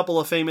 Just a couple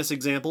of famous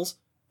examples.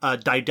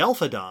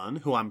 Didelphodon,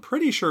 who I'm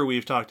pretty sure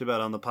we've talked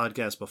about on the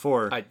podcast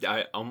before.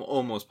 I'm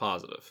almost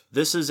positive.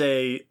 This is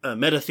a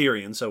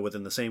metatherian, so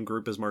within the same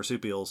group as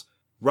marsupials,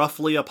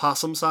 roughly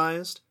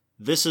opossum-sized.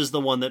 This is the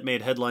one that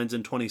made headlines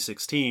in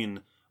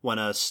 2016 when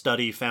a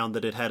study found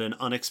that it had an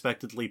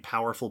unexpectedly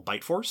powerful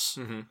bite force,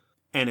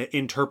 and it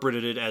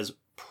interpreted it as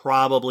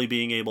probably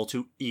being able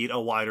to eat a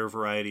wider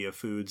variety of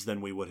foods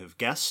than we would have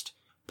guessed,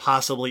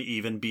 possibly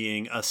even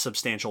being a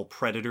substantial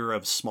predator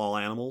of small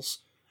animals.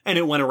 And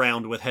it went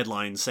around with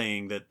headlines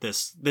saying that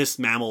this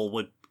mammal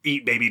would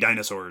eat baby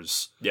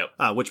dinosaurs. Yep.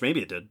 Which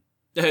maybe it did.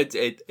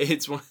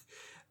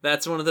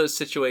 That's one of those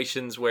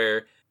situations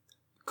where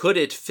could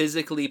it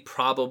physically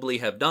probably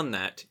have done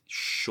that?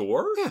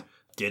 Sure. Yeah.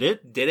 Did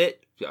it? Did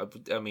it?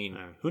 I mean,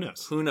 who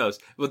knows? Who knows?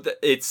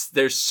 But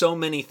there's so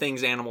many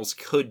things animals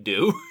could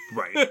do.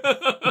 Right.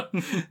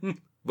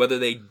 Whether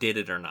they did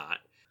it or not.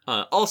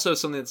 Also,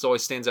 something that's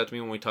always stands out to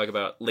me when we talk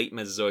about late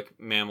Mesozoic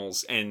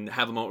mammals and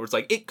have a moment where it's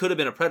like, it could have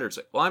been a predator. It's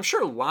like, well, I'm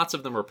sure lots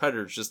of them are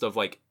predators just of,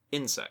 like,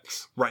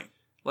 insects. Right.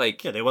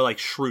 Like, yeah, they were like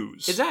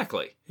shrews.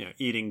 Exactly. You know,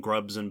 eating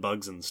grubs and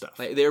bugs and stuff.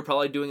 Like, they were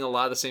probably doing a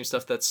lot of the same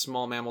stuff that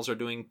small mammals are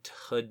doing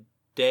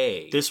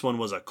today. This one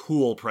was a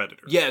cool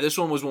predator. Yeah, this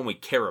one was one we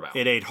care about.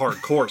 It ate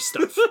hardcore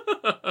stuff.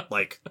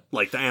 like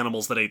the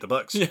animals that ate the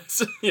bugs.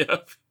 Yes, yeah.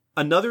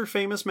 Another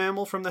famous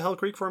mammal from the Hell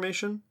Creek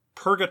Formation,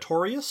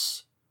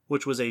 Purgatorius,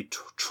 which was a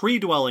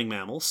tree-dwelling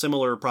mammal,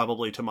 similar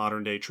probably to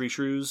modern-day tree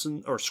shrews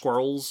or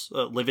squirrels,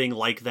 living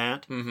like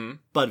that,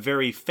 but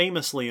very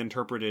famously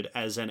interpreted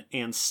as an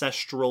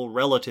ancestral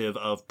relative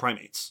of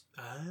primates.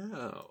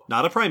 Oh.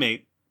 Not a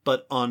primate,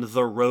 but on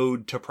the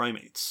road to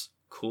primates.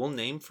 Cool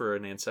name for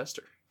an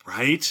ancestor.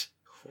 Right?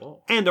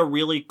 Cool. And a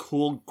really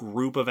cool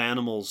group of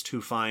animals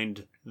to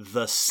find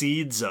the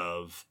seeds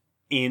of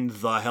in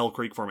the Hell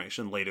Creek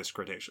Formation, latest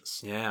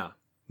Cretaceous. Yeah.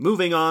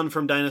 Moving on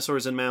from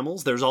dinosaurs and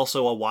mammals, there's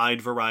also a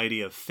wide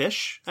variety of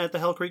fish at the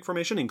Hell Creek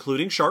Formation,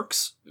 including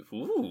sharks.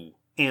 Ooh.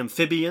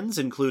 Amphibians,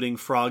 including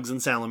frogs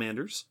and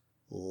salamanders.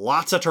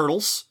 Lots of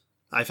turtles.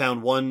 I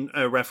found one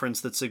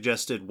reference that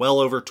suggested well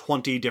over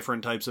 20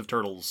 different types of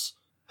turtles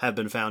have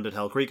been found at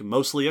Hell Creek,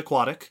 mostly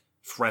aquatic,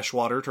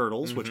 freshwater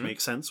turtles, which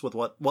makes sense with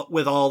what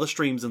with all the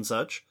streams and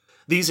such.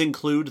 These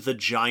include the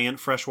giant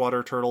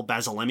freshwater turtle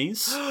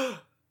Basilemys.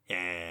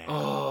 Yeah.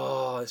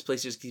 Oh, this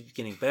place just keeps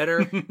getting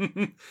better.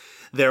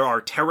 There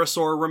are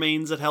pterosaur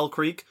remains at Hell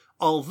Creek,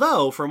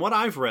 although, from what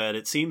I've read,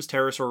 it seems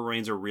pterosaur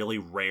remains are really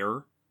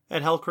rare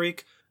at Hell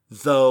Creek,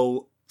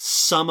 though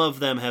some of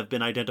them have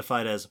been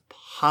identified as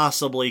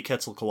possibly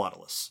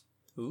Quetzalcoatlus.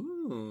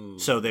 Ooh.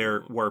 So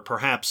there were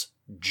perhaps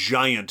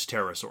giant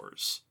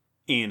pterosaurs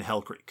in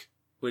Hell Creek.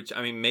 Which,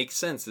 I mean, makes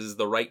sense. This is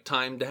the right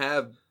time to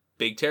have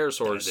big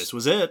pterosaurs. This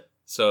was it.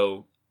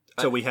 So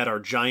we had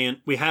our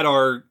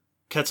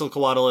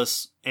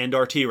Quetzalcoatlus and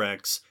our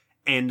T-Rex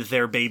and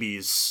their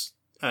babies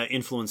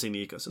influencing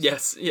the ecosystem.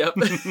 Yes, yep.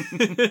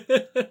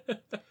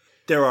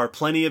 There are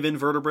plenty of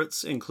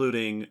invertebrates,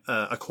 including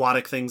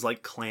aquatic things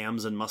like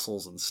clams and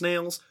mussels and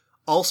snails.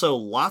 Also,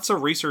 lots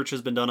of research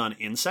has been done on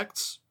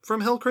insects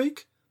from Hell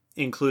Creek,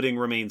 including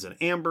remains in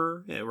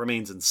amber,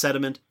 remains in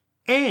sediment,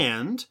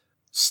 and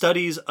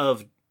studies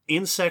of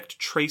insect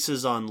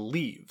traces on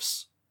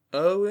leaves.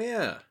 Oh,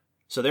 yeah.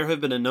 So there have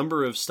been a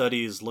number of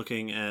studies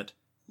looking at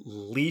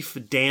leaf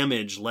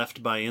damage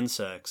left by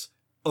insects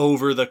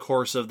over the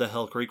course of the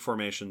Hell Creek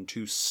Formation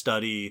to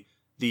study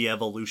the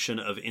evolution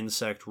of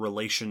insect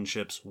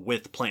relationships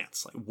with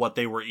plants, like what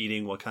they were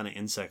eating, what kind of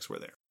insects were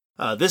there.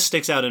 This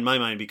sticks out in my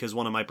mind because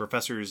one of my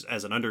professors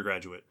as an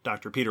undergraduate,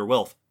 Dr. Peter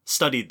Wilf,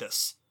 studied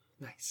this.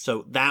 Nice.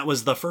 So that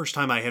was the first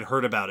time I had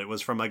heard about it,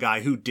 was from a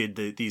guy who did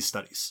these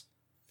studies.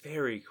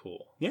 Very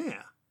cool.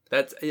 Yeah.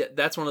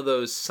 That's one of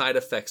those side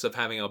effects of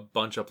having a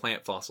bunch of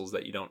plant fossils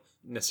that you don't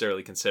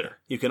necessarily consider.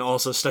 You can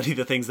also study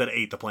the things that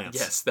ate the plants.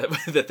 Yes,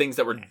 the things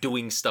that were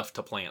doing stuff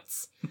to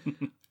plants.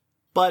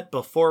 But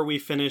before we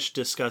finish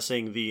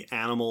discussing the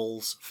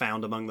animals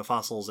found among the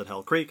fossils at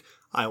Hell Creek,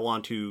 I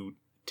want to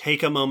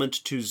take a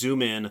moment to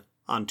zoom in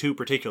on two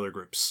particular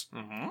groups.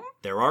 Mm-hmm.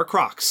 There are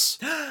crocs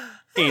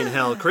in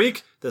Hell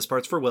Creek. This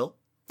part's for Will.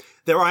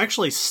 There are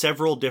actually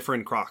several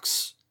different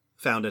crocs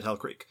found at Hell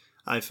Creek.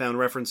 I found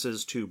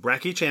references to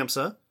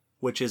Brachychampsa,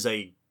 which is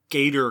a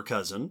gator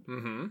cousin.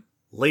 Mm-hmm.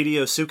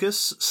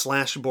 Ladiosuchus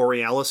 /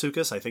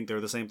 Borealisuchus, I think they're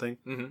the same thing,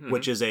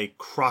 which is a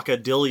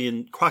crocodilinae,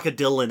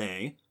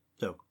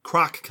 so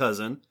croc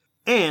cousin,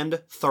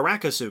 and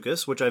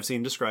Thoracossuchus, which I've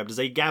seen described as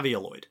a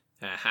gavialoid.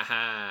 Ha ha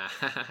ha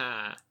ha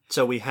ha.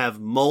 So we have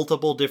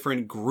multiple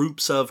different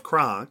groups of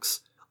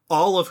crocs,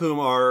 all of whom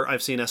are,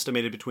 I've seen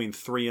estimated between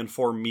 3 and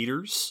 4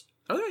 meters.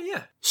 Oh,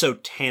 yeah. So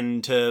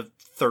 10 to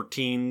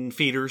 13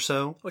 feet or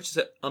so. Which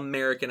is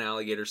American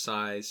alligator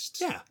sized.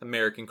 Yeah.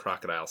 American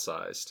crocodile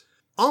sized.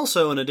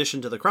 Also, in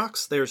addition to the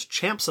crocs, there's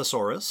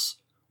Champsosaurus,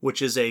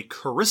 which is a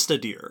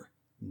Carista deer.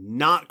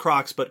 Not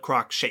crocs, but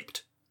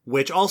croc-shaped.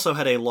 Which also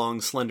had a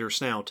long, slender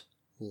snout,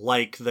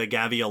 like the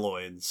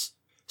gavialoids.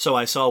 So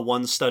I saw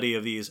one study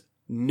of these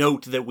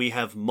note that we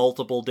have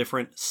multiple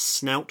different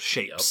snout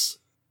shapes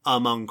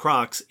among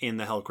crocs in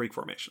the Hell Creek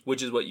Formation.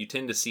 Which is what you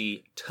tend to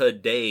see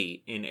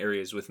today in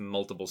areas with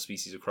multiple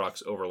species of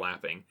crocs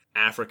overlapping.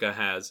 Africa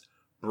has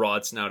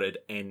broad-snouted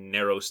and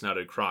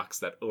narrow-snouted crocs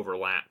that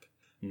overlap.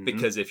 Mm-hmm.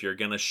 Because if you're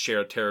going to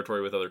share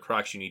territory with other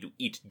crocs, you need to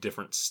eat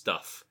different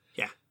stuff.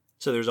 Yeah.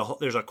 So there's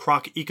a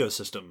croc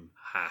ecosystem.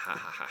 Ha ha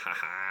ha ha ha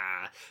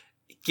ha.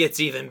 It gets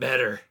even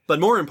better.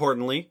 But more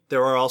importantly,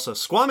 there are also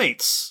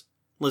squamates,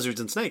 lizards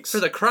and snakes. For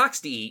the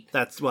crocs to eat.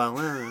 That's, well,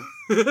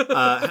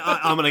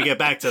 I'm going to get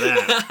back to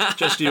that.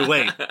 Just you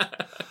wait.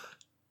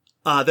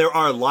 There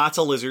are lots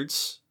of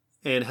lizards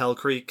in Hell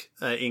Creek,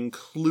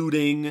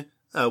 including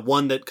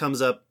one that comes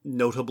up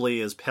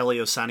notably as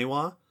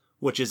Paleosaniwa,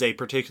 which is a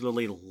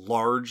particularly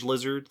large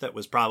lizard that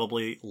was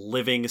probably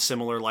living a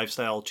similar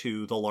lifestyle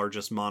to the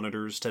largest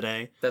monitors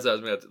today. That's what I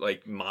was about to,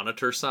 like,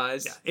 monitor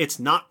size? Yeah, it's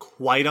not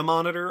quite a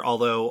monitor,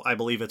 although I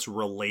believe it's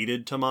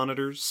related to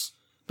monitors.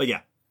 But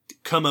yeah,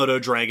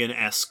 Komodo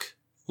dragon-esque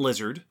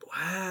lizard.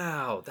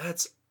 Wow,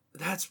 that's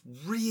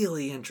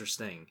really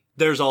interesting.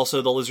 There's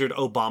also the lizard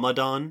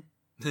Obamadon,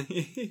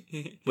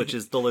 which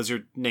is the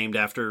lizard named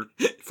after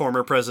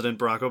former President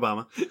Barack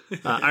Obama.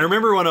 I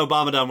remember when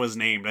Obamadon was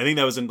named. I think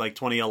that was in like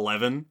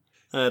 2011.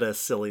 That a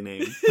silly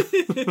name.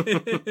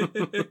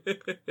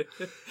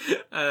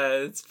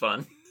 It's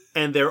fun.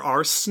 And there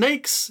are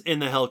snakes in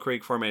the Hell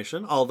Creek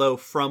Formation, although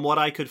from what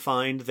I could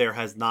find, there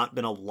has not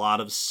been a lot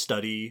of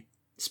study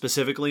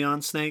specifically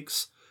on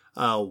snakes.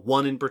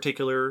 One in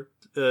particular,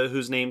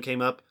 whose name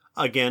came up,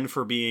 again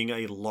for being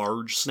a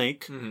large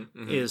snake,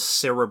 is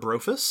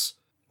Cerebrophus,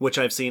 which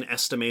I've seen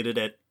estimated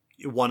at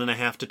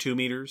 1.5 to 2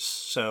 meters,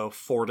 so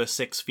 4 to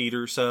 6 feet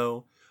or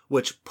so,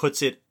 which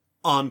puts it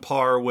on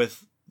par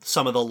with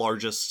some of the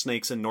largest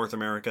snakes in North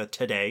America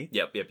today.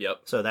 Yep.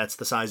 So that's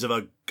the size of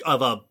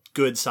a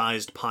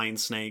good-sized pine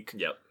snake.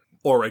 Yep.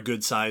 Or a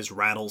good-sized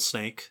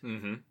rattlesnake.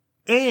 Mm-hmm.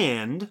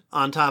 And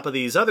on top of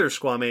these other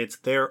squamates,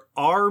 there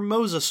are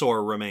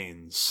mosasaur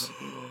remains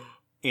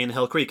in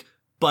Hell Creek,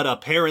 but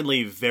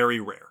apparently very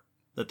rare.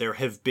 That there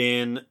have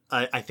been,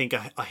 I think,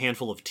 a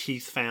handful of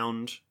teeth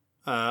found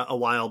a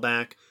while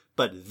back.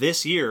 But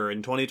this year,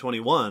 in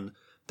 2021,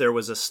 there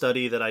was a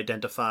study that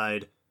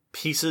identified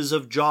pieces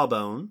of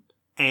jawbone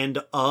and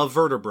a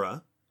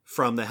vertebra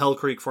from the Hell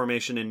Creek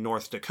Formation in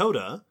North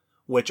Dakota,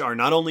 which are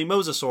not only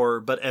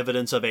mosasaur, but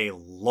evidence of a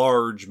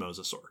large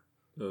mosasaur.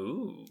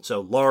 Ooh. So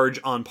large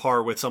on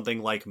par with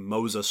something like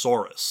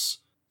Mosasaurus.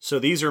 So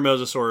these are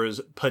mosasaurs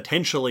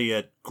potentially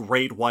at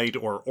great white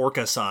or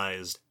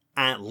orca-sized,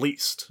 at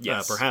least.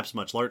 Yes. Perhaps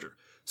much larger.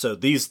 So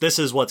this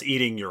is what's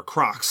eating your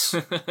crocs.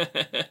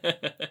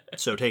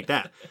 So take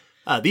that.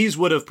 These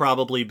would have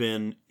probably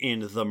been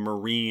in the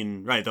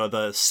marine, right,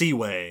 the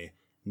seaway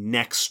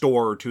next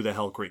door to the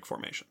Hell Creek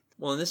Formation.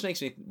 Well, and this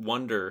makes me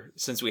wonder,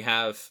 since we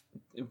have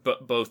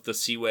both the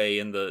seaway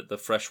and the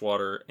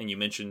freshwater, and you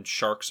mentioned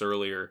sharks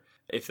earlier,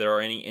 if there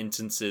are any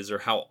instances or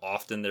how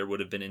often there would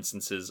have been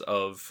instances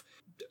of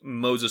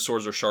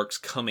mosasaurs or sharks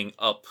coming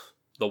up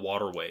the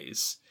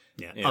waterways.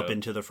 Yeah, up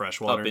into the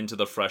freshwater. Up into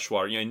the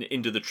freshwater,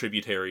 into the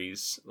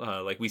tributaries.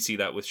 Like we see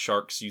that with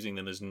sharks, using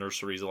them as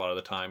nurseries a lot of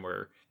the time,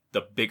 where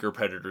the bigger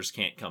predators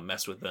can't come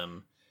mess with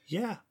them.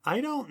 Yeah,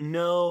 I don't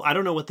know. I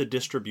don't know what the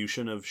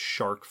distribution of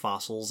shark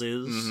fossils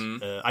is.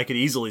 Mm-hmm. I could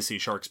easily see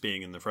sharks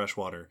being in the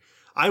freshwater.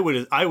 I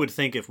would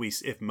think if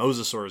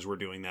mosasaurs were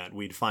doing that,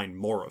 we'd find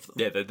more of them.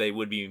 Yeah, that they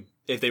would be,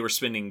 if they were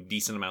spending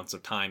decent amounts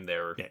of time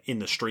there. Yeah, in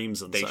the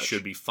streams and they such.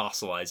 should be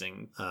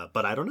fossilizing.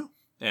 But I don't know.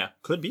 Yeah,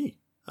 could be.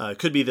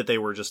 Could be that they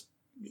were just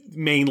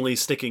mainly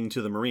sticking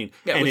to the marine.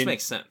 Yeah, and which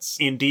makes sense.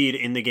 Indeed,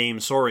 in the game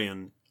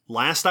Saurian,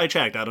 last I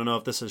checked, I don't know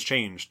if this has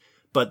changed,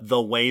 but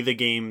the way the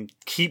game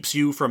keeps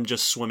you from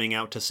just swimming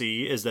out to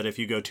sea is that if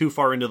you go too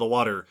far into the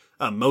water,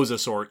 a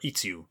mosasaur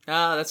eats you.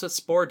 That's what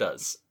Spore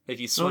does. If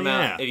you swim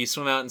yeah. out,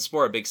 in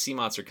Spore, a big sea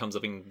monster comes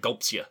up and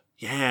gulps you.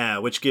 Yeah,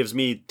 which gives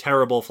me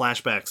terrible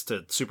flashbacks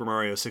to Super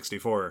Mario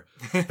 64.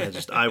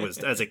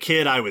 As a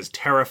kid, I was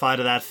terrified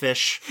of that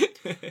fish.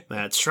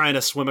 That's trying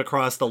to swim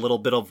across the little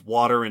bit of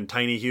water in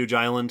Tiny Huge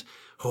Island.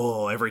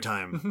 Oh, every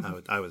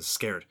time I was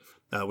scared.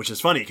 Which is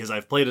funny because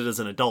I've played it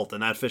as an adult,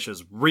 and that fish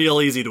is real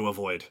easy to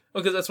avoid.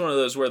 Well, because that's one of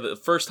those where the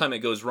first time it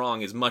goes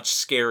wrong is much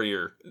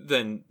scarier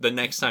than the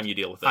next time you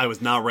deal with it. I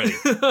was not ready.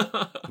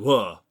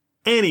 Whoa.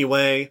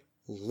 Anyway,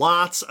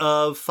 lots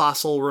of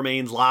fossil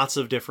remains, lots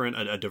of different,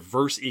 a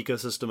diverse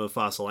ecosystem of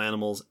fossil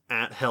animals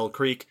at Hell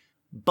Creek.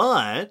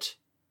 But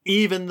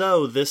even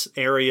though this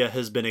area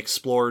has been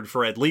explored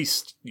for at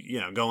least,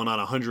 going on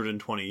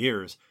 120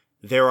 years,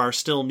 there are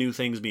still new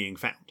things being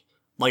found.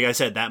 Like I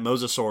said, that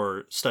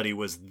mosasaur study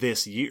was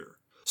this year.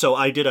 So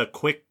I did a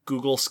quick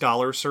Google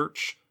Scholar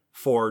search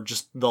for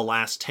just the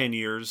last 10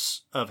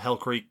 years of Hell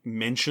Creek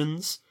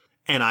mentions,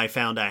 and I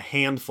found a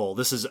handful.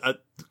 This is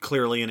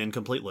clearly an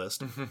incomplete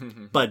list,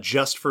 but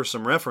just for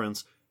some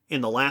reference,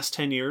 in the last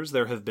 10 years,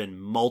 there have been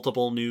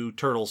multiple new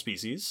turtle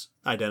species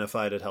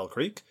identified at Hell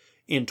Creek.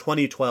 In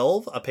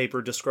 2012, a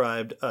paper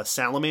described a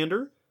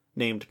salamander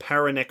named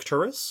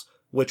Paranecturus,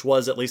 which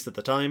was, at least at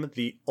the time,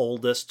 the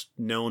oldest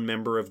known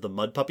member of the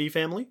mud puppy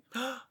family.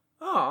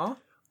 Aw.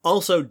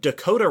 Also,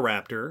 Dakota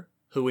raptor,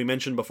 who we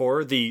mentioned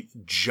before, the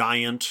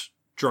giant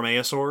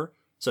dromaeosaur.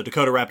 So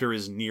Dakota raptor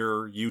is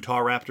near Utah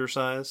raptor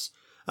size.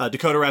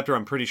 Dakota raptor,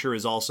 I'm pretty sure,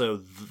 is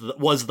also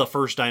was the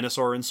first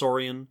dinosaur in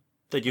Saurian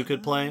that you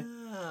could play.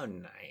 Oh,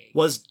 nice.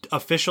 Was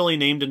officially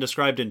named and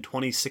described in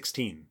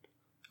 2016.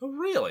 Oh,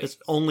 really? It's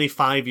only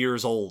 5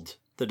 years old,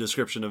 the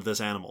description of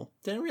this animal.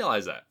 Didn't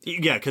realize that.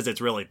 Yeah, because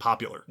it's really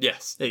popular.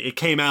 Yes. It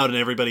came out and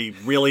everybody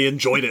really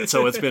enjoyed it,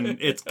 so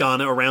it's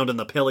gone around in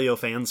the paleo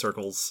fan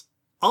circles.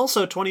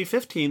 Also,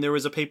 2015, there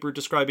was a paper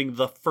describing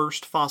the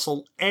first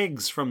fossil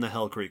eggs from the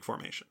Hell Creek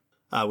Formation,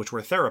 which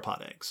were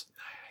theropod eggs.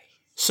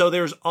 So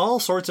there's all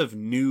sorts of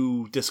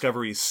new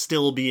discoveries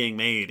still being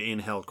made in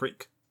Hell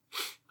Creek.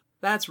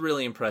 That's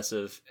really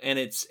impressive, and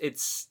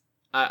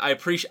I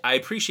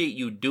appreciate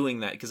you doing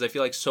that, because I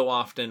feel like so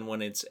often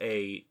when it's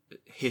a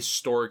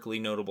historically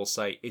notable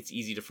site, it's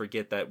easy to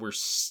forget that we're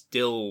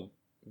still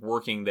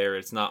working there.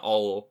 It's not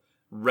all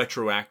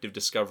retroactive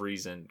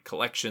discoveries and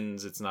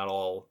collections. It's not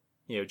all,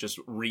 just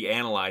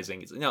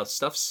reanalyzing. No,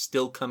 stuff's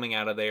still coming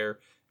out of there,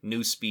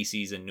 new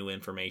species and new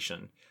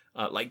information,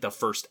 like the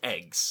first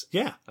eggs.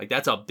 Yeah. Like,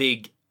 that's a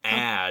big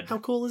add. How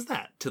cool is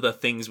that? To the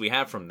things we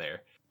have from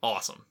there.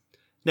 Awesome.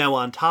 Now,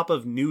 on top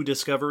of new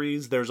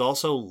discoveries, there's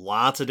also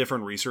lots of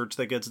different research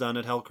that gets done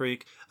at Hell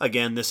Creek.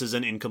 Again, this is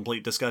an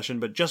incomplete discussion,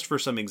 but just for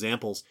some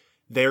examples,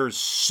 there's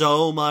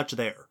so much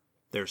there.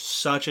 There's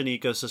such an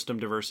ecosystem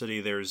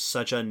diversity. There's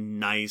such a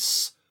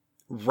nice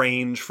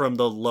range from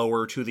the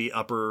lower to the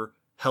upper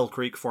Hell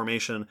Creek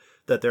Formation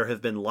that there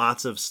have been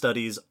lots of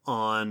studies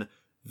on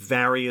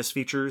various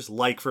features,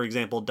 like, for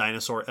example,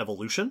 dinosaur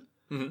evolution.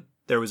 Mm-hmm.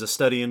 There was a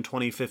study in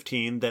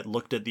 2015 that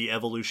looked at the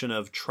evolution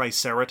of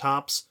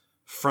Triceratops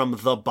from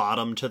the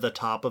bottom to the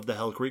top of the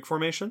Hell Creek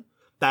Formation.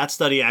 That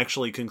study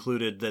actually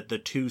concluded that the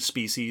two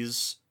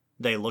species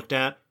they looked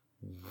at,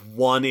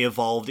 one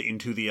evolved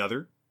into the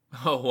other.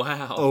 Oh,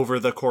 wow. Over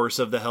the course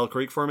of the Hell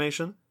Creek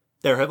Formation.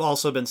 There have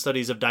also been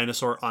studies of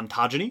dinosaur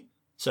ontogeny.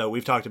 So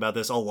we've talked about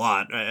this a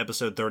lot,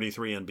 episode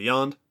 33 and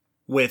beyond.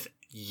 With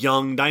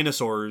young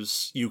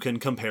dinosaurs, you can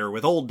compare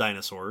with old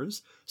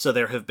dinosaurs. So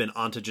there have been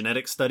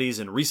ontogenetic studies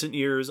in recent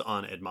years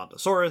on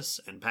Edmontosaurus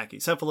and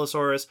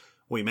Pachycephalosaurus.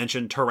 We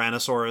mentioned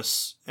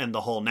Tyrannosaurus and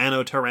the whole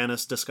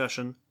Nanotyrannus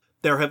discussion.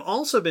 There have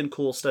also been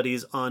cool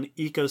studies on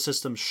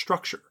ecosystem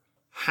structure,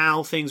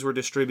 how things were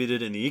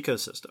distributed in the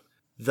ecosystem.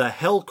 The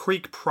Hell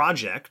Creek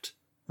Project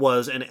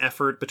was an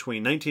effort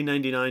between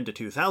 1999 to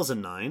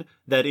 2009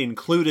 that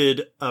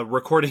included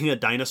recording a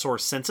dinosaur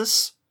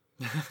census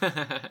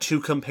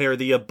to compare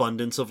the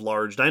abundance of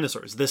large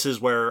dinosaurs. This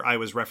is where I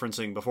was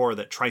referencing before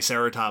that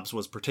Triceratops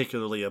was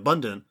particularly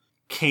abundant,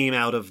 came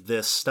out of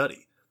this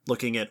study,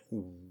 looking at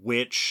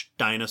which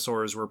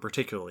dinosaurs were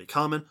particularly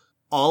common.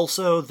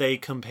 Also, they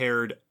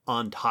compared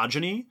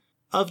ontogeny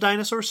of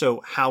dinosaurs,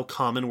 so how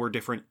common were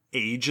different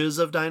ages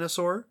of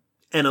dinosaur.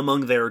 And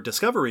among their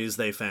discoveries,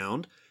 they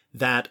found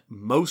that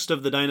most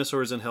of the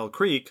dinosaurs in Hell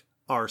Creek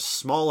are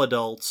small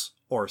adults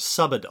or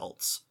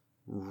subadults,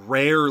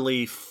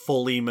 rarely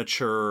fully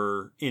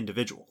mature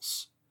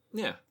individuals.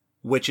 Yeah.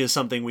 Which is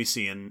something we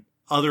see in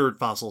other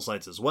fossil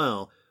sites as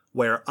well,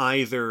 where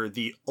either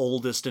the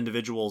oldest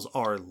individuals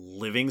are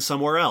living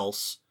somewhere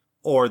else,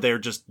 or they're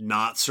just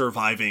not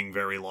surviving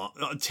very long,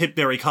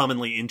 very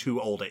commonly into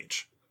old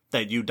age.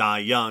 That you die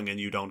young and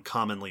you don't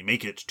commonly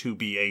make it to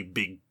be a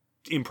big,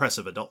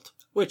 impressive adult.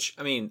 Which,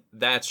 I mean,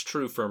 that's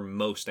true for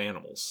most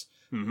animals.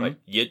 Mm-hmm. Like,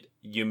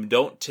 you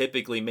don't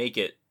typically make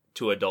it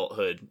to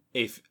adulthood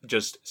if,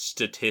 just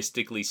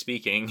statistically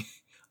speaking,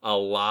 a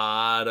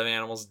lot of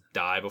animals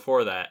die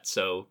before that.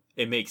 So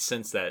it makes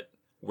sense that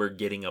we're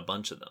getting a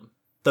bunch of them.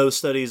 Those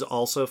studies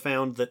also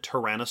found that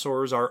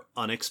tyrannosaurs are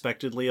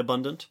unexpectedly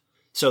abundant.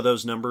 So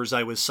those numbers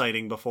I was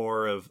citing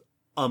before of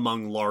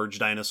among large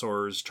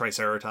dinosaurs,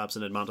 Triceratops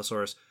and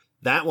Edmontosaurus,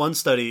 that one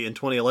study in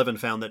 2011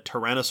 found that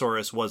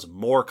Tyrannosaurus was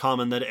more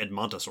common than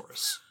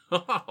Edmontosaurus.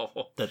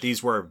 Oh. That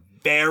these were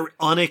very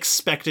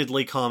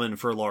unexpectedly common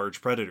for large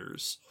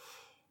predators,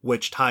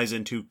 which ties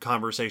into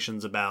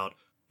conversations about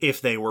if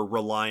they were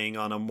relying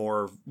on a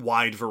more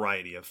wide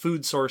variety of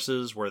food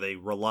sources, were they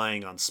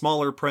relying on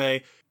smaller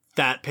prey?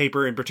 That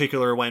paper in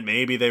particular went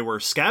maybe they were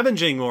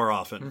scavenging more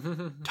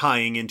often,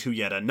 tying into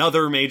yet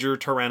another major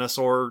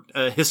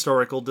Tyrannosaur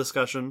historical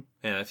discussion.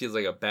 Man, that feels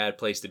like a bad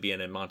place to be an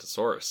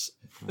Edmontosaurus.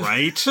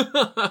 Right?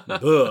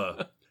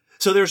 Ugh.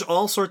 So there's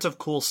all sorts of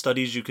cool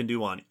studies you can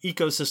do on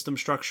ecosystem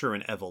structure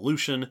and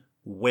evolution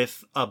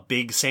with a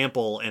big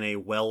sample and a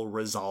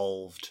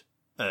well-resolved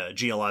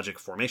geologic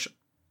formation.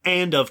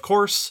 And of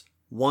course,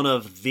 one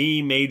of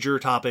the major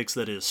topics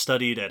that is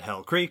studied at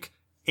Hell Creek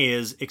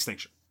is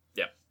extinction.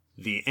 Yep.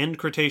 The End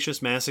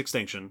Cretaceous mass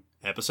extinction,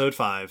 episode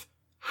 5,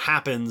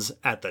 happens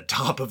at the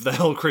top of the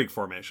Hell Creek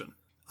Formation.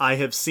 I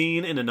have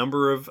seen in a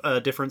number of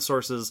different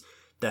sources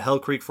the Hell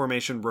Creek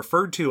Formation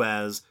referred to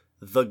as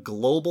the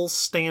global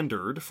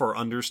standard for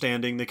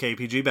understanding the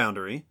KPG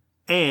boundary,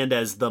 and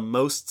as the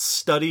most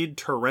studied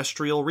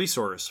terrestrial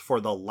resource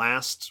for the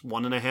last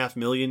 1.5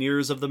 million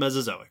years of the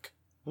Mesozoic.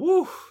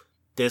 Woo!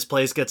 This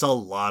place gets a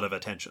lot of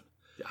attention.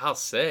 I'll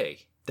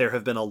say. There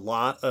have been a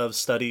lot of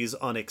studies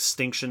on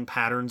extinction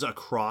patterns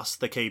across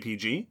the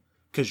KPG,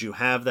 because you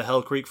have the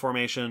Hell Creek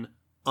Formation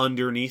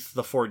underneath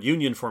the Fort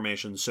Union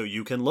Formation, so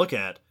you can look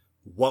at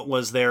what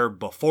was there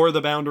before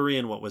the boundary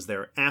and what was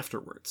there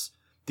afterwards.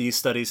 These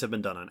studies have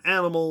been done on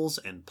animals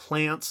and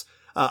plants.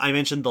 I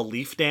mentioned the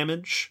leaf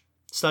damage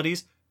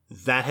studies.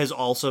 That has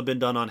also been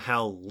done on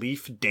how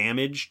leaf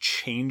damage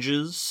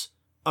changes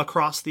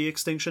across the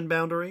extinction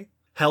boundary.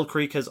 Hell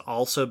Creek has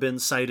also been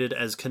cited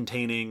as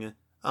containing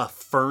a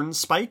fern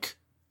spike.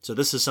 So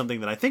this is something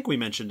that I think we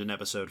mentioned in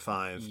episode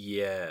 5.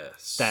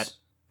 Yes. That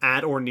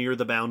at or near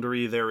the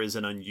boundary there is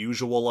an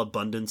unusual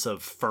abundance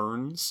of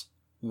ferns,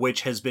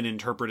 which has been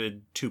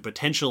interpreted to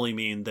potentially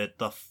mean that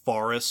the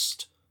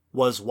forest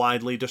was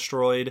widely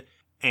destroyed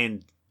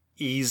and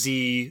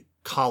easy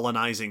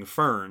colonizing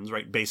ferns,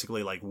 right,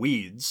 basically like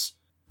weeds,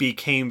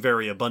 became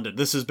very abundant.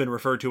 This has been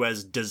referred to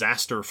as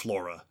disaster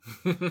flora.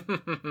 Which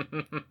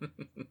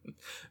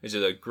is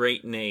a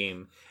great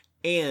name.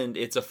 And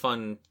it's a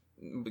fun,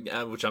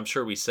 which I'm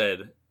sure we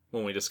said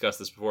when we discussed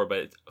this before, but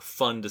it's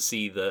fun to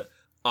see the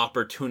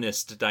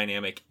opportunist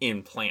dynamic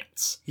in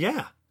plants.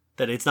 Yeah,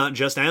 that it's not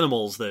just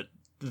animals that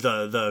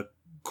the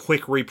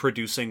quick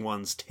reproducing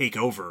ones take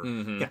over.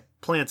 Mm-hmm. Yeah,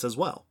 plants as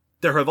well.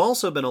 There have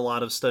also been a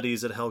lot of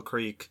studies at Hell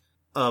Creek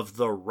of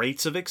the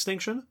rates of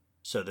extinction.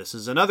 So this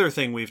is another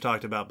thing we've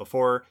talked about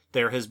before.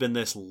 There has been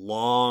this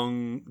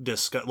long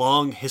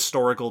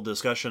historical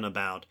discussion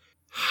about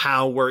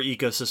how were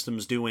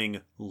ecosystems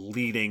doing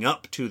leading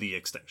up to the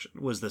extinction.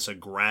 Was this a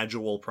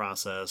gradual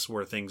process?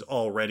 Were things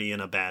already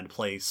in a bad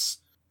place?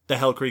 The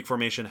Hell Creek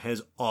Formation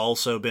has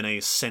also been a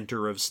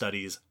center of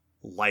studies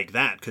like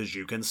that, because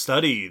you can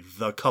study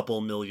the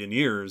couple million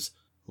years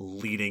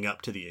leading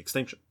up to the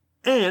extinction.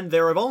 And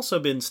there have also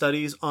been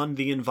studies on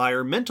the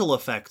environmental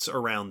effects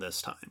around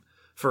this time.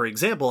 For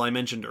example, I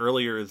mentioned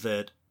earlier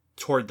that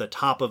toward the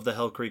top of the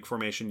Hell Creek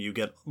Formation you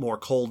get more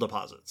coal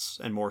deposits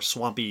and more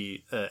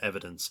swampy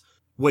evidence,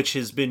 which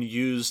has been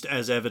used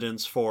as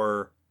evidence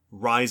for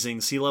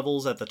rising sea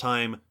levels at the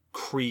time,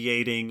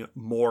 creating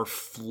more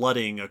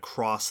flooding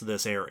across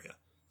this area.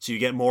 So you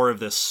get more of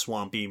this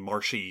swampy,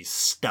 marshy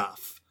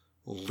stuff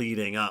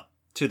leading up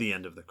to the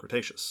end of the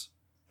Cretaceous.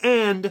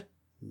 And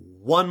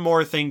one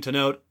more thing to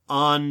note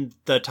on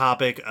the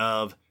topic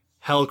of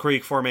Hell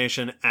Creek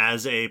Formation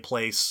as a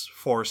place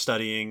for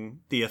studying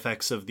the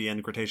effects of the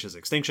end Cretaceous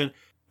extinction,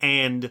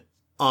 and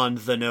on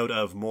the note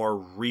of more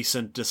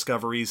recent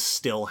discoveries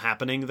still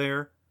happening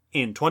there.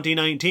 In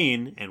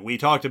 2019, and we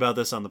talked about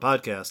this on the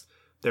podcast,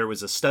 there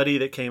was a study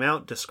that came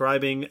out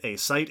describing a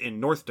site in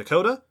North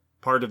Dakota,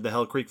 part of the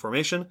Hell Creek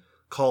Formation,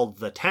 called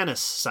the Tanis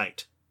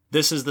Site.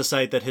 This is the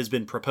site that has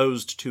been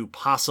proposed to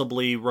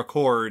possibly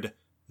record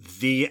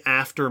the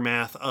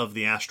aftermath of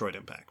the asteroid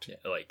impact. Yeah,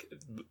 like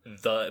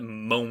the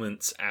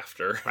moments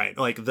after. Right,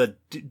 like the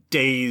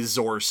days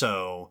or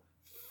so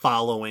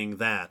following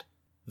that.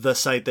 The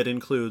site that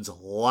includes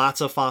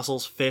lots of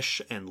fossils,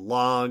 fish and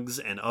logs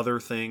and other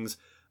things,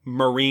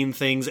 marine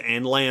things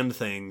and land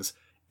things,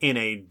 in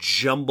a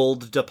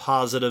jumbled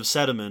deposit of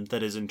sediment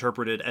that is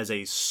interpreted as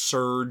a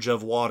surge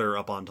of water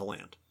up onto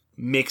land.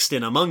 Mixed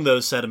in among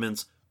those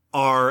sediments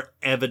are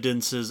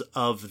evidences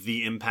of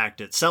the impact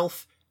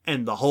itself,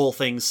 and the whole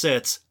thing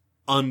sits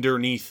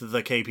underneath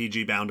the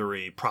KPG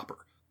boundary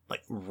proper,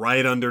 like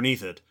right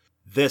underneath it.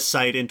 This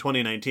site in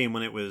 2019,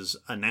 when it was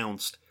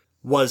announced,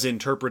 was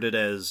interpreted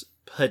as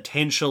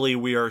potentially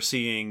we are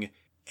seeing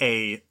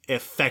a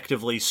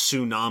effectively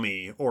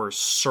tsunami or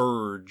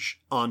surge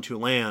onto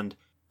land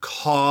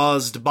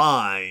caused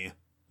by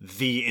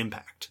the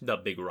impact. The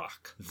big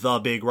rock. The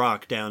big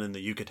rock down in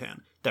the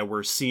Yucatan. That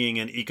we're seeing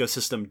an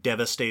ecosystem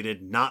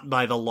devastated not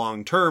by the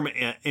long-term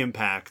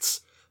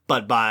impacts,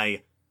 but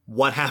by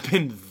what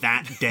happened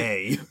that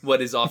day.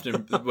 What is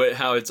often,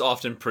 how it's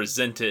often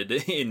presented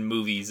in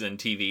movies and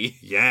TV.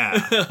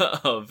 Yeah.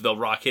 Of the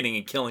rock hitting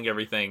and killing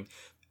everything.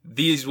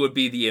 These would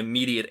be the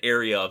immediate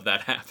area of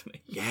that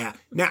happening. Yeah.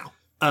 Now,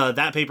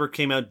 that paper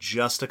came out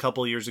just a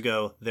couple years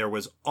ago. There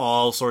was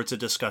all sorts of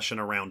discussion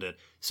around it.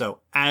 So,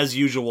 as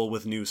usual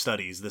with new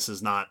studies, this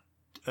is not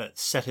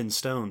set in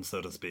stone,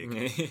 so to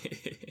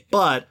speak.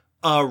 But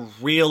a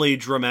really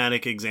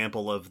dramatic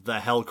example of the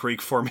Hell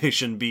Creek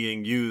Formation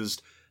being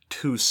used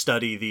to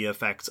study the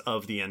effects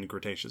of the end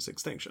Cretaceous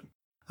extinction.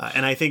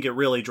 And I think it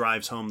really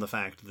drives home the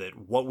fact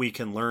that what we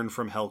can learn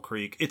from Hell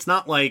Creek, it's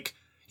not like,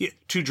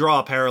 to draw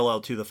a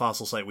parallel to the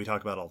fossil site we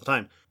talk about all the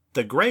time,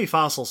 the Gray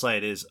fossil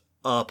site is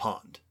a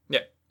pond.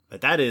 Yeah.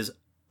 But that is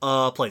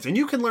a place. And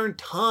you can learn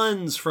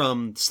tons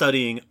from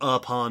studying a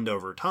pond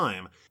over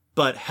time.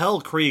 But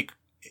Hell Creek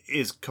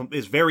is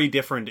very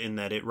different in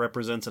that it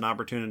represents an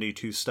opportunity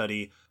to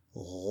study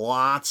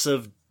lots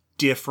of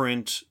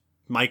different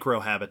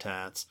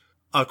microhabitats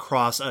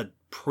across a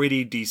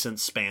pretty decent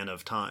span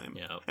of time.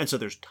 Yeah. And so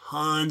there's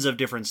tons of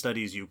different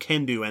studies you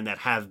can do and that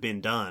have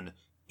been done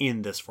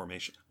in this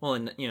formation. Well,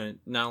 and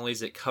not only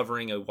is it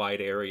covering a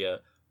wide area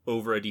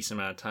over a decent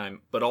amount of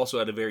time, but also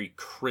at a very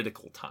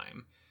critical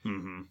time.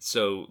 Mm-hmm.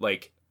 So,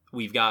 like,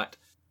 we've got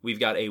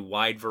a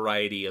wide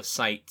variety of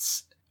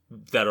sites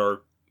that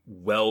are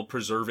well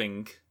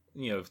preserving.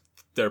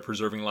 They're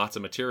preserving lots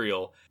of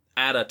material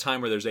at a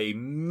time where there's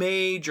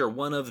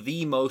one of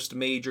the most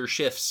major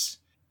shifts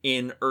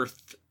in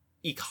Earth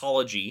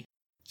ecology.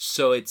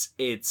 So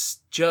it's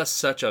just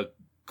such a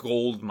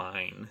gold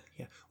mine.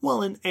 Yeah.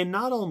 Well, and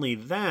not only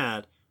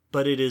that,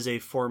 but it is a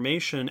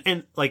formation,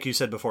 and like you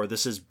said before,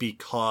 this is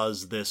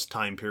because this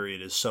time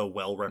period is so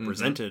well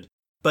represented,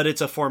 but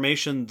it's a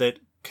formation that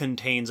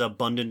contains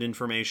abundant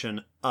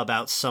information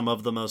about some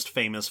of the most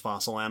famous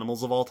fossil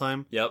animals of all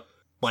time. Yep.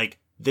 Like,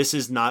 this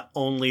is not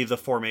only the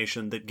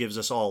formation that gives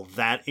us all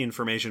that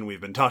information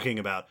we've been talking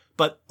about,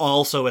 but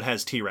also it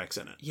has T-Rex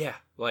in it. Yeah,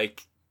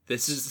 like,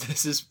 this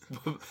is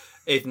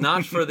if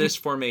not for this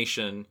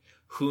formation,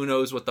 who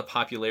knows what the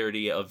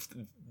popularity of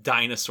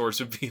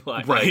dinosaurs would be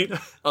like. Right.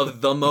 Like,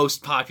 of the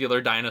most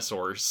popular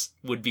dinosaurs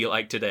would be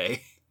like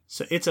today.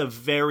 So it's a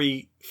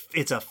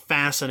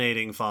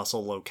fascinating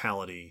fossil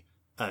locality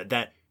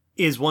that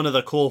is one of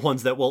the cool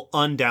ones that will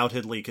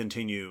undoubtedly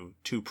continue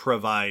to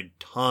provide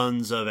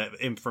tons of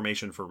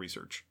information for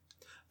research.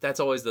 That's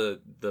always the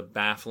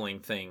baffling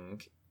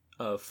thing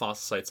of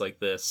fossil sites like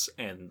this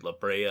and La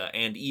Brea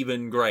and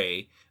even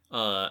Gray,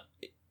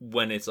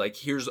 when it's like,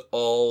 here's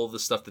all the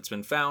stuff that's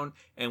been found,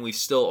 and we've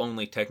still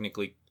only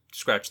technically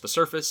scratched the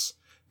surface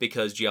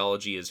because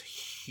geology is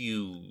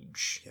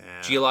huge.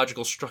 Yeah.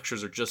 Geological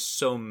structures are just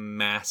so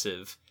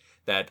massive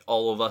that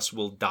all of us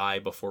will die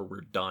before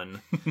we're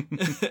done,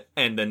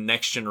 and the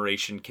next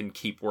generation can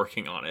keep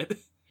working on it.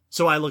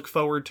 So I look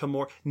forward to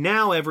more.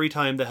 Now every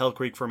time the Hell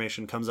Creek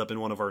Formation comes up in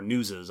one of our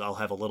newses, I'll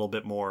have a little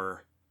bit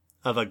more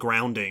of a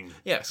grounding.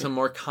 Yeah, some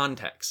more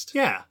context.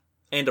 Yeah.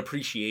 And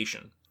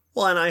appreciation.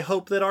 Well, and I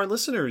hope that our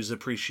listeners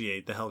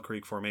appreciate the Hell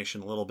Creek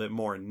Formation a little bit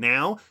more.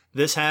 Now,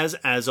 this has,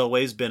 as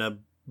always, been a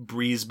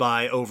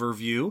breeze-by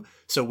overview,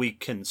 so we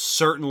can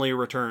certainly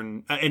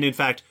return. And in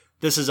fact,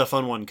 this is a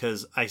fun one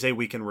because I say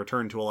we can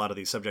return to a lot of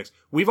these subjects.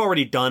 We've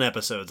already done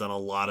episodes on a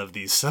lot of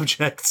these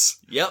subjects.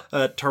 Yep.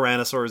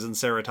 Tyrannosaurs and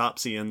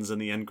ceratopsians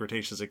and the end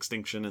Cretaceous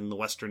extinction in the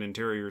Western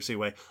Interior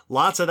Seaway.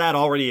 Lots of that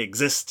already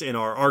exists in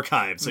our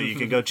archive, so you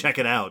can go check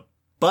it out.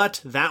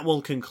 But that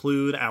will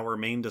conclude our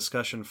main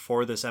discussion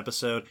for this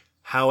episode.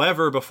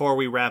 However, before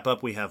we wrap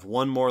up, we have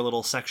one more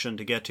little section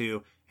to get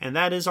to, and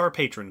that is our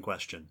patron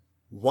question.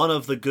 One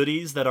of the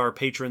goodies that our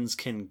patrons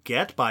can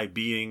get by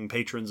being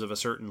patrons of a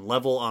certain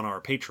level on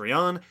our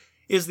Patreon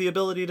is the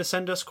ability to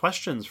send us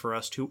questions for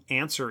us to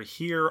answer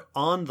here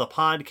on the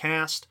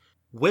podcast.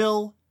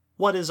 Will,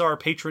 what is our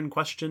patron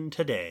question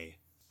today?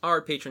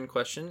 Our patron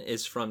question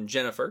is from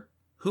Jennifer,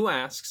 who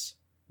asks,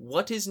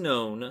 what is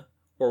known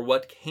or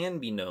what can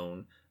be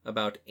known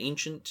about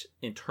ancient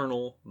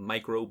internal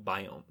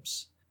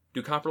microbiomes?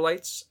 Do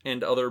coprolites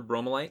and other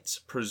bromelites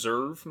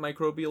preserve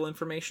microbial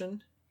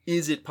information?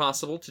 Is it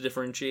possible to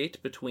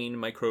differentiate between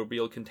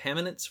microbial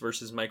contaminants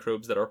versus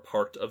microbes that are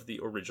part of the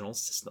original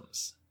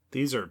systems?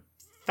 These are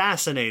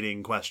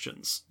fascinating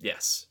questions.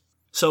 Yes.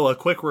 So a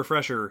quick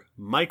refresher,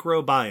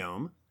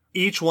 microbiome.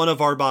 Each one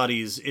of our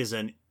bodies is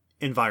an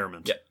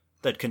environment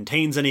that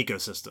contains an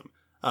ecosystem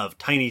of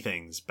tiny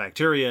things,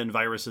 bacteria and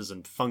viruses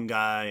and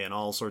fungi and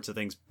all sorts of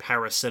things,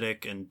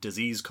 parasitic and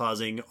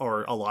disease-causing,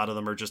 or a lot of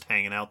them are just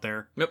hanging out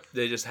there. Yep,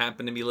 they just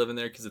happen to be living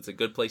there because it's a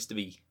good place to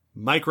be.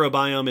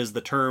 Microbiome is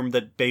the term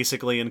that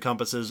basically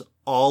encompasses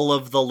all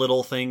of the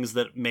little things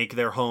that make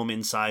their home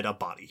inside a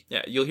body.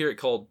 Yeah, you'll hear it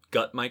called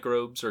gut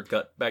microbes or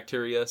gut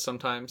bacteria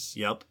sometimes.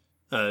 Yep.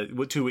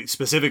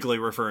 Specifically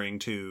referring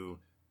to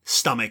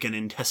stomach and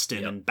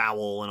intestine and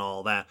bowel and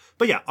all that.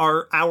 But yeah,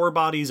 our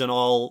bodies and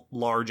all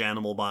large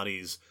animal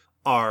bodies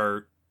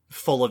are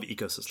full of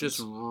ecosystems.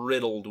 Just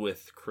riddled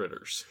with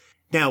critters.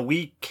 Now,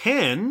 we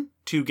can,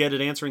 to get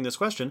at answering this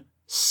question,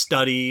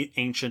 study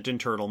ancient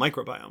internal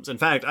microbiomes. In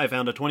fact, I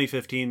found a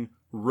 2015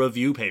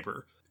 review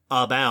paper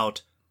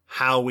about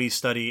how we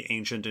study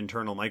ancient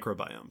internal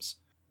microbiomes.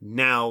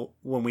 Now,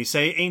 when we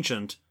say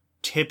ancient,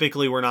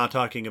 typically we're not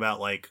talking about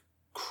like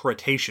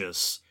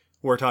Cretaceous.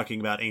 We're talking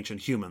about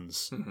ancient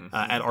humans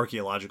at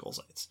archaeological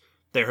sites.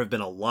 There have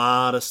been a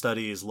lot of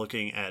studies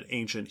looking at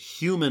ancient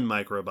human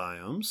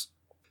microbiomes.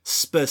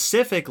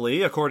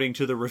 Specifically, according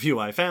to the review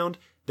I found,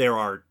 there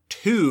are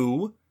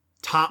two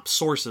top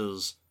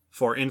sources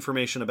for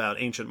information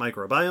about ancient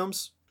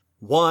microbiomes.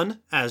 One,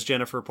 as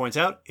Jennifer points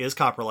out, is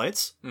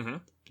coprolites,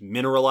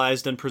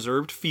 mineralized and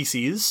preserved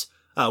feces,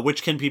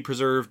 which can be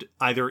preserved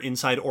either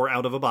inside or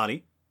out of a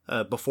body.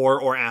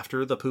 before or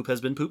after the poop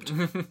has been pooped.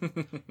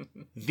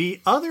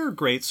 The other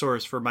great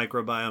source for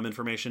microbiome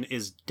information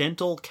is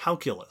dental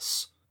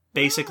calculus,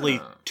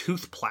 basically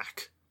tooth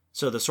plaque.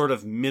 So the sort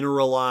of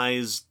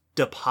mineralized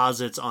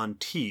deposits on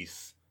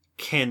teeth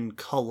can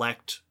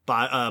collect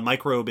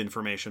microbe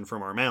information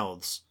from our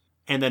mouths,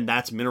 and then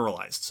that's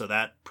mineralized, so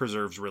that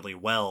preserves really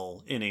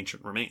well in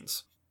ancient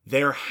remains.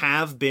 There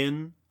have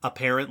been,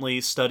 apparently,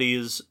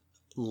 studies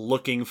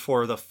looking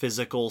for the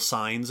physical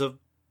signs of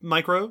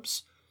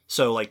microbes,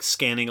 so like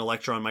scanning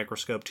electron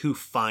microscope to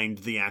find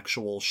the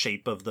actual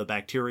shape of the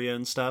bacteria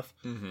and stuff.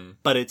 Mm-hmm.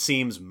 But it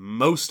seems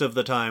most of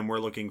the time we're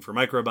looking for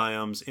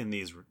microbiomes in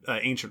these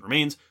ancient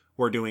remains,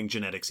 we're doing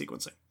genetic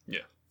sequencing.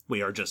 Yeah.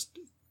 We are just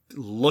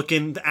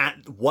looking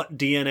at what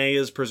DNA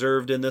is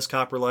preserved in this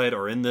coprolite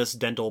or in this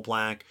dental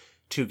plaque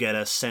to get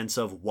a sense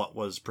of what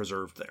was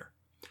preserved there.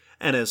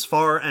 And as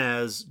far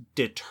as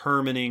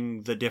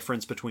determining the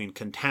difference between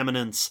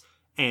contaminants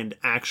and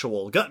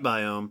actual gut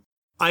biome,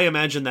 I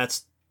imagine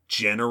that's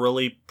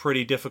generally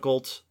pretty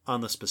difficult on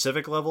the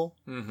specific level.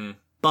 Mm-hmm.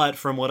 But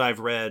from what I've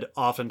read,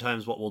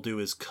 oftentimes what we'll do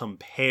is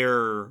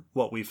compare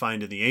what we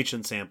find in the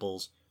ancient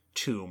samples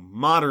to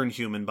modern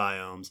human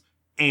biomes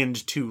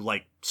and to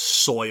like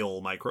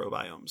soil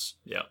microbiomes.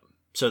 Yeah.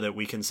 So that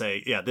we can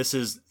say, yeah, this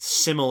is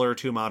similar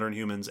to modern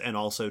humans and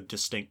also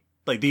distinct.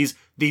 Like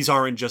these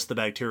aren't just the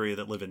bacteria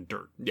that live in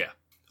dirt. Yeah.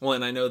 Well,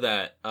 and I know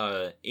that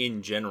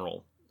in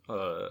general,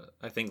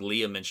 I think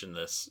Leah mentioned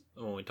this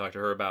when we talked to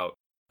her about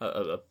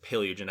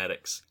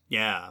paleogenetics.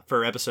 Yeah,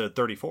 for episode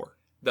 34.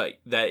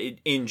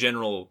 In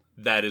general,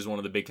 that is one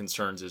of the big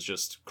concerns is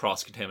just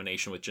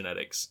cross-contamination with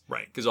genetics.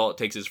 Right. Because all it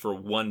takes is for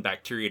one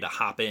bacteria to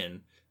hop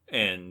in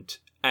and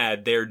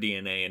add their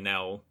DNA, and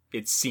now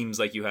it seems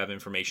like you have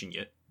information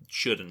you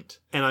shouldn't.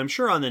 And I'm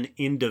sure on an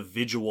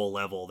individual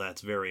level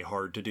that's very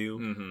hard to do.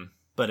 Mm-hmm.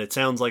 But it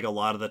sounds like a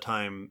lot of the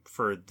time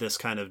for this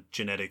kind of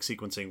genetic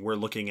sequencing, we're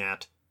looking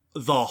at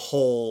the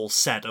whole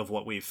set of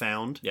what we've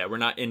found. Yeah, we're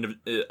not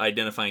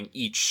identifying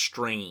each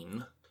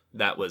strain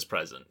that was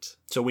present.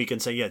 So we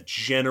can say, yeah,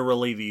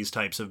 generally these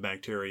types of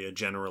bacteria,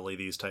 generally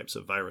these types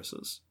of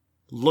viruses.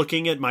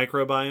 Looking at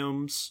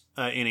microbiomes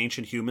in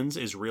ancient humans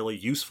is really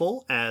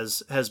useful,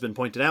 as has been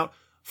pointed out,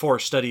 for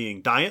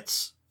studying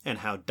diets and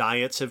how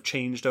diets have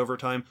changed over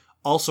time.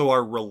 Also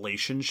our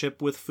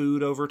relationship with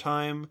food over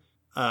time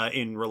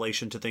in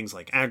relation to things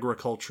like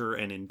agriculture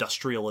and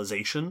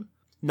industrialization.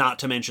 Not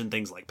to mention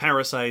things like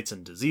parasites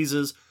and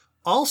diseases.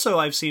 Also,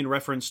 I've seen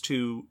reference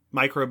to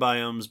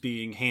microbiomes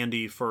being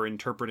handy for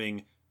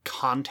interpreting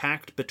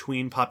contact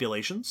between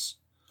populations.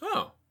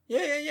 Oh,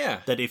 yeah.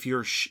 That if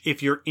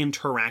you're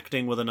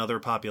interacting with another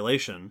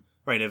population,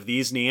 right, if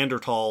these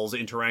Neanderthals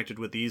interacted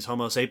with these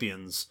Homo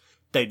sapiens,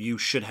 that you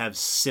should have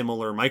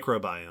similar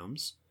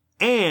microbiomes.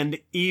 And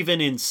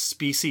even in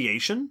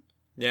speciation.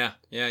 Yeah.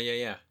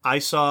 I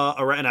saw,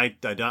 and I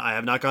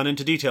have not gone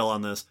into detail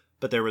on this,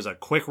 but there was a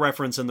quick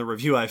reference in the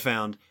review I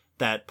found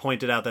that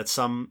pointed out that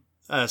some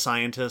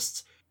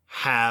scientists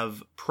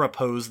have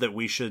proposed that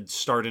we should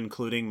start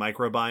including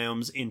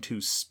microbiomes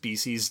into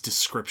species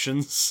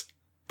descriptions,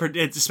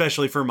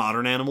 especially for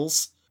modern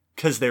animals,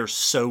 because they're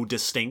so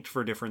distinct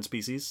for different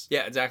species.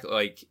 Yeah, exactly.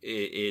 Like,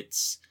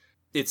 it's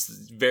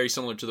very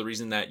similar to the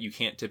reason that you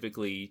can't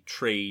typically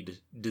trade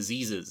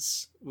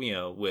diseases,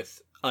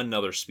 with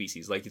another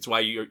species. Like, it's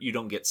why you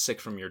don't get sick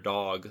from your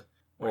dog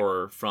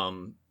or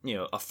from,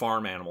 a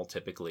farm animal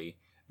typically,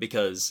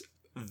 because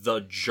the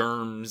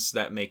germs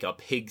that make a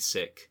pig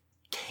sick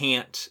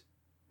can't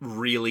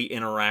really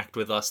interact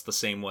with us the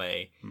same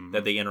way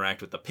that they interact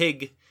with the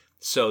pig,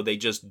 so they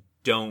just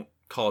don't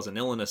cause an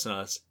illness in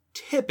us.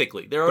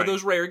 Typically, there are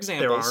those rare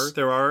examples.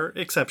 There are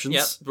exceptions.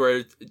 Yep,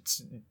 where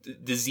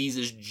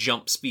diseases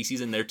jump species,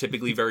 and they're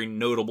typically very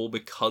notable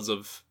because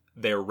of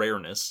their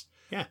rareness.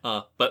 Yeah.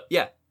 But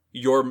yeah,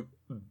 your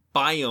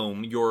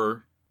biome,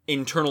 your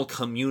internal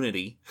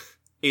community,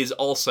 is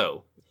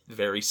also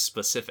very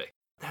specific.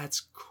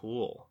 That's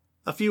cool.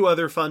 A few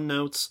other fun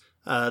notes.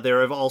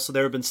 There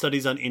have been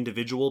studies on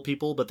individual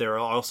people, but there are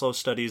also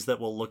studies that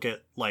will look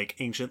at like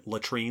ancient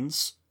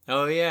latrines.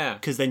 Oh yeah,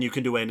 because then you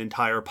can do an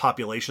entire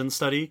population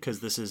study,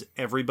 because this is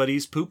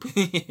everybody's poop.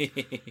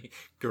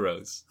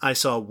 Gross. I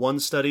saw one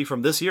study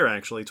from this year,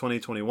 actually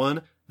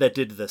 2021, that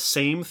did the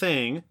same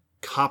thing,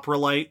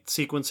 coprolite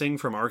sequencing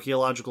from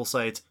archaeological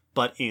sites,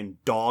 but in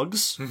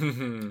dogs,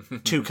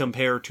 to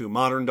compare to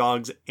modern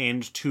dogs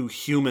and to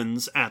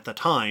humans at the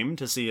time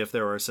to see if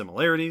there are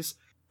similarities.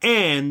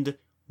 And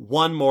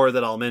one more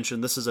that I'll mention,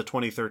 this is a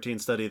 2013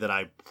 study that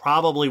I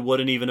probably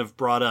wouldn't even have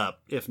brought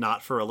up if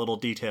not for a little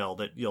detail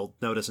that you'll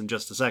notice in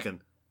just a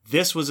second.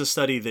 This was a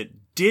study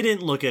that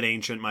didn't look at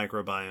ancient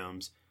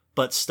microbiomes,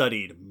 but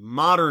studied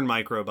modern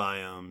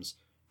microbiomes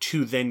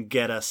to then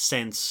get a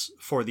sense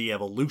for the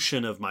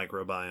evolution of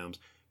microbiomes,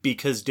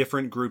 because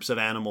different groups of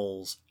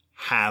animals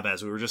have,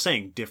 as we were just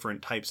saying,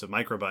 different types of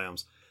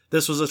microbiomes.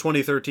 This was a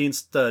 2013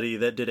 study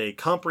that did a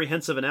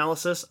comprehensive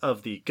analysis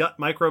of the gut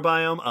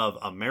microbiome of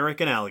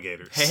American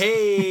alligators.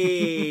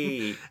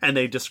 Hey! And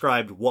they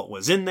described what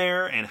was in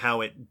there and how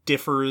it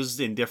differs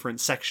in different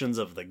sections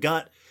of the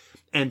gut.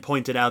 and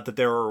pointed out that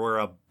there were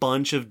a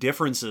bunch of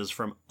differences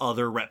from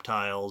other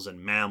reptiles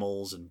and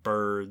mammals and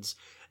birds.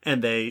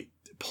 And they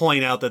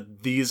point out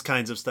that these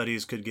kinds of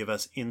studies could give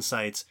us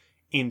insights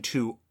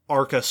into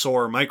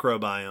archosaur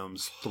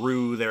microbiomes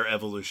through their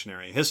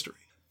evolutionary history.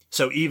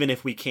 So even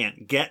if we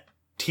can't get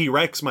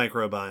T-Rex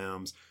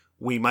microbiomes,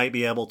 we might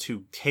be able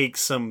to take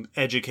some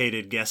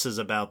educated guesses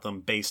about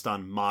them based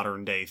on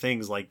modern day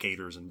things like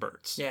gators and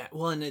birds. Yeah,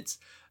 well, and it's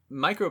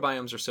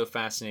microbiomes are so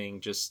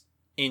fascinating just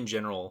in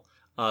general.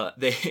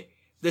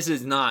 This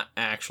is not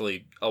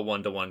actually a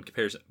one-to-one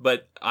comparison,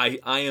 but I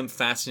am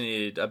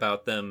fascinated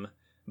about them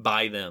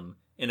by them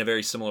in a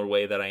very similar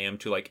way that I am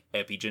to like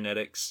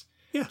epigenetics.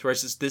 Yeah.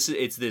 Whereas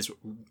it's this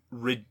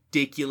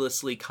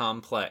ridiculously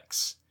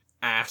complex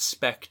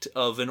aspect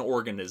of an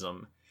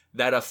organism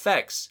that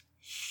affects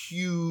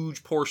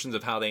huge portions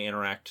of how they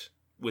interact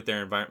with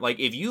their environment. Like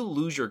if you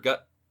lose your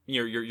gut,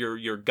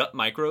 your gut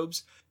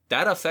microbes,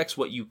 that affects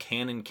what you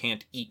can and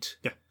can't eat.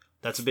 Yeah,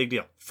 that's a big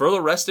deal. For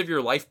the rest of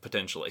your life,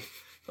 potentially.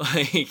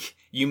 Like,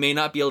 you may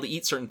not be able to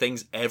eat certain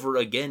things ever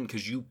again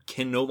because you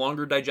can no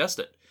longer digest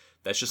it.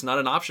 That's just not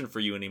an option for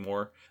you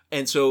anymore.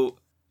 And so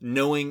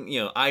knowing,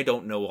 I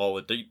don't know all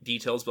the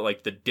details, but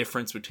like the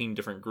difference between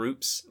different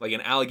groups, like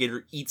an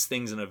alligator eats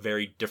things in a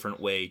very different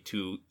way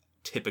to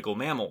typical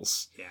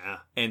mammals. Yeah.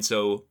 And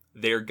so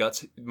their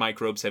guts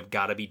microbes have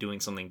got to be doing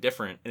something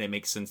different. And it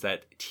makes sense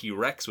that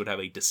T-Rex would have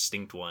a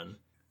distinct one.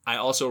 I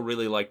also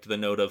really liked the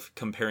note of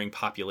comparing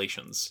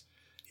populations.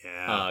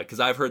 Yeah. Because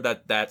I've heard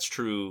that that's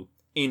true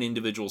in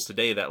individuals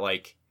today, that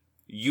like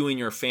you and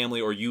your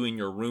family or you and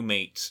your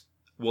roommate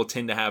will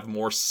tend to have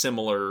more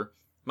similar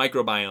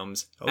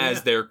microbiomes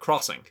as they're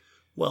crossing.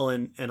 Well,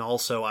 and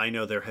also I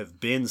know there have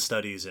been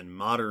studies in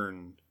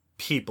modern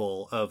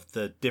people of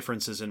the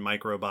differences in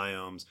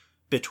microbiomes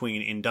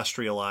between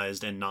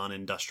industrialized and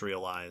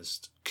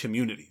non-industrialized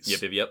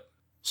communities. Yep.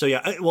 So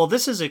yeah, well,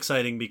 this is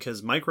exciting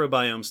because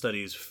microbiome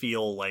studies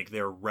feel like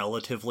they're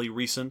relatively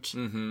recent,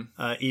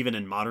 even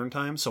in modern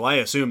times. So I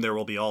assume there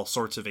will be all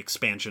sorts of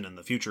expansion in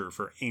the future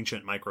for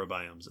ancient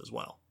microbiomes as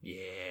well.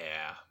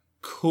 Yeah.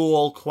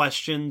 Cool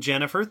question,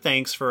 Jennifer.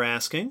 Thanks for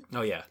asking.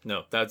 Oh yeah,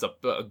 no, that's a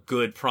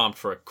good prompt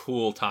for a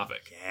cool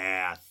topic.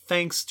 Yeah,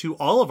 thanks to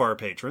all of our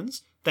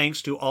patrons.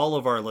 Thanks to all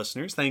of our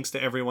listeners. Thanks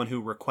to everyone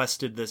who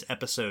requested this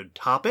episode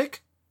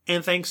topic.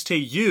 And thanks to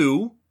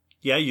you,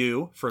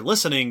 for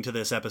listening to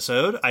this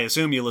episode. I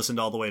assume you listened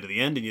all the way to the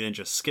end and you didn't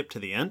just skip to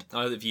the end.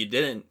 If you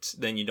didn't,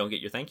 then you don't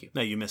get your thank you.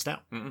 No, you missed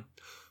out.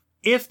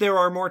 If there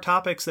are more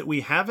topics that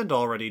we haven't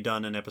already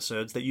done in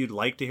episodes that you'd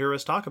like to hear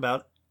us talk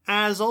about,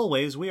 as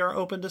always, we are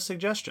open to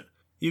suggestion.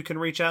 You can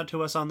reach out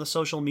to us on the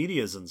social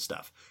medias and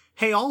stuff.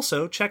 Hey,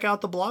 also, check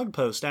out the blog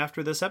post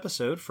after this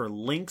episode for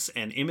links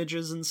and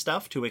images and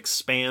stuff to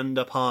expand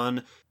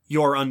upon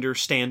your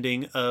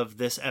understanding of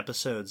this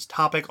episode's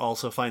topic.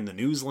 Also find the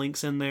news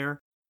links in there.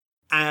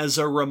 As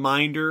a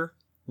reminder,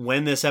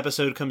 when this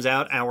episode comes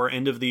out, our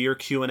end-of-the-year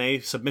Q&A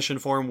submission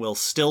form will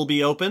still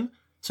be open.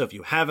 So if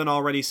you haven't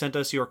already sent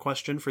us your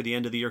question for the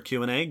end-of-the-year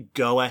Q&A,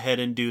 go ahead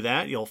and do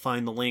that. You'll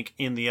find the link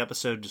in the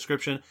episode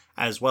description,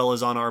 as well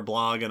as on our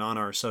blog and on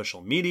our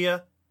social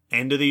media.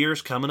 End of the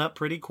year's coming up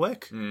pretty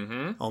quick.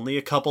 Only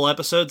a couple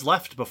episodes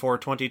left before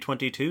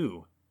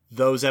 2022.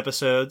 Those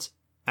episodes,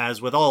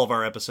 as with all of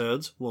our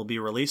episodes, will be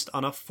released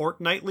on a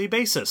fortnightly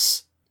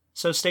basis.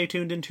 So stay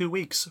tuned in 2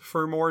 weeks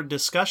for more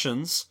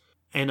discussions.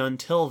 And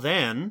until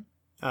then,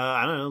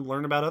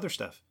 learn about other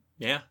stuff.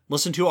 Yeah.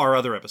 Listen to our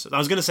other episodes. I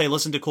was going to say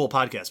listen to cool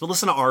podcasts, but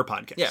listen to our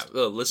podcast. Yeah,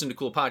 listen to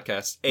cool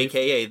podcasts,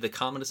 a.k.a. the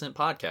Common Descent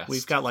Podcast.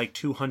 We've got like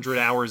 200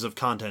 hours of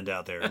content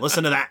out there.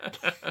 Listen to that.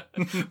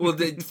 Well,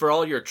 for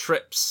all your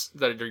trips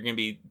that are going to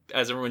be,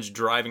 as everyone's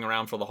driving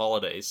around for the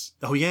holidays.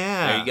 Oh,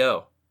 yeah. There you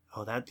go.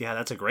 Oh,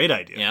 that's a great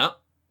idea. Yeah.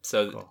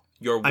 So cool.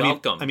 You're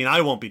welcome. I mean,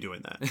 I won't be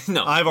doing that.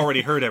 No. I've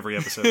already heard every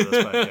episode of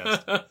this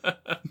podcast.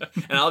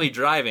 And I'll be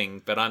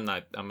driving, but I'm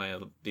going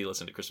to be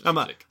listening to Christmas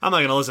music. I'm not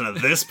going to listen to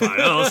this podcast.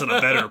 I'll listen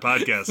to better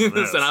podcasts than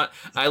this. Listen,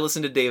 I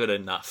listen to David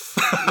enough.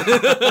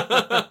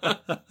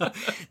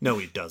 No,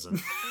 he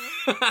doesn't.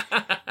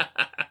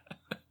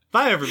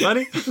 Bye,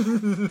 everybody.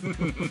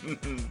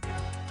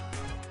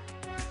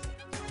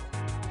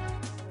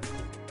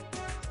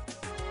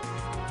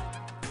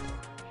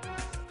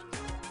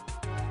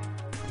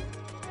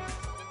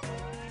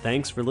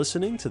 Thanks for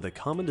listening to the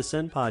Common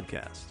Descent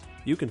Podcast.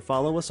 You can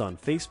follow us on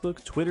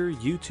Facebook, Twitter,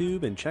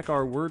 YouTube, and check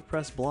our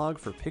WordPress blog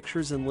for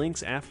pictures and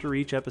links after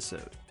each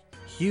episode.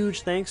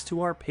 Huge thanks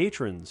to our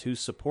patrons whose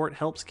support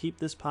helps keep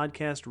this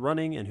podcast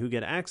running and who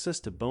get access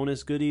to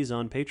bonus goodies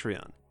on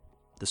Patreon.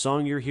 The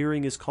song you're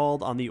hearing is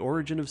called On the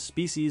Origin of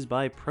Species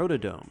by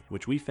Protodome,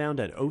 which we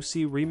found at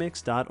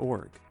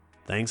ocremix.org.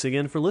 Thanks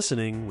again for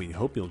listening. We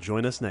hope you'll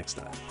join us next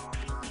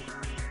time.